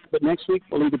Wildcats. But next week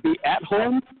we'll either be at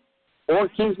home or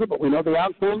Kingsville, but we know the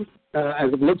outcome.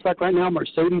 As it looks like right now,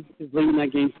 Mercedes is leading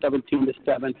that game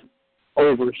 17-7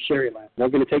 over Sharyland. We're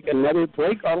going to take another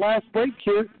break, our last break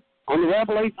here on the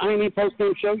Rebel 8 INA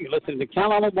postgame show. You're listening to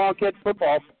Calallen Wildcat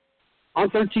Football on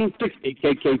 1360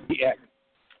 KKTX.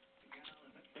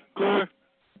 Clear.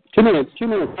 2 minutes.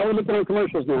 How are we looking on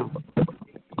commercials now?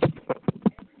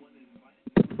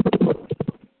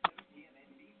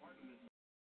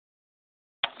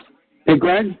 Hey,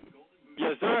 Greg?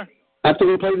 Yes, sir. After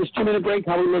we play this 2-minute break,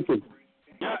 how are we looking?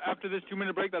 Yeah, after this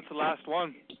 2-minute break, that's the last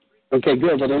one. Okay,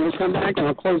 good. Well, then we'll come back and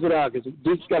I'll close it out because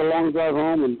Duke's got a long drive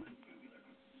home and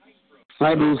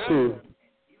I do soon.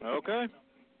 Okay.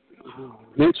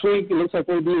 Next week, it looks like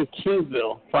we'll be in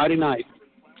Kingsville Friday night.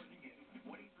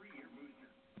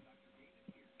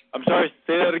 I'm sorry,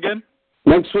 say that again?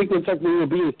 Next week, looks like we will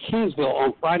be in Kingsville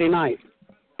on Friday night.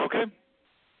 Okay.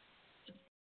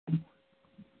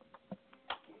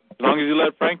 As long as you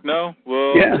let Frank know,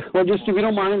 we'll... Yeah, well, just if you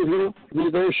don't mind, if you're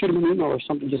there, shoot him an email or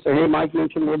something. Just say, hey, Mike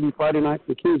mentioned we'll be Friday night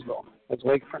in Kingsville. That's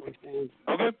Lake Friendly Stands.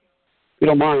 Okay. If you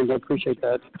don't mind, I appreciate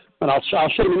that. But I'll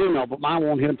shoot him an email, but mine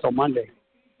won't hit until Monday.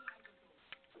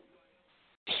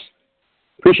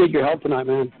 Appreciate your help tonight,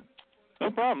 man. No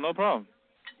problem.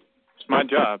 It's my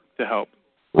job to help.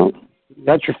 Well, you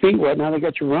got your feet wet. Now they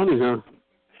got you running, huh?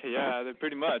 Yeah, they're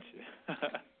pretty much. All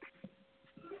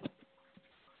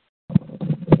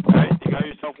right, you got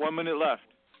yourself 1 minute left.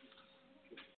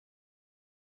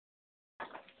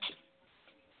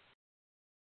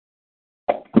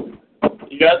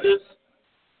 You got this?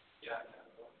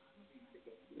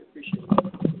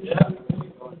 Yeah.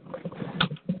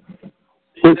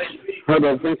 Thanks.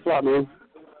 Thanks a lot, man. I'm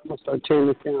going to start tearing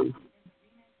this down.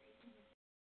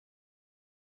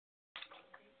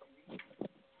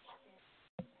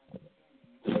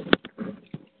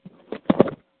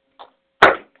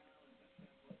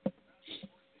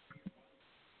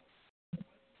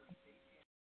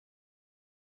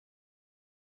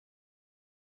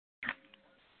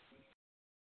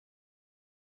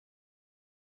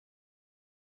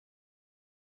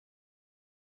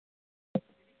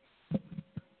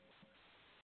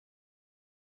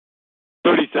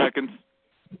 Seconds.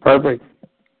 Perfect.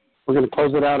 We're going to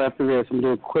close it out after this. I'm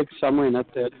going to do a quick summary, and that's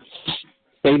it.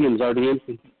 Stadium's already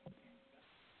empty.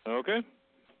 Okay.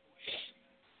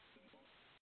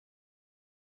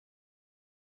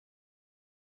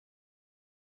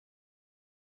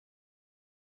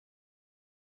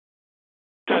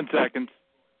 Ten seconds.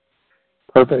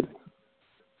 Perfect.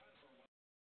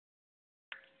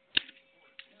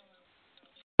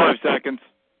 5 seconds.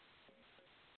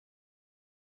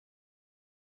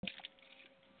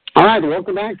 All right,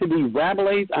 welcome back to the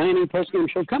Rabelais INA postgame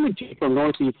show coming to you from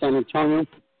Northeast San Antonio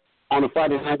on a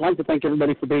Friday night. I'd like to thank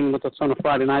everybody for being with us on a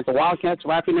Friday night. The Wildcats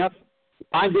wrapping up the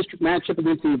 5-district matchup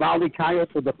against the Uvalde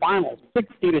Coyotes with the final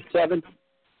 60-7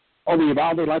 over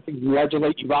Uvalde. I'd like to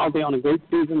congratulate Uvalde on a great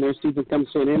season. Their season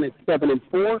comes to an end at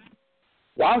 7-4.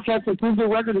 Wildcats improved their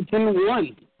record to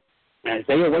 10-1 as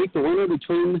they await the winner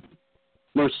between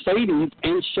Mercedes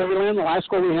and Sharyland. The last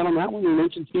score we had on that one we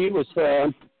mentioned to you was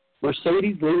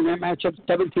Mercedes leading that matchup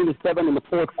 17-7 in the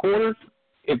fourth quarter.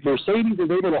 If Mercedes is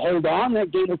able to hold on,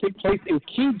 that game will take place in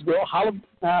Kingsville,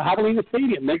 Javelina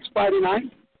Stadium next Friday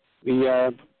night.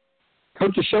 The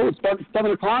coach's show will start at 7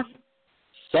 o'clock,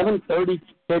 7:30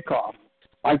 kickoff.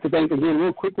 I'd like to thank, again,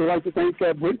 real quickly, I'd like to thank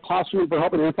Brent Klosterman for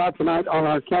helping us out tonight on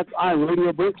our Cat's Eye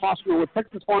Radio. Brent Klosterman with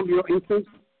Texas Farm Bureau Insurance.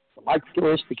 I'd like to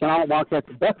wish the Calallen Wildcats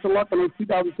the best of luck on their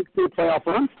 2016 playoff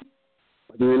run.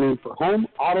 Whether you're in for home,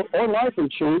 auto, or life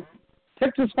insurance,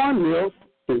 Texas Farm Bureau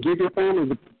can give your family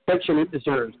the protection it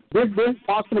deserves. Give Brent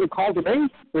Klosterman a call today,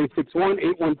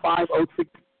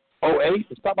 361-815-0608.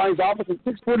 To stop by his office at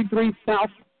 643 South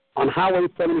on Highway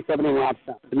 77 in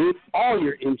Robstown. To meet all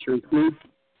your insurance needs,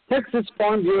 Texas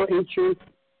Farm Bureau Insurance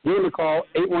Give them a call,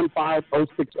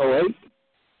 815-0608.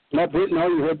 Let Brent know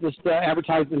you heard this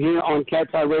advertisement here on Cat's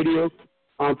Eye Radio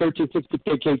on 1360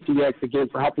 KKTX. Again,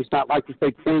 for helping us out, I'd like to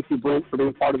say thank you, Brent, for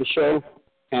being part of the show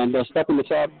and stepping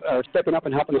up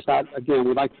and helping us out. Again,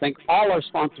 we'd like to thank all our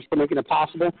sponsors for making it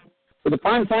possible. For the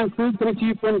Primetime Crew coming to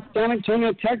you from San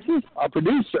Antonio, Texas, our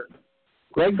producer,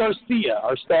 Greg Garcia.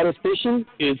 Our statistician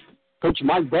is Coach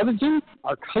Mike Brotherton.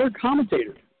 Our color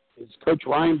commentator is Coach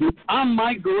Ryan Duke. I'm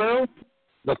Mike Guerrero.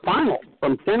 The final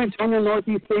from San Antonio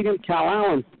Northeast Stadium,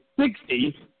 Calallen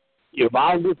 60,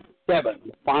 Uvalde 7.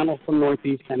 The final from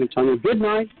Northeast San Antonio. Good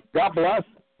night. God bless.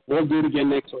 We'll do it again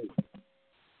next week.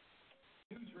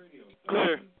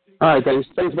 Clear. All right, thanks.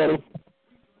 Thanks, buddy.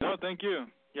 No, thank you.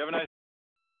 You have a nice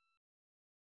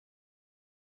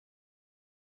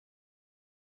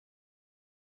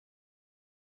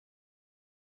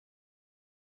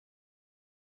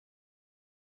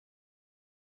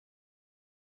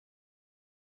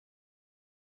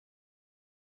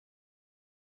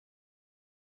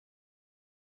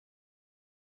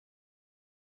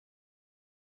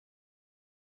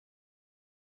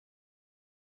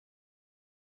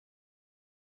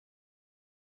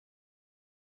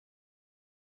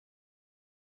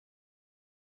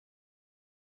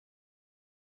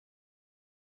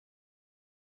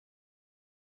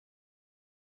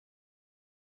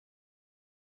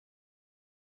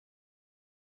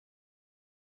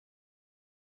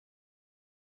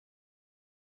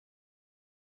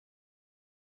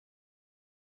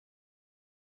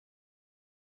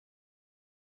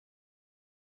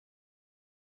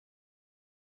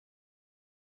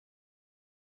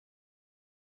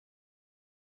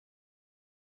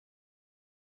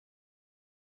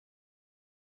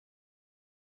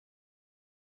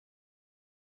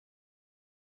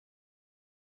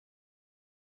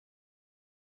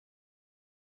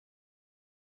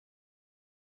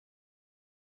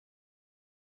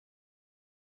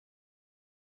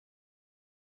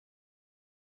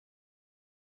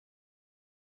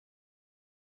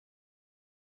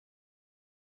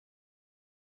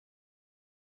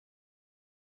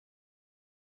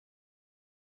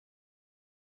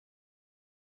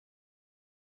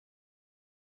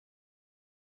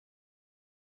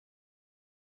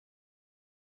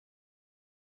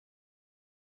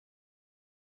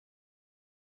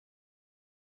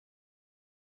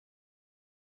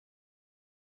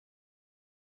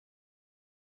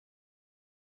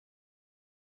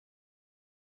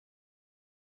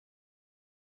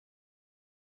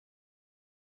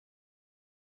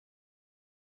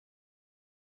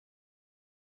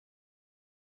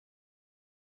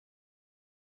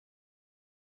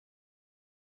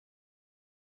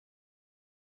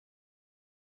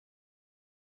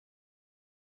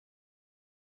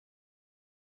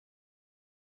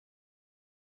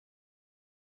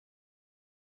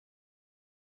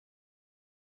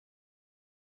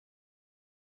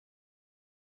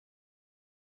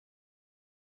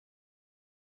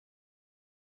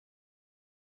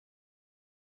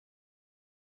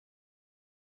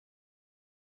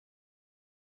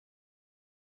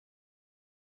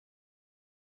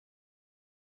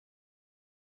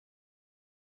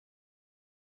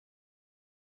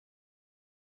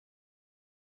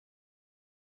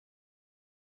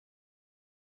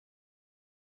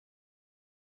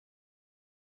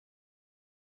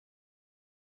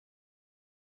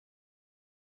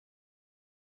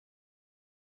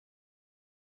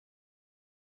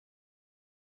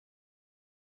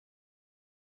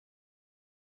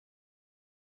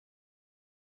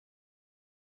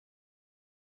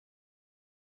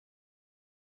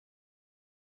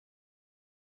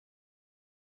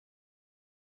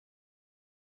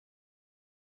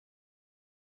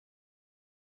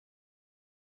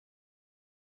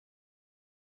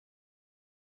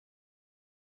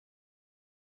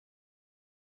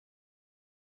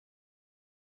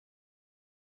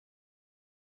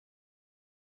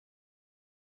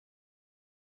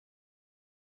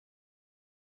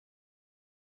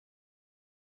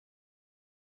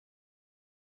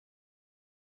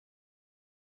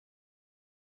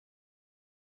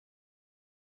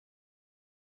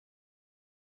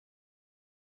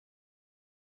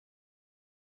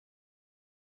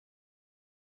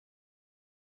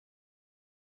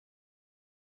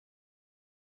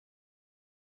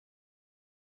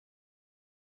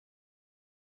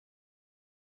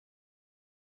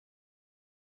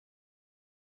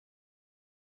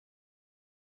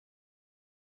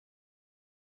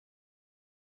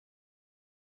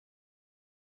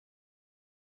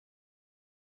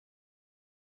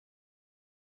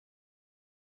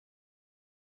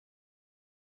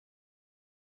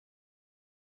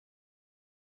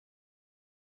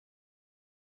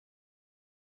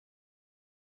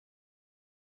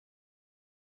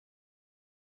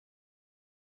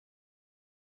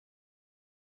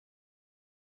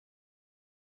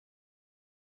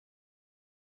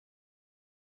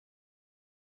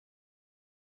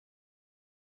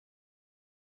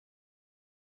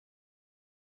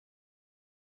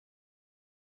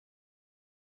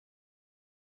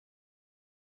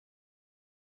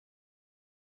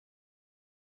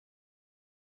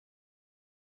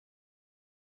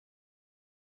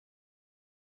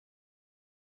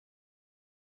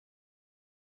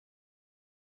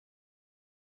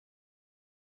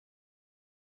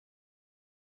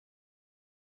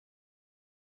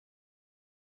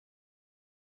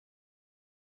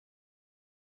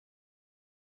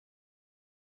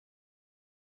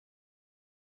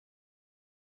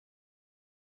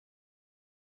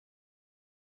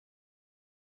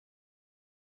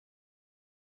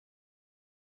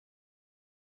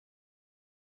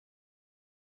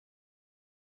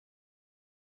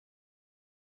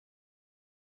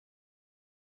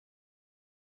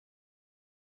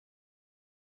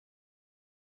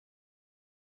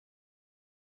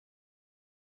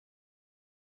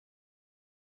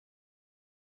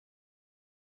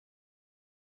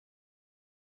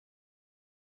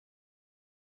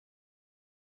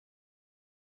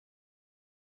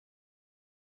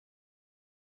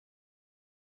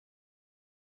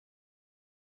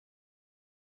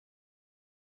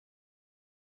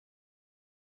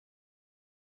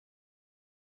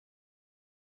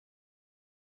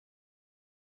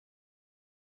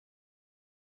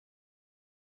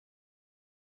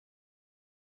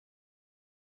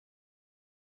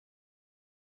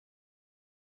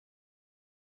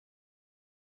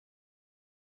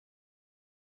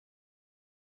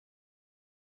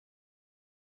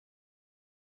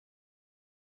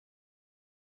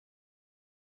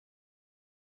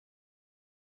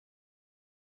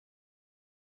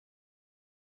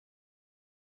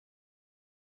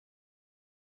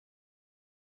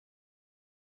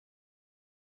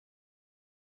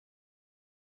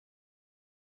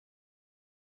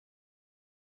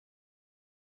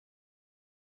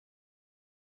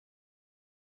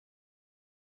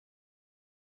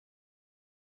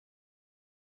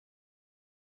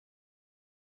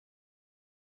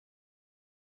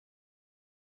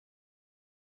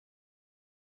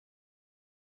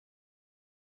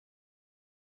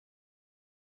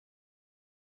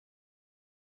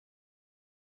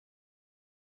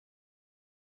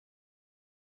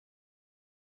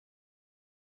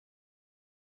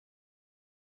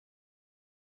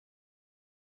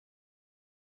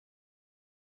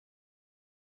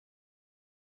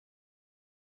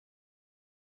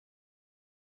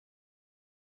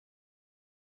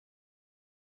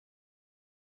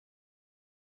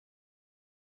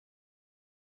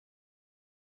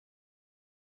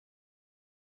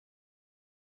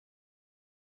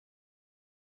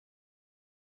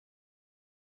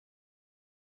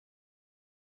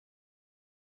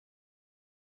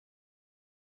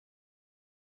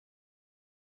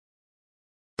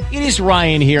It is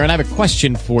Ryan here, and I have a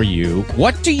question for you.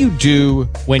 What do you do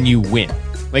when you win?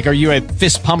 Like, are you a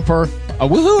fist pumper, a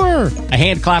woohooer, a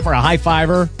hand clapper, a high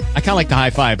fiver? I kind of like the high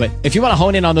five, but if you want to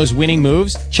hone in on those winning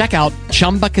moves, check out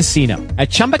Chumba Casino. At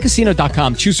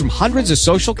ChumbaCasino.com, choose from hundreds of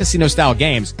social casino-style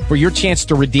games for your chance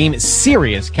to redeem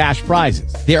serious cash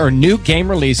prizes. There are new game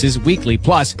releases weekly,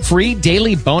 plus free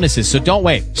daily bonuses. So don't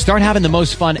wait. Start having the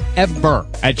most fun ever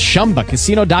at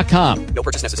ChumbaCasino.com. No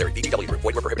purchase necessary. VGW Group.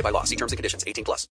 Void where prohibited by law. See terms and conditions. 18+.